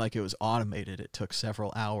didn't seem like it was automated. It took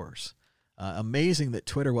several hours. Amazing that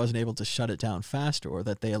Twitter wasn't able to shut it down faster, or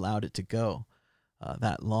that they allowed it to go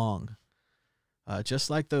that long. Just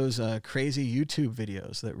like those crazy YouTube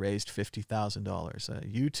videos that raised $50,000.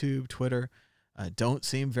 YouTube, Twitter don't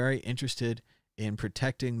seem very interested in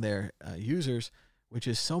protecting their users, which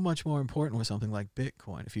is so much more important with something like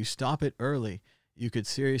Bitcoin. If you stop it early, you could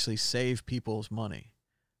seriously save people's money.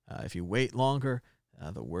 If you wait longer,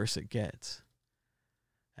 the worse it gets.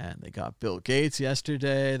 And they got Bill Gates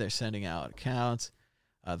yesterday. They're sending out accounts.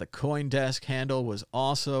 The CoinDesk handle was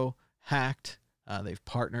also hacked. They've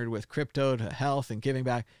partnered with Crypto to Health and Giving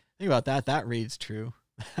Back. Think about that. That reads true.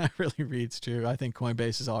 That really reads true. I think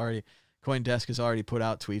CoinDesk has already put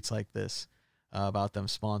out tweets like this about them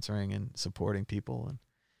sponsoring and supporting people and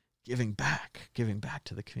giving back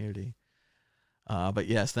to the community. But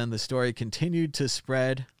yes, then the story continued to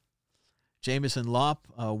spread. Jameson Lopp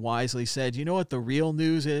wisely said, you know what the real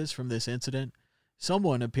news is from this incident?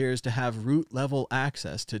 Someone appears to have root-level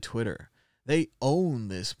access to Twitter. They own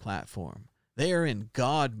this platform. They are in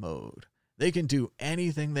God mode. They can do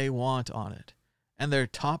anything they want on it. And their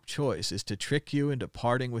top choice is to trick you into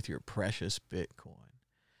parting with your precious Bitcoin.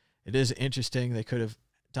 It is interesting. They could have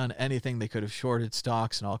done anything. They could have shorted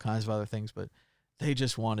stocks and all kinds of other things, but they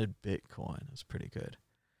just wanted Bitcoin. It was pretty good.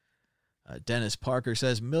 Dennis Parker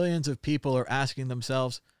says, millions of people are asking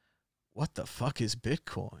themselves, what the fuck is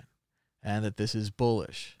Bitcoin? And that this is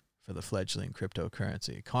bullish for the fledgling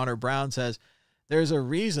cryptocurrency. Connor Brown says, there's a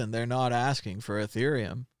reason they're not asking for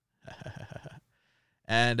Ethereum.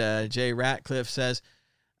 And Jay Ratcliffe says,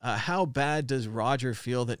 how bad does Roger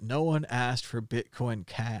feel that no one asked for Bitcoin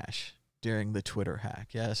Cash during the Twitter hack?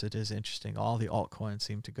 Yes, it is interesting. All the altcoins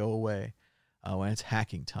seem to go away when it's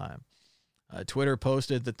hacking time. Twitter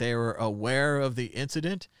posted that they were aware of the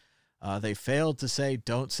incident. They failed to say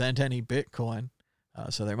don't send any Bitcoin.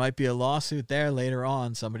 So there might be a lawsuit there later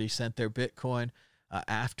on. Somebody sent their Bitcoin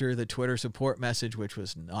after the Twitter support message, which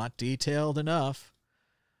was not detailed enough.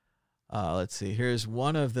 Let's see. Here's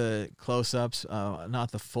one of the close-ups,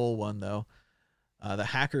 not the full one, though. The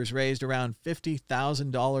hackers raised around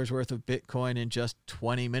 $50,000 worth of Bitcoin in just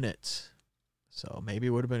 20 minutes. So maybe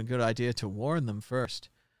it would have been a good idea to warn them first.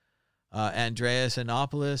 Andreas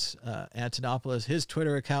Antonopoulos, his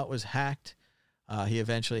Twitter account was hacked. He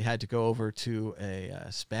eventually had to go over to a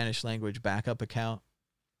Spanish-language backup account.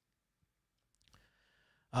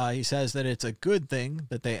 He says that it's a good thing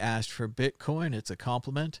that they asked for Bitcoin. It's a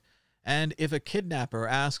compliment. And if a kidnapper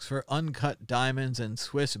asks for uncut diamonds and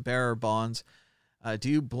Swiss bearer bonds, do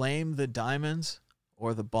you blame the diamonds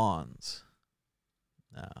or the bonds?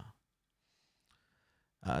 No.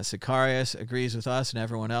 Sicarius agrees with us and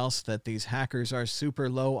everyone else that these hackers are super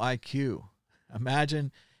low IQ.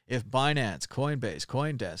 Imagine if Binance, Coinbase,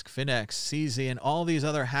 CoinDesk, Finex, CZ, and all these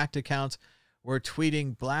other hacked accounts were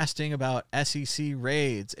tweeting, blasting about SEC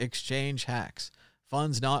raids, exchange hacks,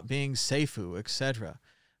 funds not being SAFU, etc.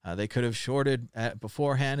 They could have shorted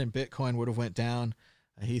beforehand and Bitcoin would have went down,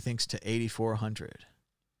 he thinks, to 8,400.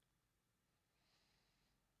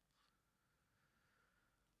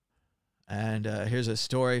 And here's a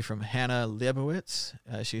story from Hannah Leibowitz.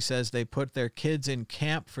 She says they put their kids in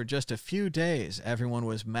camp for just a few days. Everyone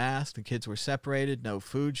was masked. The kids were separated. No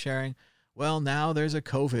food sharing. Well, now there's a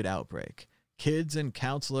COVID outbreak. Kids and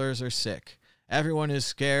counselors are sick. Everyone is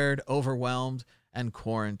scared, overwhelmed, and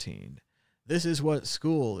quarantined. This is what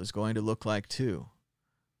school is going to look like too.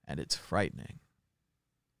 And it's frightening.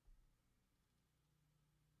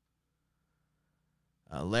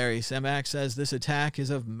 Larry Semak says this attack is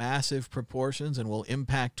of massive proportions and will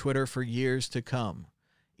impact Twitter for years to come.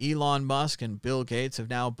 Elon Musk and Bill Gates have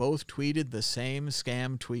now both tweeted the same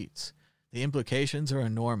scam tweets. The implications are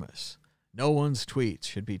enormous. No one's tweets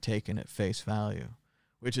should be taken at face value,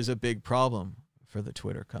 which is a big problem for the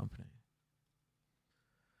Twitter company.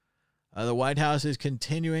 The White House is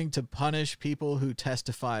continuing to punish people who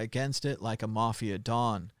testify against it like a mafia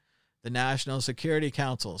don. The National Security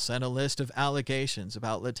Council sent a list of allegations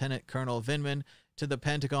about Lieutenant Colonel Vindman to the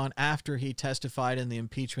Pentagon after he testified in the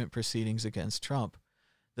impeachment proceedings against Trump.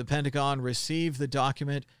 The Pentagon received the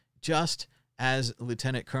document just as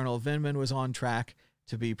Lieutenant Colonel Vindman was on track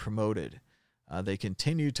to be promoted. They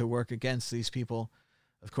continue to work against these people.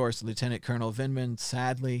 Of course, Lieutenant Colonel Vindman,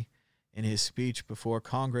 sadly, in his speech before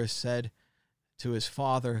Congress, said to his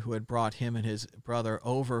father, who had brought him and his brother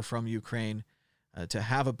over from Ukraine to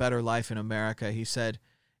have a better life in America, he said,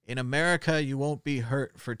 "In America, you won't be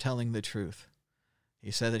hurt for telling the truth."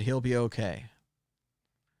 He said that he'll be okay.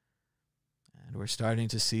 And we're starting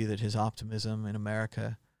to see that his optimism in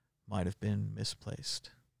America might have been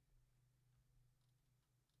misplaced.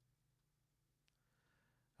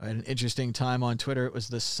 At an interesting time on Twitter, it was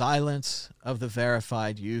the silence of the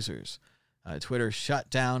verified users. Twitter shut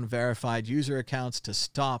down verified user accounts to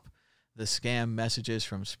stop the scam messages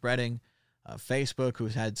from spreading. Facebook,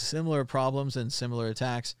 who's had similar problems and similar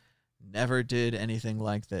attacks, never did anything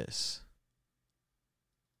like this.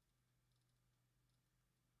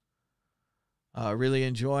 Really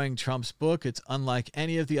enjoying Trump's book. It's unlike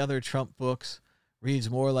any of the other Trump books. Reads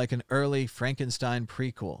more like an early Frankenstein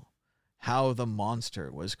prequel. How the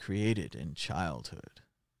Monster Was Created in Childhood.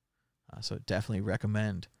 So definitely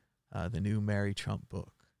recommend the new Mary Trump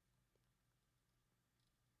book.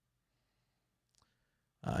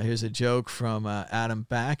 Here's a joke from Adam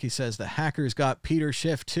Back. He says, the hackers got Peter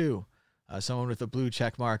Schiff too. Someone with a blue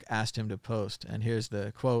check mark asked him to post. And here's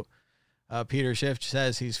the quote. Peter Schiff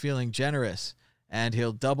says he's feeling generous and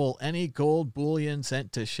he'll double any gold bullion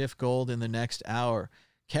sent to Schiff Gold in the next hour.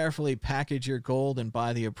 Carefully package your gold and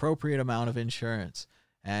buy the appropriate amount of insurance.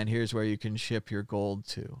 And here's where you can ship your gold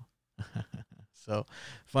to. So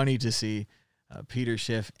funny to see Peter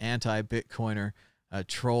Schiff, anti-Bitcoiner,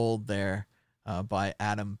 trolled there by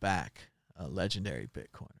Adam Back, a legendary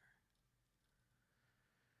Bitcoiner.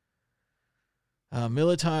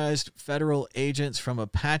 Militarized federal agents from a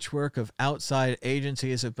patchwork of outside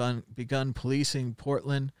agencies have begun policing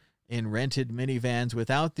Portland in rented minivans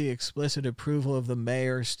without the explicit approval of the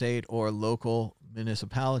mayor, state, or local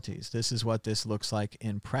municipalities. This is what this looks like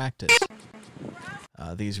in practice.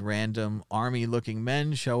 These random army-looking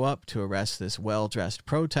men show up to arrest this well-dressed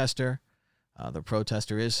protester. The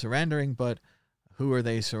protester is surrendering, but who are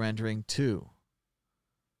they surrendering to?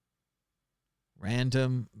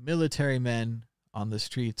 Random military men on the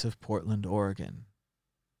streets of Portland, Oregon.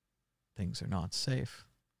 Things are not safe,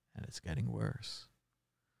 and it's getting worse.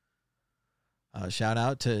 Shout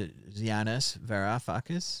out to Giannis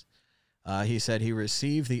Varoufakis. He said he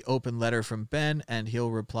received the open letter from Ben, and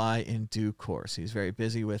he'll reply in due course. He's very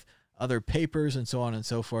busy with other papers and so on and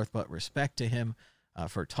so forth, but respect to him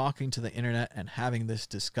for talking to the internet and having this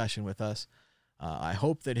discussion with us. I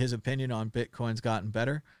hope that his opinion on Bitcoin's gotten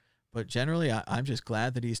better, but generally I'm just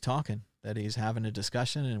glad that he's talking, that he's having a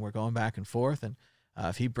discussion and we're going back and forth. And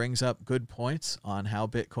if he brings up good points on how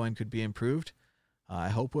Bitcoin could be improved, I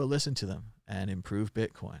hope we'll listen to them and improve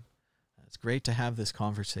Bitcoin. It's great to have this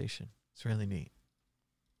conversation. It's really neat.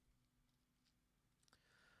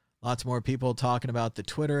 Lots more people talking about the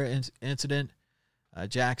Twitter incident.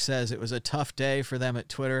 Jack says it was a tough day for them at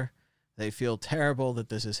Twitter. They feel terrible that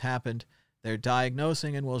this has happened. They're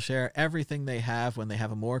diagnosing and will share everything they have when they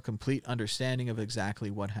have a more complete understanding of exactly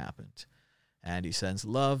what happened. And he sends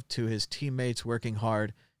love to his teammates working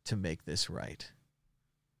hard to make this right.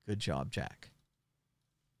 Good job, Jack.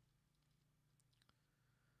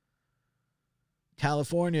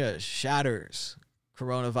 California shatters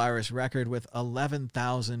coronavirus record with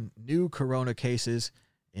 11,000 new corona cases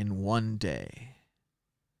in one day.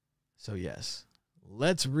 So yes,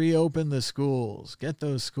 let's reopen the schools. Get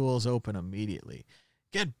those schools open immediately.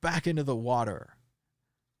 Get back into the water.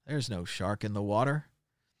 There's no shark in the water.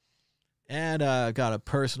 And I got a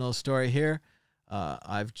personal story here.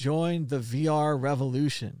 I've joined the VR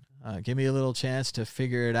revolution. Give me a little chance to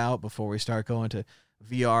figure it out before we start going to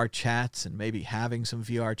VR chats and maybe having some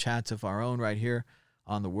VR chats of our own right here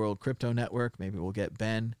on the World Crypto Network. Maybe we'll get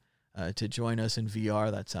Ben to join us in VR.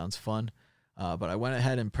 That sounds fun. But I went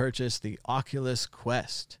ahead and purchased the Oculus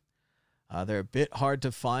Quest. They're a bit hard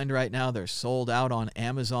to find right now. They're sold out on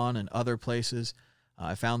Amazon and other places.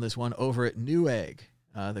 I found this one over at Newegg,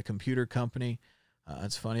 the computer company.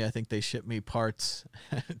 It's funny, I think they shipped me parts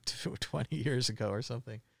 20 years ago or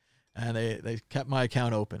something. And they kept my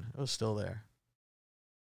account open. It was still there.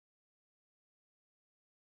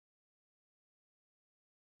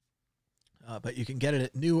 But you can get it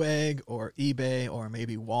at Newegg or eBay or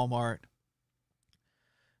maybe Walmart.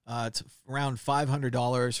 It's around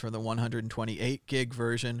 $500 for the 128 gig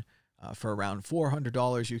version. For around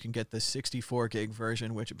 $400, you can get the 64 gig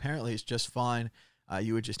version, which apparently is just fine.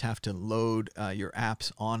 You would just have to load your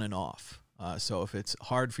apps on and off. So if it's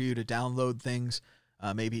hard for you to download things,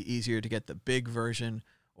 maybe easier to get the big version,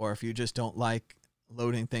 or if you just don't like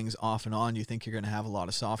loading things off and on, you think you're going to have a lot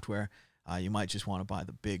of software, you might just want to buy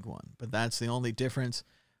the big one. But that's the only difference.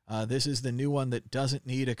 This is the new one that doesn't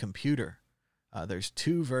need a computer. There's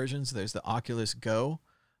two versions. There's the Oculus Go,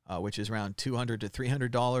 which is around $200 to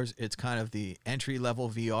 $300. It's kind of the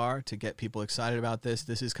entry-level VR to get people excited about this.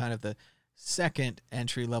 This is kind of the second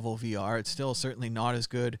entry-level VR. It's still certainly not as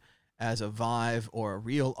good as a Vive or a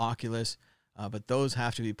real Oculus, but those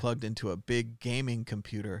have to be plugged into a big gaming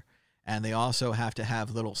computer, and they also have to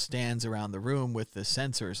have little stands around the room with the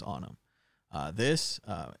sensors on them. This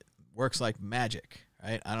works like magic,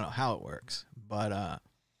 right? I don't know how it works, but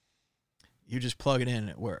you just plug it in and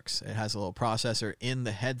it works. It has a little processor in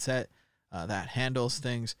the headset that handles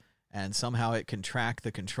things, and somehow it can track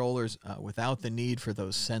the controllers without the need for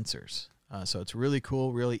those sensors. So it's really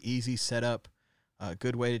cool, really easy setup,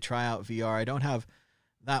 good way to try out VR. I don't have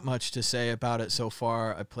that much to say about it so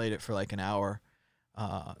far. I played it for like an hour.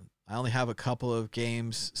 I only have a couple of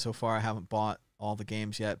games so far. I haven't bought all the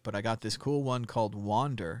games yet, but I got this cool one called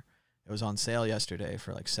Wander. It was on sale yesterday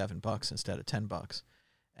for like $7 instead of $10.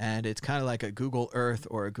 And it's kind of like a Google Earth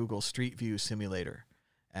or a Google Street View simulator.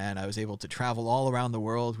 And I was able to travel all around the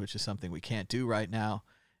world, which is something we can't do right now,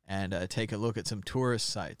 and take a look at some tourist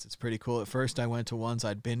sites. It's pretty cool. At first, I went to ones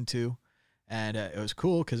I'd been to, and it was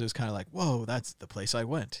cool because it was kind of like, whoa, that's the place I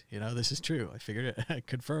went. You know, this is true. I figured it.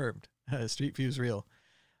 Confirmed. Street View's real.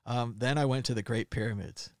 Then I went to the Great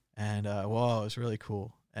Pyramids, and whoa, it was really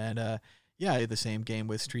cool. And yeah, the same game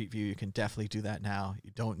with Street View. You can definitely do that now.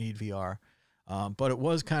 You don't need VR. But it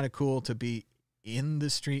was kind of cool to be in the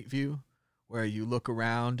Street View where you look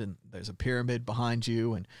around and there's a pyramid behind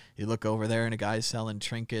you, and you look over there and a guy's selling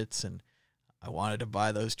trinkets, and I wanted to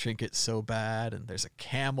buy those trinkets so bad. And there's a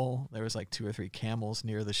camel. There was like 2 or 3 camels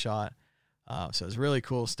near the shot. So it's really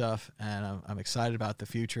cool stuff, and I'm excited about the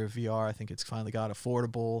future of VR. I think it's finally got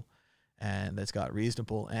affordable, and it's got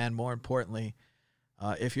reasonable, and more importantly,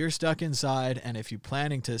 If you're stuck inside and if you're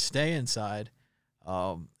planning to stay inside,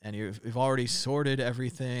 and you've already sorted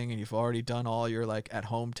everything and you've already done all your like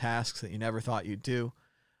at-home tasks that you never thought you'd do,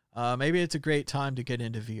 maybe it's a great time to get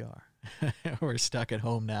into VR. We're stuck at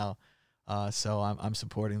home now, so I'm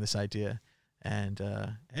supporting this idea. And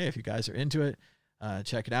hey, if you guys are into it,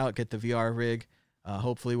 check it out. Get the VR rig.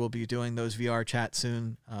 Hopefully, we'll be doing those VR chats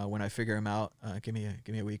soon when I figure them out. Give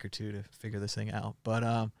me a week or two to figure this thing out.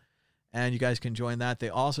 But and you guys can join that. They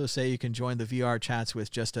also say you can join the VR chats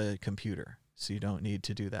with just a computer, so you don't need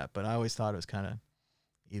to do that. But I always thought it was kind of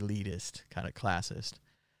elitist, kind of classist.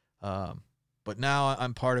 But now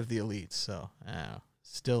I'm part of the elites, so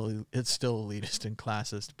it's still elitist and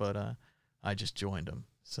classist. But I just joined them.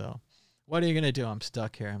 So what are you gonna do? I'm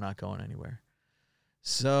stuck here. I'm not going anywhere.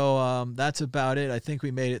 So that's about it. I think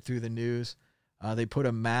we made it through the news. They put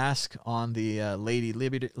a mask on the Lady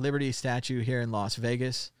Liberty statue here in Las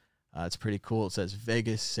Vegas. It's pretty cool. It says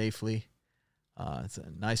Vegas safely. It's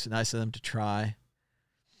nice of them to try.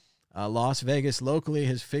 Las Vegas locally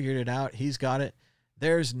has figured it out. He's got it.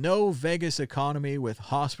 There's no Vegas economy with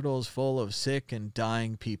hospitals full of sick and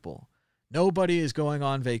dying people. Nobody is going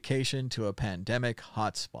on vacation to a pandemic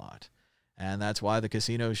hotspot. And that's why the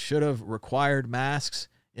casinos should have required masks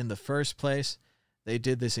in the first place. They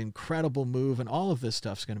did this incredible move, and all of this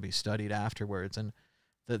stuff's going to be studied afterwards. And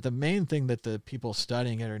the main thing that the people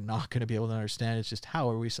studying it are not going to be able to understand is just how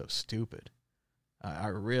are we so stupid?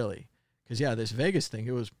 Really? Because, yeah, this Vegas thing,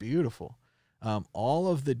 it was beautiful. All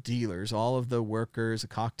of the dealers, all of the workers, the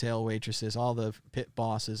cocktail waitresses, all the pit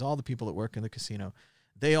bosses, all the people that work in the casino,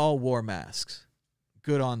 they all wore masks.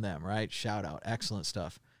 Good on them, right? Shout out. Excellent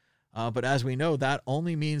stuff. But as we know, that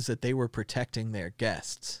only means that they were protecting their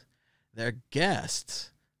guests. Their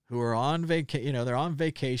guests who are on they're on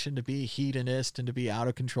vacation to be hedonist and to be out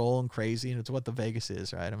of control and crazy, and it's what the Vegas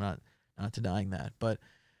is, right? I'm not denying that. But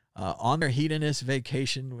on their hedonist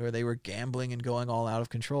vacation where they were gambling and going all out of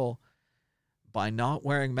control, by not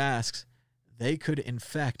wearing masks, they could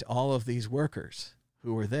infect all of these workers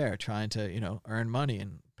who were there trying to, earn money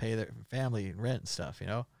and pay their family and rent and stuff,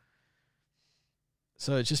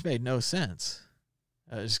 So it just made no sense.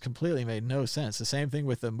 It just completely made no sense. The same thing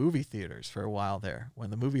with the movie theaters for a while there, when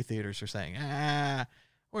the movie theaters were saying,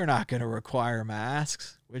 we're not going to require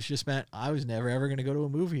masks, which just meant I was never, ever going to go to a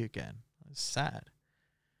movie again. It's sad.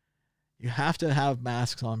 You have to have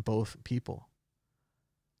masks on both people.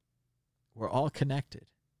 We're all connected,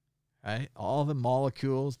 right? All the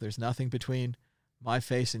molecules, there's nothing between my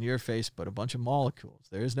face and your face but a bunch of molecules.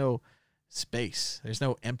 There is no space. There's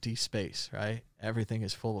no empty space, right? Everything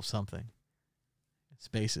is full of something.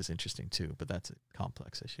 Space is interesting too, but that's a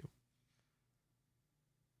complex issue.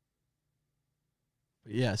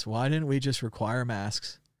 But yes, why didn't we just require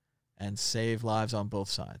masks and save lives on both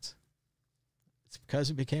sides? It's because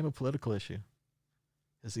it became a political issue.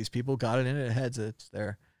 Because these people got it in their heads that it's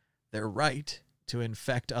their right to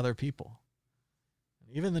infect other people.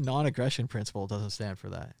 Even the non-aggression principle doesn't stand for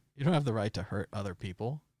that. You don't have the right to hurt other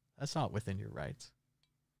people. That's not within your rights.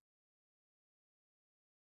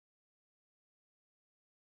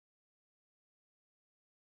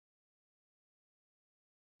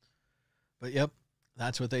 But yep,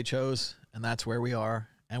 that's what they chose, and that's where we are.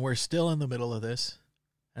 And we're still in the middle of this,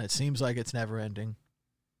 and it seems like it's never ending.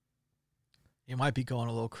 You might be going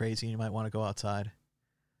a little crazy, you might want to go outside.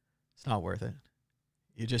 It's not worth it.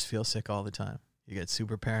 You just feel sick all the time. You get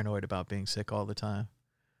super paranoid about being sick all the time.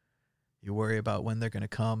 You worry about when they're going to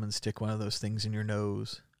come and stick one of those things in your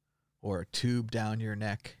nose or a tube down your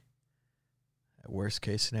neck. At worst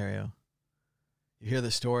case scenario. You hear the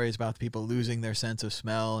stories about the people losing their sense of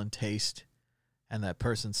smell and taste, and that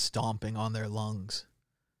person stomping on their lungs,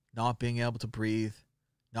 not being able to breathe,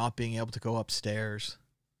 not being able to go upstairs.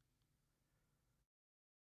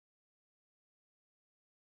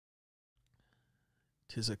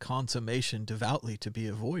 "'Tis a consummation devoutly to be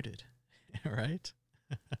avoided," right?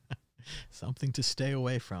 Something to stay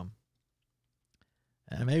away from.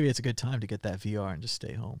 And maybe it's a good time to get that VR and just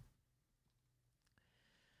stay home.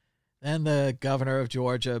 Then the governor of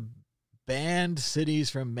Georgia banned cities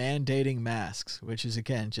from mandating masks, which is,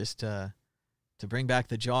 again, just to bring back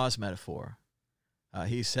the Jaws metaphor.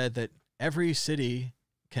 He said that every city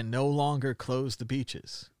can no longer close the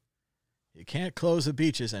beaches. You can't close the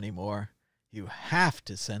beaches anymore. You have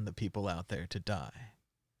to send the people out there to die.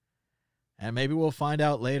 And maybe we'll find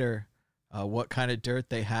out later what kind of dirt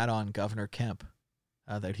they had on Governor Kemp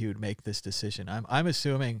that he would make this decision. I'm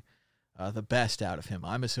assuming the best out of him.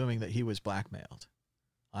 I'm assuming that he was blackmailed.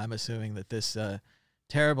 I'm assuming that this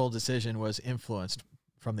terrible decision was influenced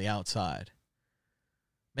from the outside.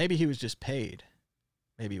 Maybe he was just paid.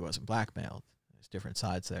 Maybe he wasn't blackmailed. There's different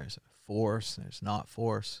sides there. There's force, there's not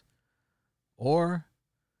force. Or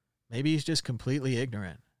maybe he's just completely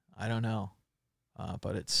ignorant. I don't know.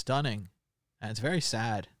 But it's stunning, and it's very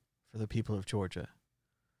sad for the people of Georgia.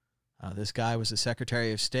 This guy was the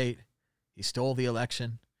Secretary of State. He stole the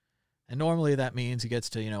election. And normally that means he gets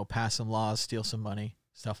to, pass some laws, steal some money,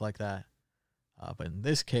 stuff like that. But in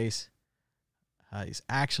this case, he's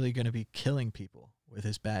actually going to be killing people with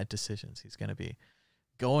his bad decisions. He's going to be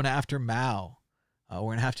going after Mao. We're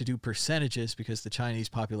going to have to do percentages because the Chinese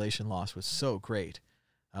population loss was so great.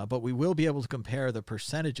 But we will be able to compare the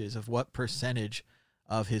percentages of what percentage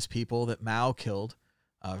of his people that Mao killed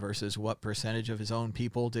versus what percentage of his own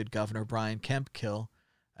people did Governor Brian Kemp kill,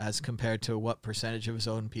 as compared to what percentage of his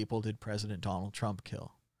own people did President Donald Trump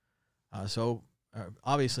kill. So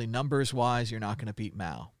obviously, numbers-wise, you're not going to beat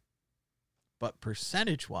Mao. But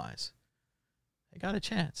percentage-wise, they got a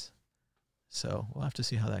chance. So we'll have to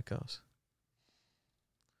see how that goes.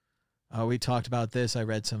 We talked about this. I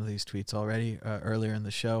read some of these tweets already earlier in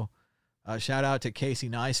the show. Shout out to Casey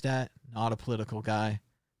Neistat, not a political guy,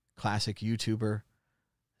 classic YouTuber.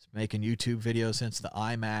 He's making YouTube videos since the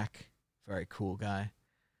iMac. Very cool guy.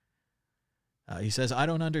 He says, I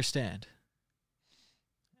don't understand.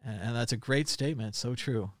 And that's a great statement. So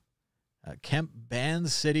true. Kemp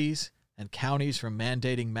bans cities and counties from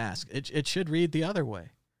mandating masks. It should read the other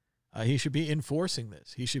way. He should be enforcing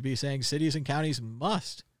this. He should be saying cities and counties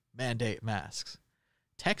must mandate masks.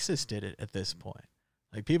 Texas did it at this point.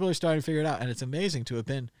 Like, people are starting to figure it out, and it's amazing to have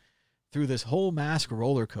been through this whole mask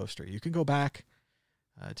roller coaster. You can go back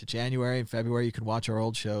to January and February. You can watch our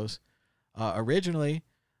old shows. Originally,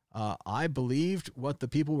 I believed what the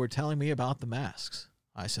people were telling me about the masks.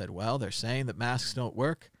 I said, well, they're saying that masks don't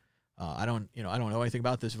work. I don't know anything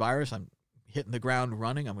about this virus. I'm hitting the ground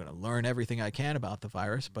running. I'm going to learn everything I can about the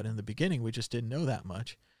virus. But in the beginning, we just didn't know that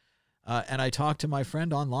much. And I talked to my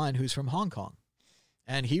friend online who's from Hong Kong,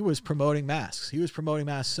 and he was promoting masks. He was promoting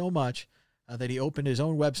masks so much that he opened his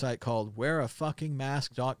own website called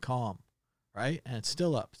wearafuckingmask.com, right? And it's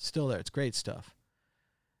still up. It's still there. It's great stuff.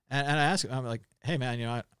 And I asked him, I'm like, hey,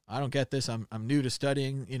 man, I don't get this. I'm new to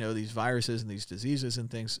studying, these viruses and these diseases and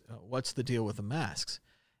things. What's the deal with the masks?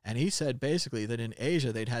 And he said basically that in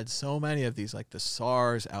Asia, they'd had so many of these, like the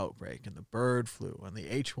SARS outbreak and the bird flu and the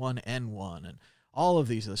H1N1 and all of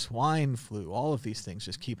these, the swine flu, all of these things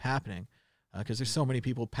just keep happening because there's so many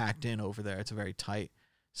people packed in over there. It's a very tight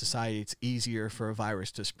society. It's easier for a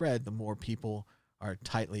virus to spread the more people are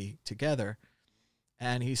tightly together.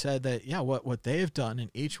 And he said that, yeah, what they have done in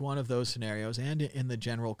each one of those scenarios and in the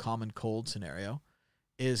general common cold scenario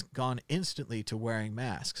is gone instantly to wearing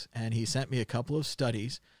masks. And he sent me a couple of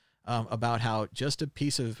studies about how just a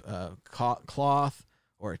piece of cloth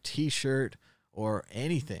or a T-shirt or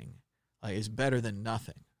anything is better than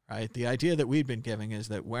nothing, right? The idea that we've been giving is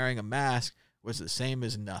that wearing a mask was the same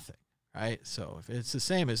as nothing, right? So if it's the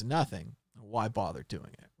same as nothing, why bother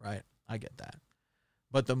doing it, right? I get that.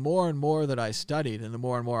 But the more and more that I studied and the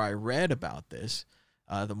more I read about this,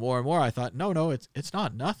 the more and more I thought, no, it's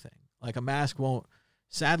not nothing. Like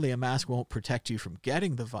sadly, a mask won't protect you from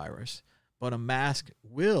getting the virus, but a mask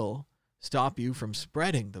will stop you from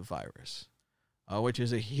spreading the virus, which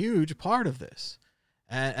is a huge part of this.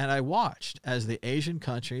 And I watched as the Asian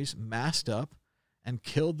countries masked up and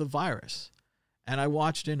killed the virus. And I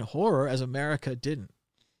watched in horror as America didn't.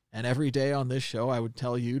 And every day on this show, I would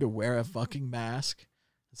tell you to wear a fucking mask.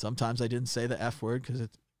 Sometimes I didn't say the F word because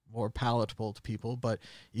it's more palatable to people, but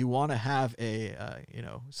you want to have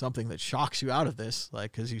something that shocks you out of this,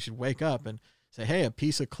 like, because you should wake up and say, hey, a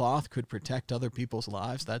piece of cloth could protect other people's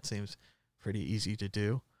lives. That seems pretty easy to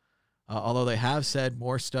do. Although they have said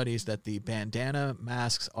more studies that the bandana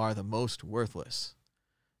masks are the most worthless.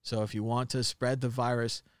 So if you want to spread the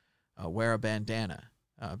virus, wear a bandana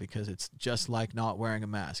because it's just like not wearing a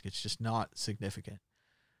mask. It's just not significant.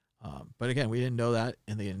 But again, we didn't know that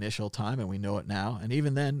in the initial time, and we know it now. And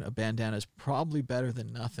even then, a bandana is probably better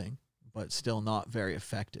than nothing, but still not very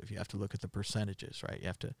effective. You have to look at the percentages, right? You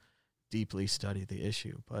have to deeply study the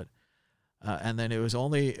issue. But and then it was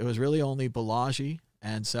really only Balaji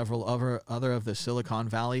and several other of the Silicon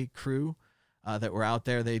Valley crew that were out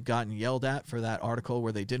there. They'd gotten yelled at for that article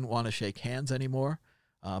where they didn't want to shake hands anymore,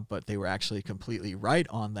 but they were actually completely right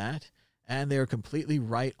on that. And they were completely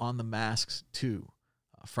right on the masks too.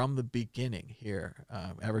 From the beginning here.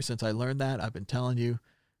 Ever since I learned that, I've been telling you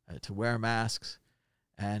to wear masks.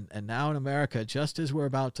 And now in America, just as we're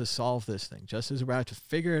about to solve this thing, just as we're about to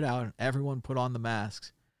figure it out and everyone put on the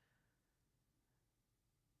masks,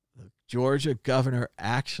 the Georgia governor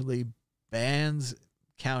actually bans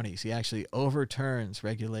counties. He actually overturns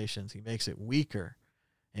regulations. He makes it weaker.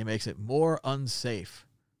 It makes it more unsafe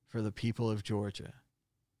for the people of Georgia.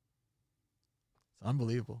 It's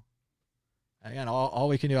unbelievable. Again, all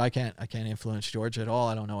we can do, I can't influence Georgia at all.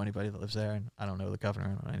 I don't know anybody that lives there, and I don't know the governor. I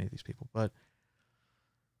don't know any of these people. But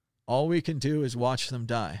all we can do is watch them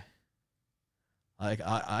die. Like,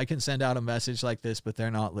 I can send out a message like this, but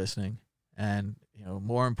they're not listening. And, you know,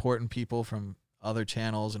 more important people from other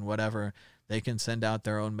channels and whatever, they can send out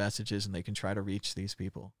their own messages and they can try to reach these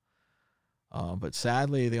people. But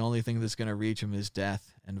sadly, the only thing that's going to reach them is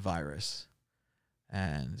death and virus.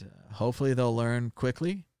 And hopefully they'll learn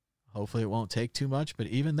quickly. Hopefully it won't take too much. But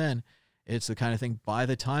even then, it's the kind of thing, by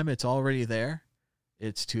the time it's already there,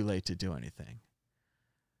 it's too late to do anything.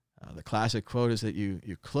 The classic quote is that you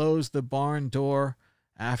close the barn door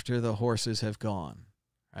after the horses have gone,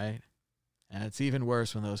 right? And it's even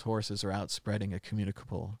worse when those horses are out spreading a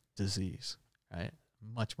communicable disease, right?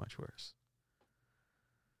 Much, much worse.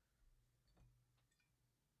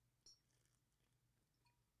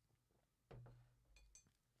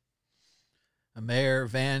 Mayor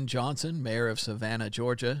Van Johnson, mayor of Savannah,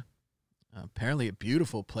 Georgia, apparently a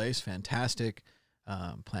beautiful place, fantastic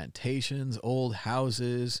plantations, old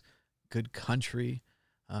houses, good country.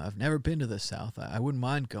 I've never been to the South. I wouldn't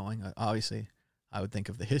mind going. Obviously, I would think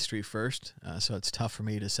of the history first, so it's tough for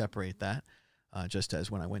me to separate that. Just as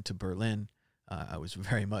when I went to Berlin, I was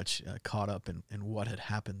very much caught up in what had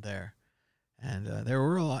happened there. And there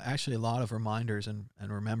were actually a lot of reminders and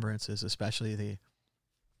remembrances, especially the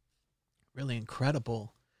really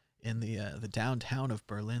incredible in the downtown of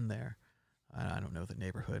Berlin there. I don't know the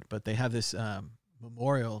neighborhood, but they have this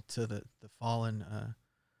memorial to the fallen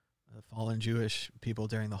Jewish people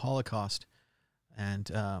during the Holocaust. And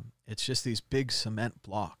it's just these big cement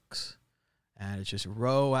blocks. And it's just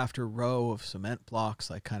row after row of cement blocks,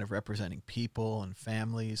 like kind of representing people and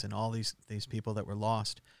families and all these people that were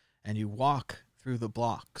lost. And you walk through the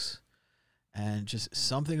blocks. And just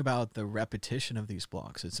something about the repetition of these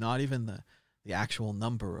blocks. It's not even the actual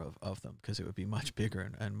number of them, because it would be much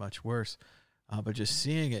bigger and much worse. But just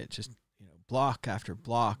seeing it, just block after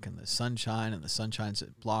block, and the sunshine's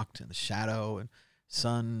blocked, and the shadow, and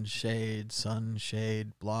sun, shade,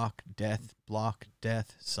 block, death,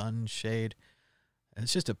 sun, shade.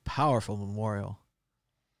 It's just a powerful memorial.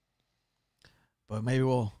 But maybe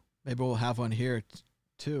we'll have one here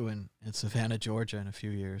too in Savannah, Georgia in a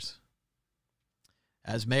few years.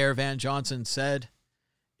 As Mayor Van Johnson said,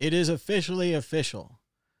 "It is officially official.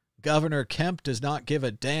 Governor Kemp does not give a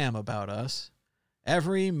damn about us.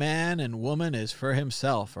 Every man and woman is for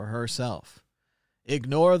himself or herself.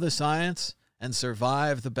 Ignore the science and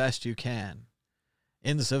survive the best you can."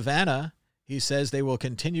 In Savannah, he says they will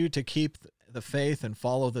continue to keep the faith and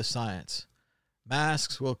follow the science.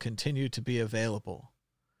 Masks will continue to be available,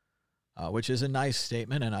 which is a nice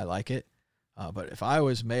statement, and I like it. But if I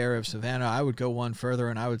was mayor of Savannah, I would go one further,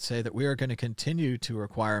 and I would say that we are going to continue to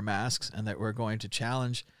require masks, and that we're going to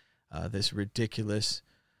challenge this ridiculous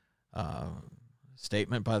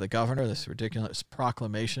statement by the governor, this ridiculous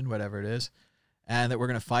proclamation, whatever it is, and that we're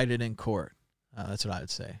going to fight it in court. That's what I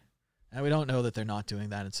would say. And we don't know that they're not doing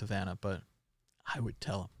that in Savannah, but I would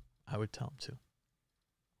tell them. I would tell them to.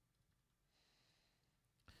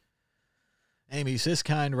 Amy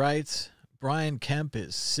Siskind writes, "Brian Kemp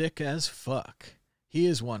is sick as fuck. He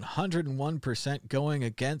is 101% going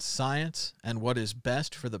against science and what is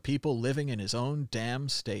best for the people living in his own damn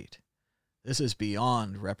state. This is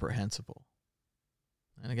beyond reprehensible."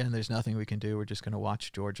 And again, there's nothing we can do. We're just going to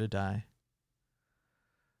watch Georgia die.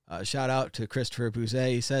 Shout out to Christopher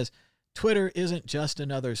Bouzet. He says, "Twitter isn't just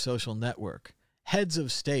another social network. Heads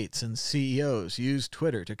of states and CEOs use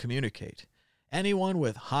Twitter to communicate. Anyone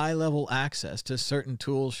with high-level access to certain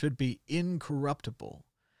tools should be incorruptible.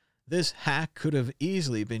 This hack could have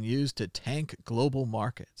easily been used to tank global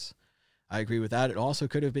markets. I agree with that. It also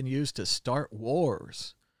could have been used to start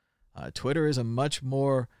wars. Twitter is a much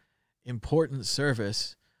more important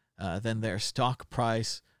service than their stock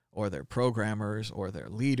price or their programmers or their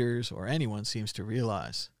leaders or anyone seems to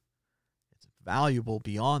realize. It's valuable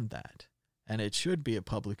beyond that, and it should be a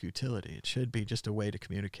public utility. It should be just a way to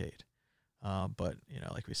communicate. But,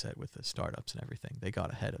 like we said, with the startups and everything, they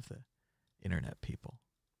got ahead of the internet people.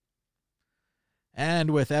 And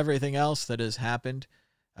with everything else that has happened,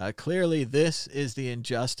 clearly this is the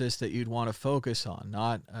injustice that you'd want to focus on,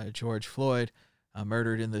 not George Floyd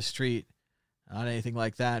murdered in the street, not anything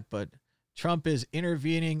like that, but Trump is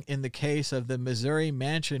intervening in the case of the Missouri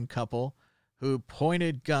Manchin couple who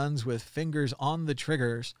pointed guns with fingers on the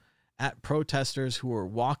triggers at protesters who were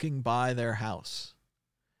walking by their house.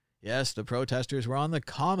 Yes, the protesters were on the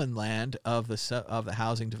common land of the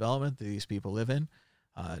housing development that these people live in,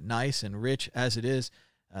 nice and rich as it is.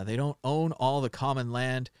 They don't own all the common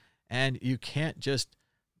land, and you can't just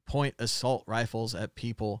point assault rifles at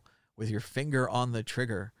people with your finger on the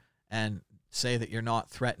trigger and say that you're not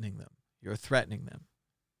threatening them. You're threatening them.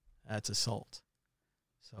 That's assault.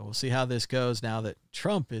 So we'll see how this goes now that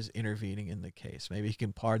Trump is intervening in the case. Maybe he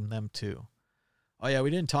can pardon them too. Oh yeah, we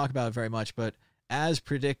didn't talk about it very much, but as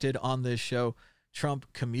predicted on this show, Trump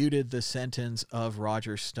commuted the sentence of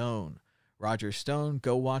Roger Stone. Roger Stone,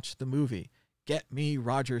 go watch the movie. Get Me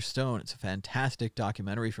Roger Stone. It's a fantastic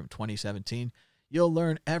documentary from 2017. You'll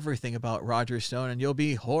learn everything about Roger Stone, and you'll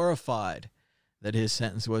be horrified that his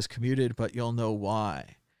sentence was commuted, but you'll know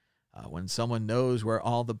why. When someone knows where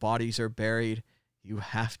all the bodies are buried, you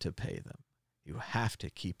have to pay them. You have to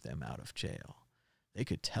keep them out of jail. They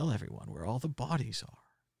could tell everyone where all the bodies are.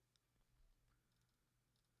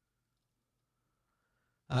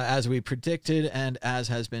 As we predicted and as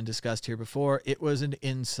has been discussed here before, it was an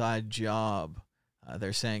inside job.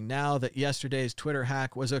 They're saying now that yesterday's Twitter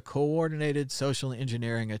hack was a coordinated social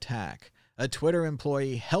engineering attack. A Twitter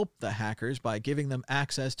employee helped the hackers by giving them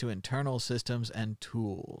access to internal systems and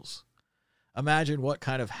tools. Imagine what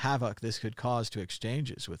kind of havoc this could cause to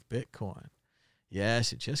exchanges with Bitcoin.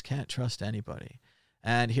 Yes, you just can't trust anybody.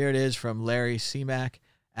 And here it is from Larry Seamack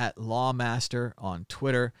at Lawmaster on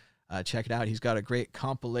Twitter. Check it out. He's got a great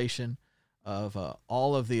compilation of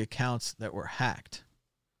all of the accounts that were hacked.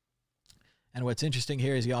 And what's interesting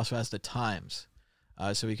here is he also has the times.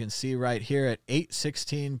 So we can see right here at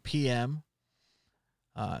 8:16 p.m.,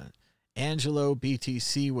 Angelo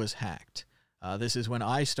BTC was hacked. This is when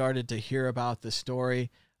I started to hear about the story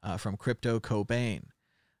from Crypto Cobain.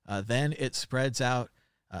 Then it spreads out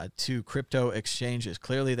to crypto exchanges.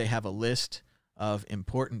 Clearly, they have a list of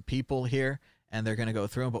important people here, and they're going to go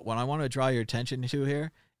through them. But what I want to draw your attention to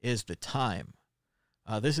here is the time.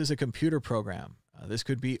 This is a computer program. This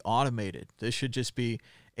could be automated. This should just be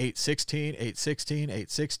 8:16, 8:16,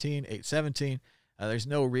 8:16, 8:17. There's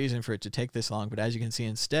no reason for it to take this long, but as you can see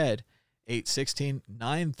instead, 8:16,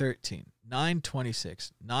 9:13,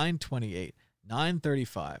 9:26, 9:28,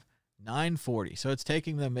 9:35, 9:40. So it's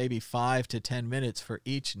taking them maybe 5 to 10 minutes for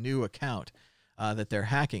each new account that they're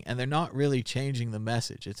hacking. And they're not really changing the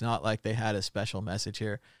message. It's not like they had a special message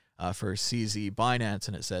here for CZ Binance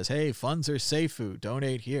and it says, hey, funds are safe food,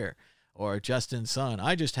 donate here. Or Justin Sun,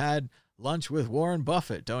 I just had lunch with Warren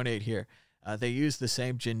Buffett, donate here. They use the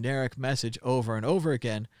same generic message over and over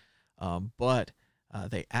again, but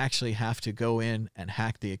they actually have to go in and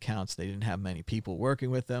hack the accounts. They didn't have many people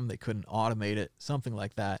working with them. They couldn't automate it. Something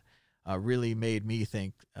like that really made me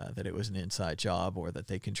think that it was an inside job or that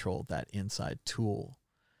they controlled that inside tool.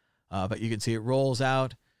 But you can see it rolls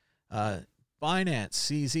out. Binance,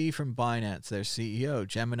 CZ from Binance, their CEO,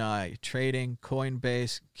 Gemini Trading,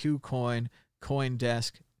 Coinbase, KuCoin,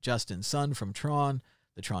 CoinDesk, Justin Sun from Tron,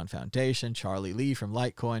 the Tron Foundation, Charlie Lee from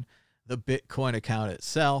Litecoin, the Bitcoin account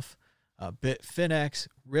itself, Bitfinex,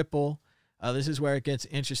 Ripple. This is where it gets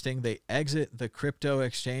interesting. They exit the crypto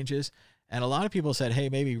exchanges, and a lot of people said, hey,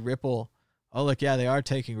 maybe Ripple. Oh, look, yeah, they are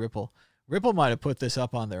taking Ripple. Ripple might have put this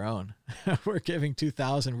up on their own. We're giving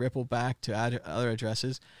 2,000 Ripple back to other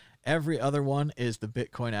addresses. Every other one is the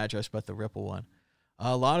Bitcoin address, but the Ripple one.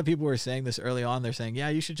 A lot of people were saying this early on. They're saying, yeah,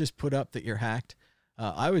 you should just put up that you're hacked.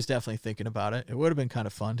 I was definitely thinking about it. It would have been kind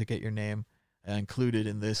of fun to get your name included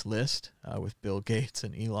in this list with Bill Gates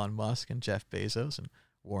and Elon Musk and Jeff Bezos and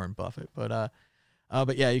Warren Buffett. But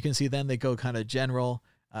yeah, you can see then they go kind of general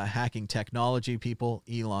hacking technology people,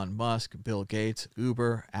 Elon Musk, Bill Gates,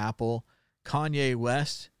 Uber, Apple, Kanye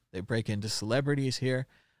West. They break into celebrities here.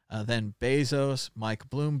 Then Bezos, Mike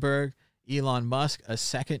Bloomberg, Elon Musk a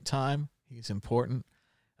second time. He's important.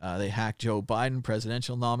 They hacked Joe Biden,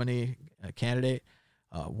 presidential nominee candidate.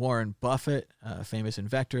 Warren Buffett, a famous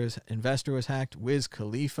investor was hacked. Wiz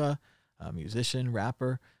Khalifa, a musician,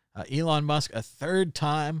 rapper. Elon Musk a third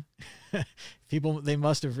time. They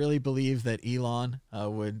must have really believed that Elon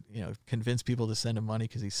would convince people to send him money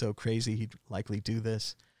because he's so crazy he'd likely do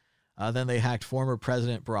this. Then they hacked former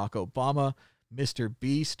President Barack Obama, Mr.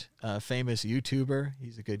 Beast, a famous YouTuber.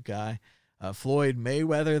 He's a good guy. Floyd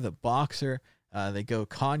Mayweather, the boxer. They go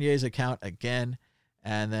Kanye's account again.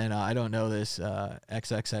 And then I don't know this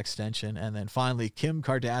XX extension. And then finally, Kim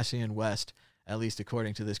Kardashian West, at least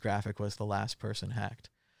according to this graphic, was the last person hacked.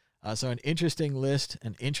 So an interesting list,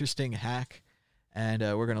 an interesting hack. And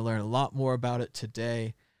we're going to learn a lot more about it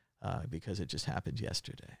today because it just happened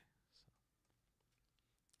yesterday.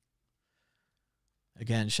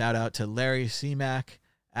 Again, shout out to Larry Seamack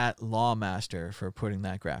at Lawmaster for putting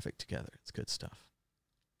that graphic together. It's good stuff.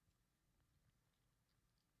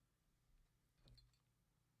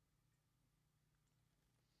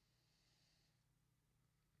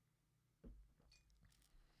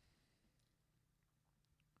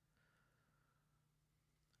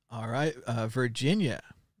 All right. Virginia,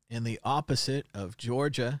 in the opposite of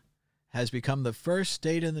Georgia, has become the first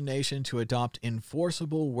state in the nation to adopt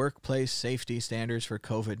enforceable workplace safety standards for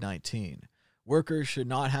COVID-19. Workers should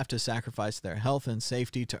not have to sacrifice their health and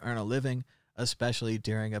safety to earn a living, especially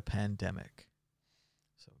during a pandemic.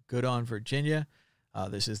 So good on Virginia.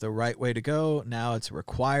 This is the right way to go. Now it's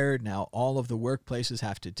required. Now all of the workplaces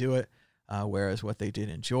have to do it, whereas what they did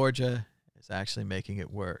in Georgia is actually making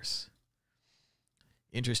it worse.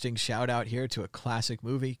 Interesting shout out here to a classic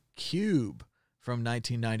movie, Cube, from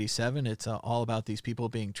 1997. It's all about these people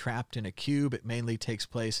being trapped in a cube. It mainly takes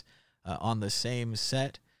place on the same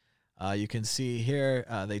set. You can see here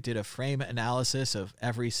they did a frame analysis of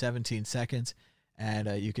every 17 seconds,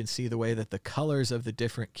 and you can see the way that the colors of the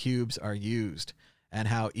different cubes are used, and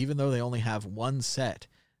how even though they only have one set,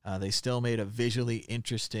 they still made a visually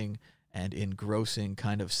interesting and engrossing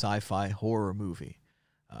kind of sci-fi horror movie.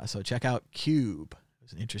 So check out Cube. It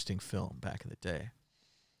was an interesting film back in the day.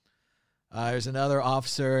 There's another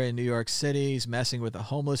officer in New York City. He's messing with a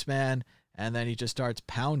homeless man, and then he just starts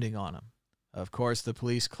pounding on him. Of course, the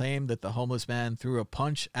police claim that the homeless man threw a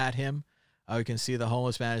punch at him. We can see the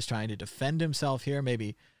homeless man is trying to defend himself here,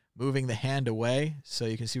 maybe moving the hand away. So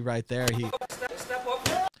you can see right there,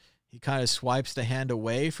 he kind of swipes the hand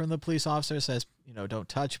away from the police officer, says, you know, don't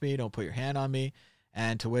touch me, don't put your hand on me.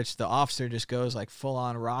 And to which the officer just goes like full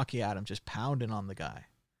on Rocky at him, just pounding on the guy.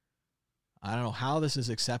 I don't know how this is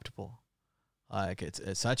acceptable. Like it's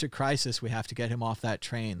such a crisis. We have to get him off that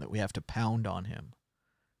train that we have to pound on him.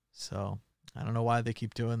 So I don't know why they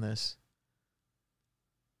keep doing this.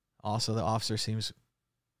 Also, the officer seems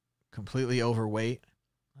completely overweight.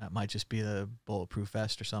 That might just be the bulletproof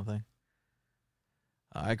vest or something.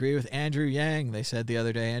 I agree with Andrew Yang. They said the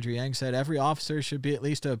other day, Andrew Yang said every officer should be at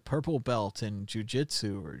least a purple belt in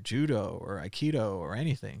jiu-jitsu or judo or aikido or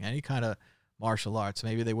anything, any kind of martial arts.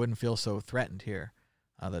 Maybe they wouldn't feel so threatened here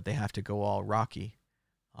that they have to go all Rocky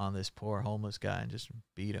on this poor homeless guy and just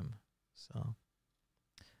beat him. So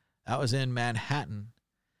that was in Manhattan.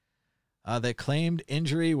 They claimed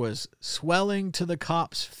injury was swelling to the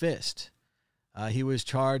cop's fist. He was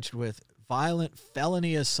charged with violent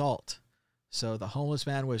felony assault. So the homeless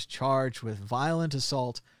man was charged with violent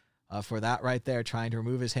assault for that right there, trying to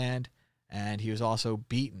remove his hand. And he was also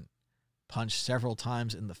beaten, punched several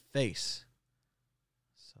times in the face.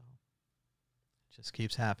 So it just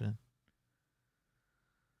keeps happening.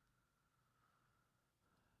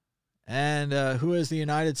 And who is the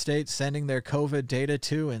United States sending their COVID data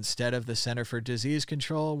to instead of the Center for Disease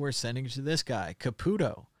Control? We're sending it to this guy,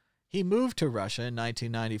 Caputo. He moved to Russia in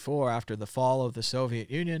 1994 after the fall of the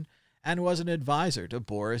Soviet Union and was an advisor to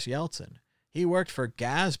Boris Yeltsin. He worked for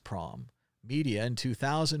Gazprom Media in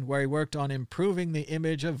 2000, where he worked on improving the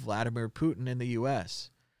image of Vladimir Putin in the U.S.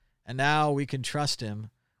 And now we can trust him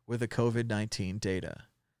with the COVID-19 data.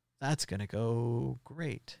 That's going to go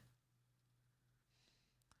great.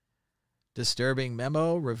 Disturbing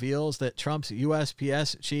memo reveals that Trump's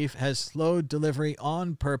USPS chief has slowed delivery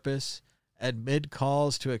on purpose amid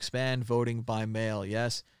calls to expand voting by mail.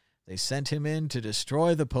 Yes, they sent him in to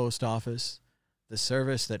destroy the post office, the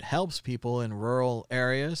service that helps people in rural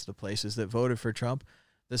areas, the places that voted for Trump,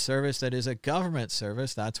 the service that is a government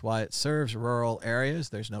service. That's why it serves rural areas.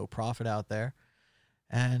 There's no profit out there.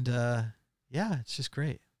 And yeah, it's just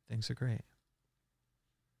great. Things are great.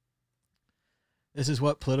 This is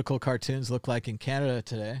what political cartoons look like in Canada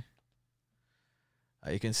today.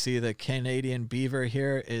 You can see the Canadian beaver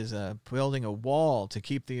here is building a wall to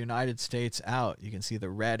keep the United States out. You can see the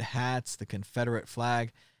red hats, the Confederate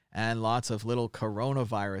flag, and lots of little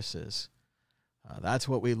coronaviruses. That's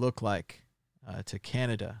what we look like to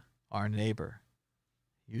Canada, our neighbor.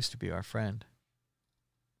 Used to be our friend.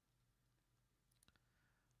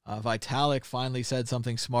 Vitalik finally said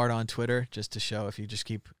something smart on Twitter, just to show if you just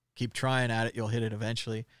keep trying at it, you'll hit it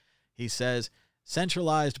eventually. He says,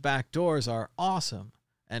 centralized backdoors are awesome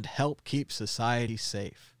and help keep society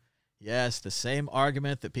safe. Yes, the same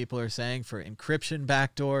argument that people are saying for encryption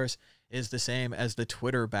backdoors is the same as the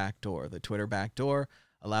Twitter backdoor. The Twitter backdoor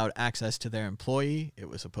allowed access to their employee. It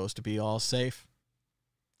was supposed to be all safe.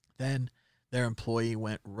 Then their employee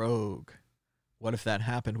went rogue. What if that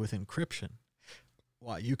happened with encryption?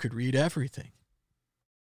 Why, you could read everything.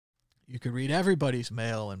 You could read everybody's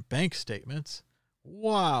mail and bank statements.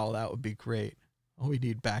 Wow, that would be great. Oh, we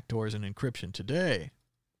need backdoors and encryption today.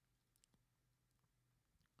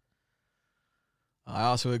 I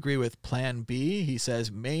also agree with Plan B. He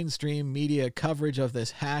says mainstream media coverage of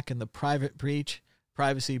this hack and the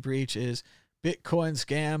privacy breach is Bitcoin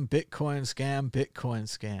scam, Bitcoin scam, Bitcoin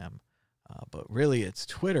scam. But really, it's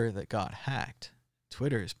Twitter that got hacked.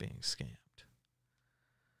 Twitter is being scammed.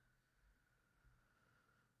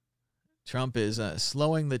 Trump is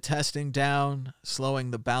slowing the testing down,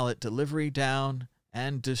 slowing the ballot delivery down,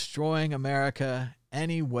 and destroying America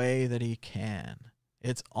any way that he can.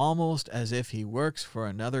 It's almost as if he works for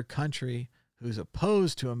another country who's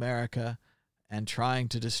opposed to America and trying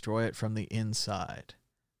to destroy it from the inside.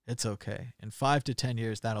 It's okay. In 5 to 10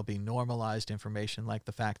 years, that'll be normalized information, like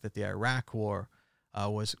the fact that the Iraq War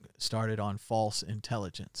was started on false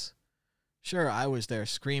intelligence. Sure, I was there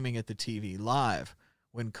screaming at the TV live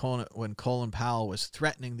when Colin Powell was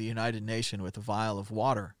threatening the United Nations with a vial of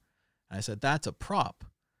water. And I said, that's a prop.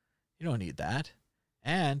 You don't need that.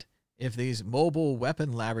 And if these mobile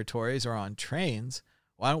weapon laboratories are on trains,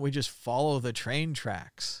 why don't we just follow the train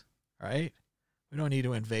tracks, right? We don't need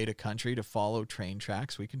to invade a country to follow train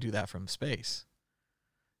tracks. We can do that from space.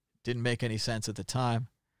 Didn't make any sense at the time,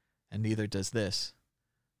 and neither does this.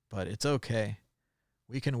 But it's okay.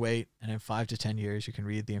 We can wait, and in 5 to 10 years, you can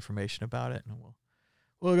read the information about it, and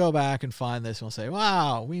we'll go back and find this, and we'll say,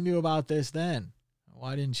 wow, we knew about this then.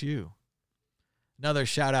 Why didn't you? Another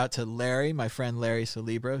shout out to Larry, my friend Larry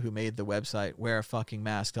Celebra, who made the website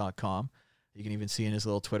wearafuckingmask.com. You can even see in his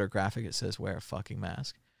little Twitter graphic, it says wear a fucking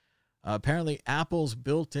mask. Apparently, Apple's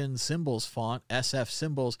built-in symbols font, SF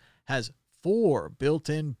Symbols, has 4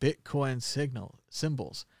 built-in Bitcoin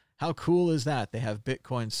symbols. How cool is that? They have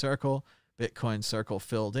Bitcoin Circle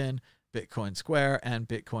filled in, Bitcoin Square, and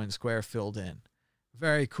Bitcoin Square filled in.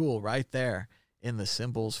 Very cool right there in the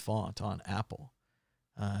symbols font on Apple.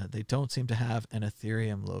 They don't seem to have an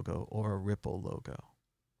Ethereum logo or a Ripple logo.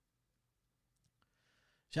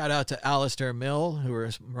 Shout out to Alistair Mill, who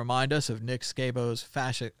remind us of Nick Skabo's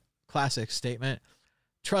classic statement,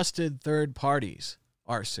 trusted third parties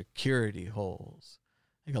are security holes.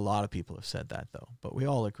 I think a lot of people have said that, though, but we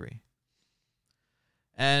all agree.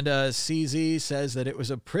 And CZ says that it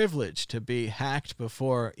was a privilege to be hacked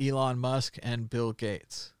before Elon Musk and Bill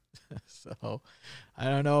Gates. So I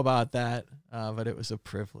don't know about that, but it was a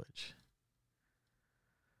privilege.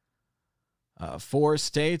 4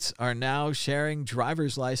 states are now sharing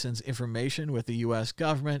driver's license information with the U.S.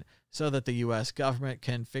 government so that the U.S. government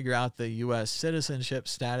can figure out the U.S. citizenship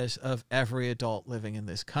status of every adult living in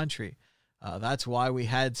this country. That's why we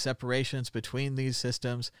had separations between these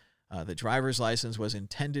systems. The driver's license was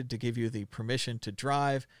intended to give you the permission to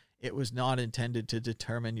drive. It was not intended to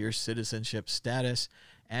determine your citizenship status.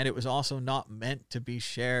 And it was also not meant to be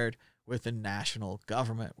shared with the national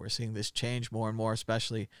government. We're seeing this change more and more,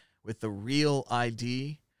 especially with the Real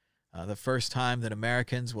ID. The first time that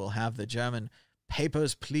Americans will have the German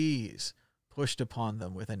papers, please, pushed upon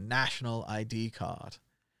them with a national ID card.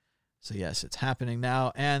 So yes, it's happening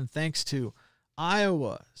now. And thanks to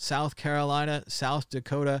Iowa, South Carolina, South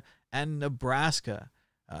Dakota, and Nebraska.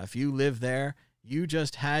 If you live there, you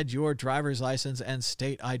just had your driver's license and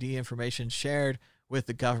state ID information shared with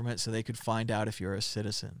the government so they could find out if you're a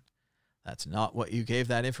citizen. That's not what you gave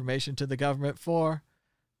that information to the government for,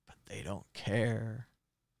 but they don't care.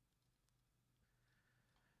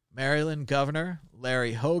 Maryland Governor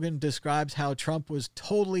Larry Hogan describes how Trump was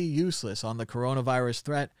totally useless on the coronavirus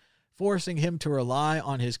threat, forcing him to rely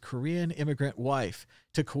on his Korean immigrant wife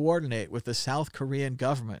to coordinate with the South Korean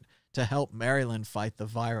government to help Maryland fight the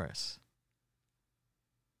virus.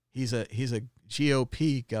 He's a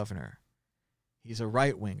GOP governor. He's a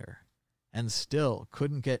right-winger and still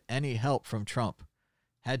couldn't get any help from Trump.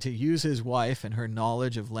 Had to use his wife and her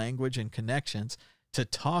knowledge of language and connections to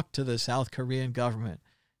talk to the South Korean government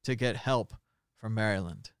to get help from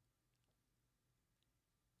Maryland.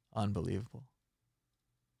 Unbelievable.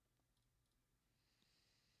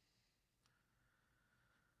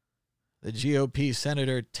 The GOP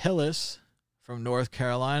Senator Tillis from North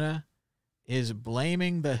Carolina is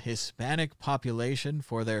blaming the Hispanic population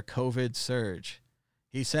for their COVID surge.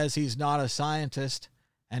 He says he's not a scientist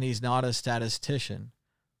and he's not a statistician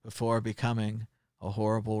before becoming a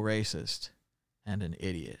horrible racist and an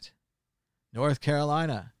idiot. North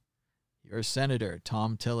Carolina, your Senator,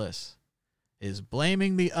 Tom Tillis, is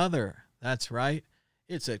blaming the other. That's right.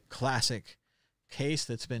 It's a classic case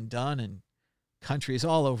that's been done in countries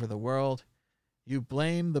all over the world. You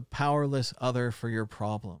blame the powerless other for your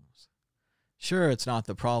problems. Sure, it's not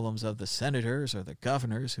the problems of the senators or the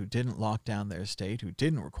governors who didn't lock down their state, who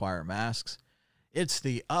didn't require masks. It's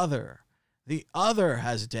the other. The other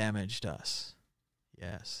has damaged us.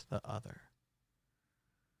 Yes, the other.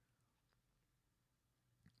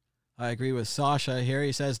 I agree with Sasha here.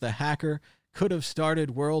 He says the hacker could have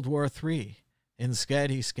started World War III.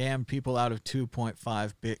 Instead, he scammed people out of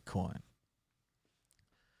 2.5 Bitcoin.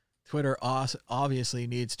 Twitter obviously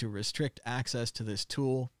needs to restrict access to this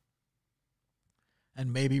tool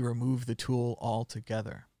and maybe remove the tool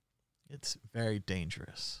altogether. It's very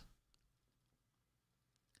dangerous.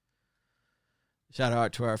 Shout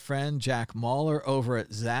out to our friend Jack Mahler over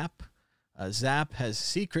at Zap. Zap has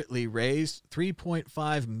secretly raised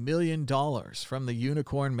 $3.5 million from the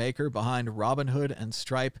unicorn maker behind Robinhood and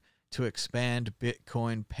Stripe to expand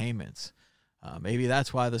Bitcoin payments. Maybe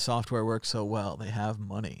that's why the software works so well. They have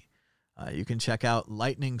money. You can check out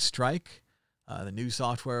Lightning Strike, the new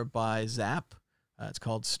software by Zap. It's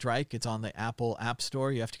called Strike. It's on the Apple App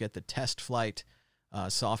Store. You have to get the test flight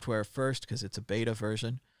software first because it's a beta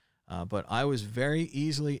version. But I was very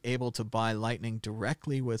easily able to buy Lightning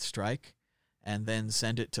directly with Strike and then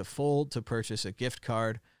send it to Fold to purchase a gift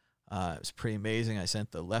card. It was pretty amazing. I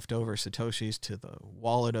sent the leftover Satoshis to the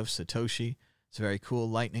wallet of Satoshi. It's a very cool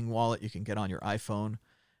Lightning wallet you can get on your iPhone,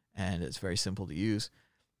 and it's very simple to use.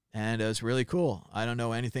 And it's really cool. I don't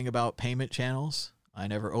know anything about payment channels. I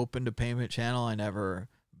never opened a payment channel. I never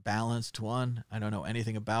balanced one. I don't know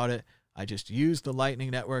anything about it. I just used the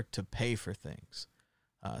Lightning Network to pay for things.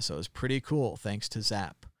 So it was pretty cool thanks to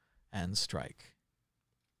Zap and Strike.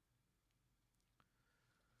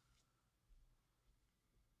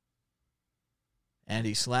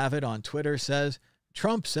 Andy Slavitt on Twitter says,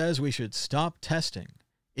 Trump says we should stop testing,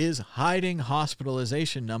 is hiding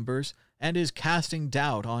hospitalization numbers, and is casting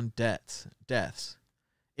doubt on deaths.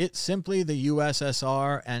 It's simply the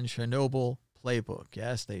USSR and Chernobyl playbook.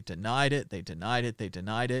 Yes, they denied it,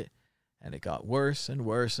 and it got worse and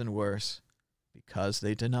worse and worse because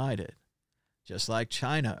they denied it. Just like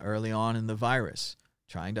China early on in the virus,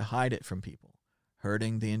 trying to hide it from people,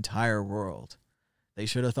 hurting the entire world. They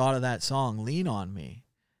should have thought of that song, Lean on Me,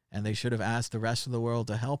 and they should have asked the rest of the world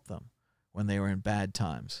to help them when they were in bad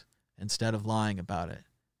times, instead of lying about it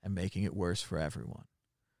and making it worse for everyone.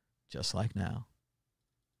 Just like now.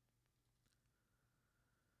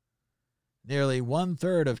 Nearly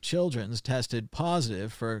 1/3 of children tested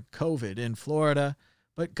positive for COVID in Florida,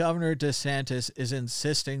 but Governor DeSantis is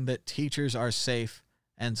insisting that teachers are safe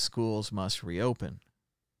and schools must reopen.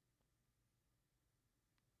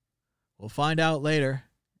 We'll find out later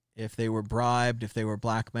if they were bribed, if they were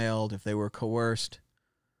blackmailed, if they were coerced,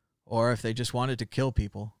 or if they just wanted to kill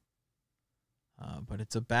people. But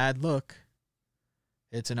it's a bad look.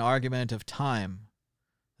 It's an argument of time,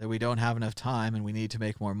 that we don't have enough time and we need to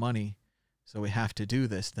make more money, so we have to do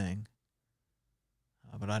this thing.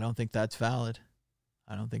 But I don't think that's valid.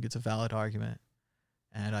 I don't think it's a valid argument.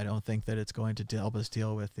 And I don't think that it's going to help us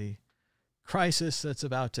deal with the crisis that's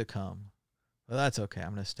about to come. But that's okay.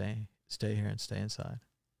 I'm going to stay here and stay inside.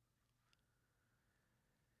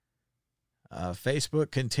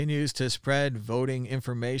 Facebook continues to spread voting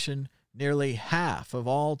information. Nearly half of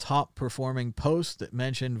all top-performing posts that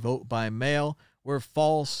mention vote by mail were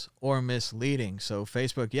false or misleading. So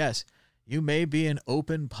Facebook, yes, you may be an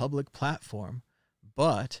open public platform,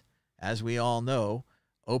 but as we all know,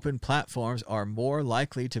 open platforms are more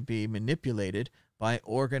likely to be manipulated by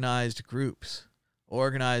organized groups.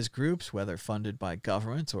 Organized groups, whether funded by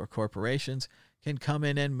governments or corporations, can come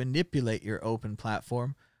in and manipulate your open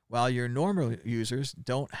platform, while your normal users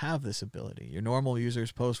don't have this ability. Your normal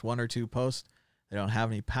users post 1 or 2 posts. They don't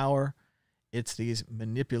have any power. It's these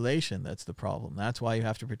manipulation that's the problem. That's why you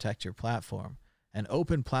have to protect your platform. An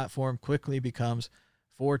open platform quickly becomes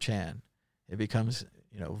 4chan. It becomes,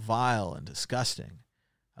 vile and disgusting.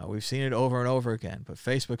 We've seen it over and over again. But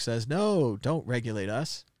Facebook says, no, don't regulate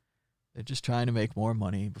us. They're just trying to make more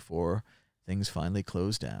money before things finally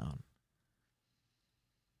close down.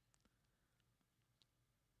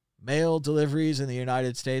 Mail deliveries in the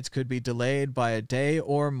United States could be delayed by a day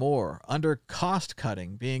or more under cost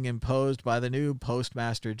cutting being imposed by the new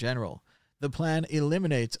Postmaster General. The plan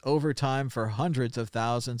eliminates overtime for hundreds of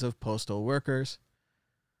thousands of postal workers.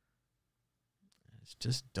 It's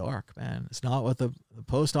just dark, man. It's not what the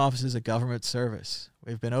post office is a government service.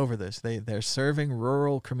 We've been over this. They're serving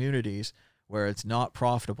rural communities where it's not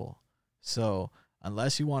profitable. So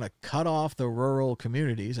unless you want to cut off the rural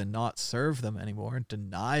communities and not serve them anymore and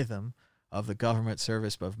deny them of the government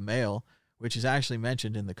service of mail, which is actually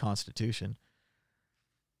mentioned in the Constitution,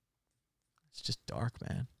 it's just dark,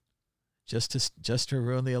 man. Just to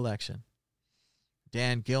ruin the election.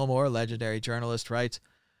 Dan Gilmore, legendary journalist, writes,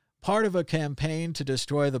 part of a campaign to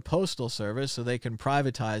destroy the postal service so they can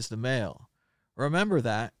privatize the mail. Remember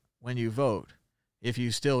that when you vote, if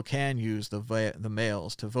you still can use the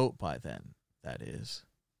mails to vote by then, that is.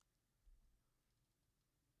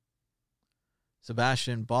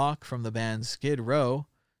 Sebastian Bach from the band Skid Row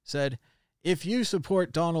said, if you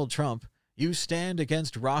support Donald Trump, you stand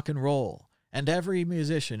against rock and roll and every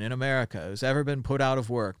musician in America who's ever been put out of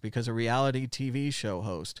work because a reality TV show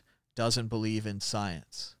host doesn't believe in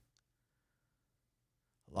science.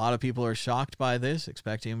 A lot of people are shocked by this,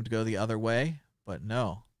 expecting him to go the other way, but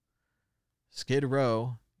no. Skid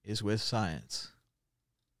Row is with science.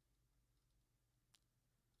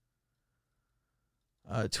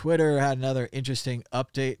 Twitter had another interesting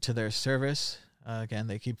update to their service. Again,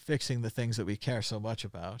 they keep fixing the things that we care so much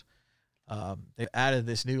about. They've added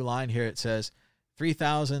this new line here. It says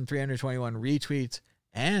 3,321 retweets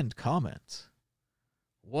and comments.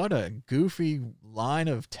 What a goofy line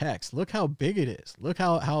of text. Look how big it is. Look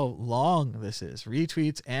how long this is.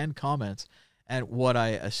 Retweets and comments. And what I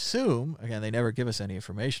assume, again, they never give us any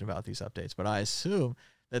information about these updates, but I assume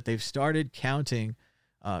that they've started counting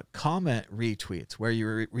comment retweets, where you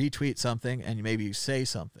retweet something and maybe you say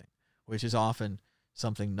something, which is often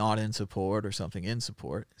something not in support or something in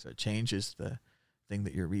support. So it changes the thing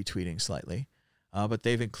that you're retweeting slightly. But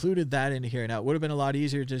they've included that in here. Now, it would have been a lot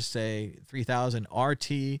easier to just say 3,000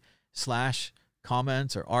 RT/comments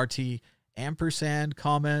or RT&comments,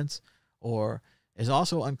 or it's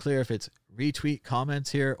also unclear if it's retweet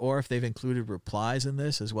comments here or if they've included replies in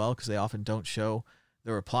this as well, because they often don't show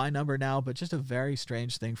the reply number now, but just a very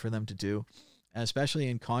strange thing for them to do, and especially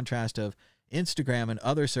in contrast of Instagram and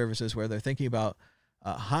other services where they're thinking about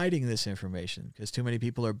hiding this information because too many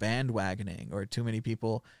people are bandwagoning or too many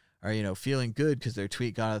people are, feeling good because their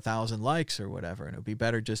tweet got 1,000 likes or whatever. And it would be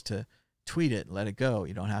better just to tweet it and let it go.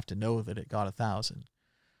 You don't have to know that it got 1,000.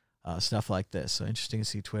 Stuff like this. So interesting to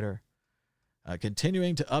see Twitter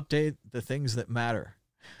continuing to update the things that matter.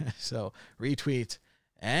 So retweet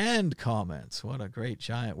and comments. What a great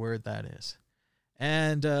giant word that is.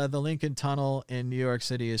 And the Lincoln Tunnel in New York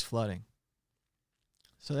City is flooding.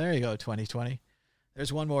 So there you go, 2020.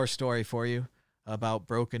 There's one more story for you about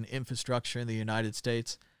broken infrastructure in the United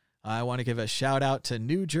States. I want to give a shout out to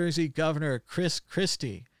New Jersey Governor Chris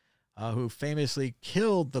Christie, who famously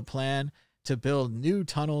killed the plan to build new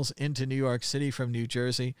tunnels into New York City from New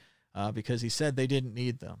Jersey because he said they didn't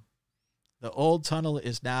need them. The old tunnel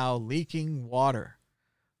is now leaking water.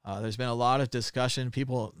 There's been a lot of discussion.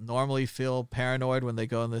 People normally feel paranoid when they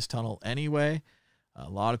go in this tunnel anyway. A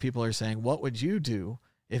lot of people are saying, what would you do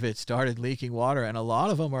if it started leaking water? And a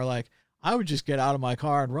lot of them are like, I would just get out of my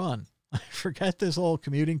car and run. Forget this whole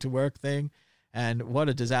commuting to work thing. And what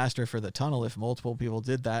a disaster for the tunnel if multiple people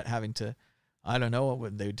did that, having to, I don't know what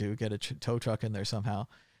would they do, get a tow truck in there somehow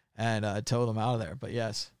and tow them out of there. But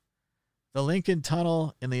yes, the Lincoln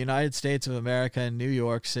Tunnel in the United States of America in New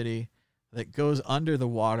York City that goes under the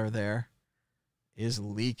water there is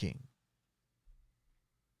leaking.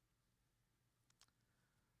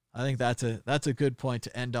 I think that's a good point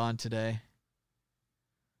to end on today.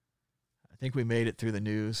 I think we made it through the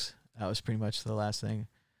news. That was pretty much the last thing.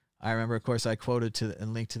 I remember, of course, I quoted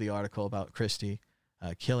and linked to the article about Christie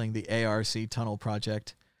killing the ARC tunnel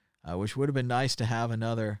project, which would have been nice to have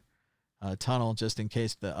another tunnel just in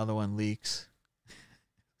case the other one leaks.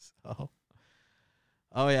 So,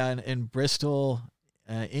 oh yeah, in Bristol,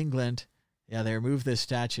 England, yeah, they removed this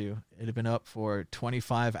statue. It had been up for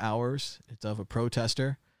 25 hours. It's of a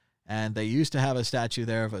protester, and they used to have a statue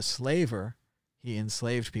there of a slaver. He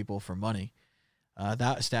enslaved people for money.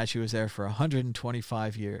 That statue was there for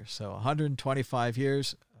 125 years. So 125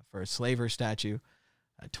 years for a slaver statue,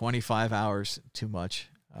 25 hours too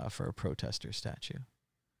much for a protester statue.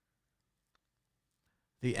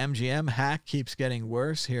 The MGM hack keeps getting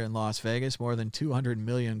worse here in Las Vegas. More than 200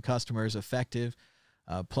 million customers affected.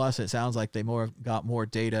 Plus, it sounds like they got more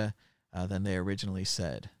data than they originally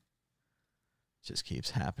said. It just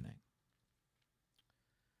keeps happening.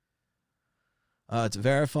 It's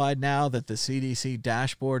verified now that the CDC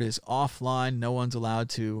dashboard is offline. No one's allowed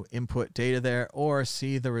to input data there or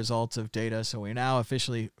see the results of data. So we're now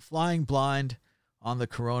officially flying blind on the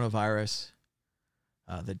coronavirus.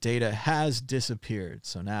 The data has disappeared.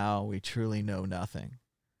 So now we truly know nothing.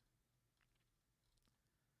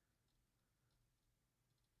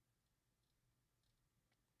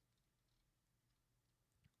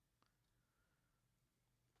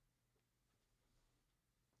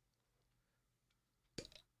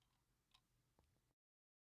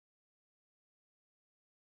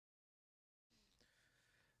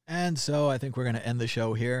 And so I think we're going to end the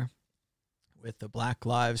show here with the Black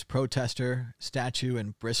Lives protester statue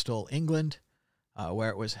in Bristol, England, where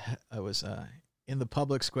it was in the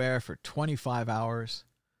public square for 25 hours,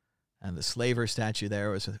 and the slaver statue there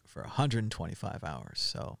was for 125 hours.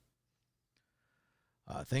 So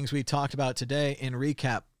things we talked about today. In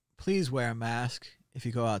recap, please wear a mask if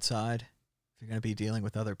you go outside, if you're going to be dealing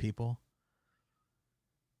with other people.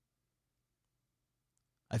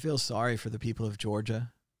 I feel sorry for the people of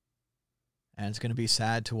Georgia. And it's going to be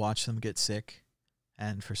sad to watch them get sick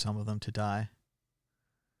and for some of them to die.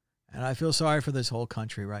 And I feel sorry for this whole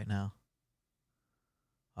country right now.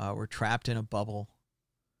 We're trapped in a bubble.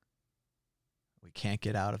 We can't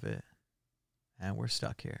get out of it. And we're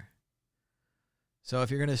stuck here. So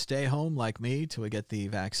if you're going to stay home like me till we get the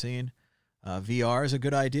vaccine, VR is a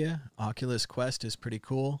good idea. Oculus Quest is pretty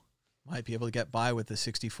cool. Might be able to get by with the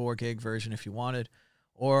 64 gig version if you wanted.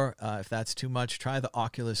 Or if that's too much, try the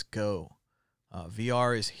Oculus Go.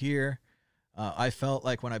 VR is here. I felt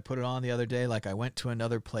like when I put it on the other day, like I went to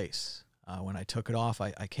another place. When I took it off,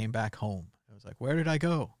 I came back home. It was like, where did I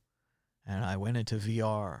go? And I went into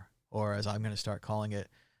VR, or as I'm going to start calling it,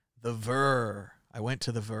 the Ver. I went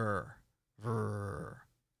to the Ver.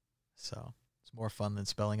 So it's more fun than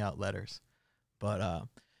spelling out letters. But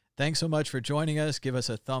thanks so much for joining us. Give us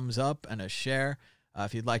a thumbs up and a share.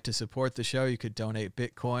 If you'd like to support the show, you could donate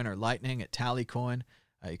Bitcoin or Lightning at Tallycoin.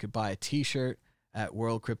 You could buy a t-shirt at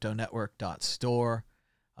worldcryptonetwork.store.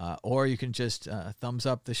 Or you can just thumbs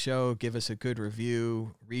up the show, give us a good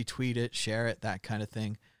review, retweet it, share it, that kind of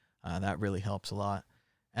thing. That really helps a lot.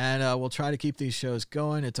 And we'll try to keep these shows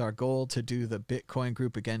going. It's our goal to do the Bitcoin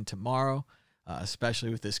group again tomorrow, especially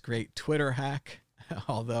with this great Twitter hack.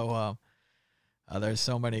 Although there's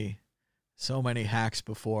so many hacks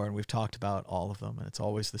before, and we've talked about all of them, and it's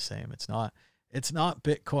always the same. It's not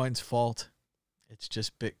Bitcoin's fault. It's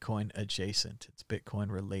just Bitcoin adjacent. It's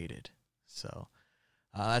Bitcoin related. So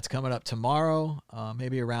that's coming up tomorrow,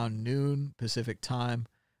 maybe around noon Pacific time.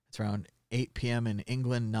 It's around 8 p.m. in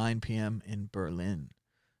England, 9 p.m. in Berlin.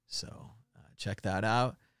 So check that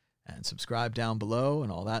out and subscribe down below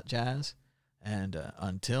and all that jazz. And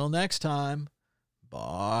until next time,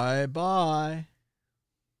 bye-bye.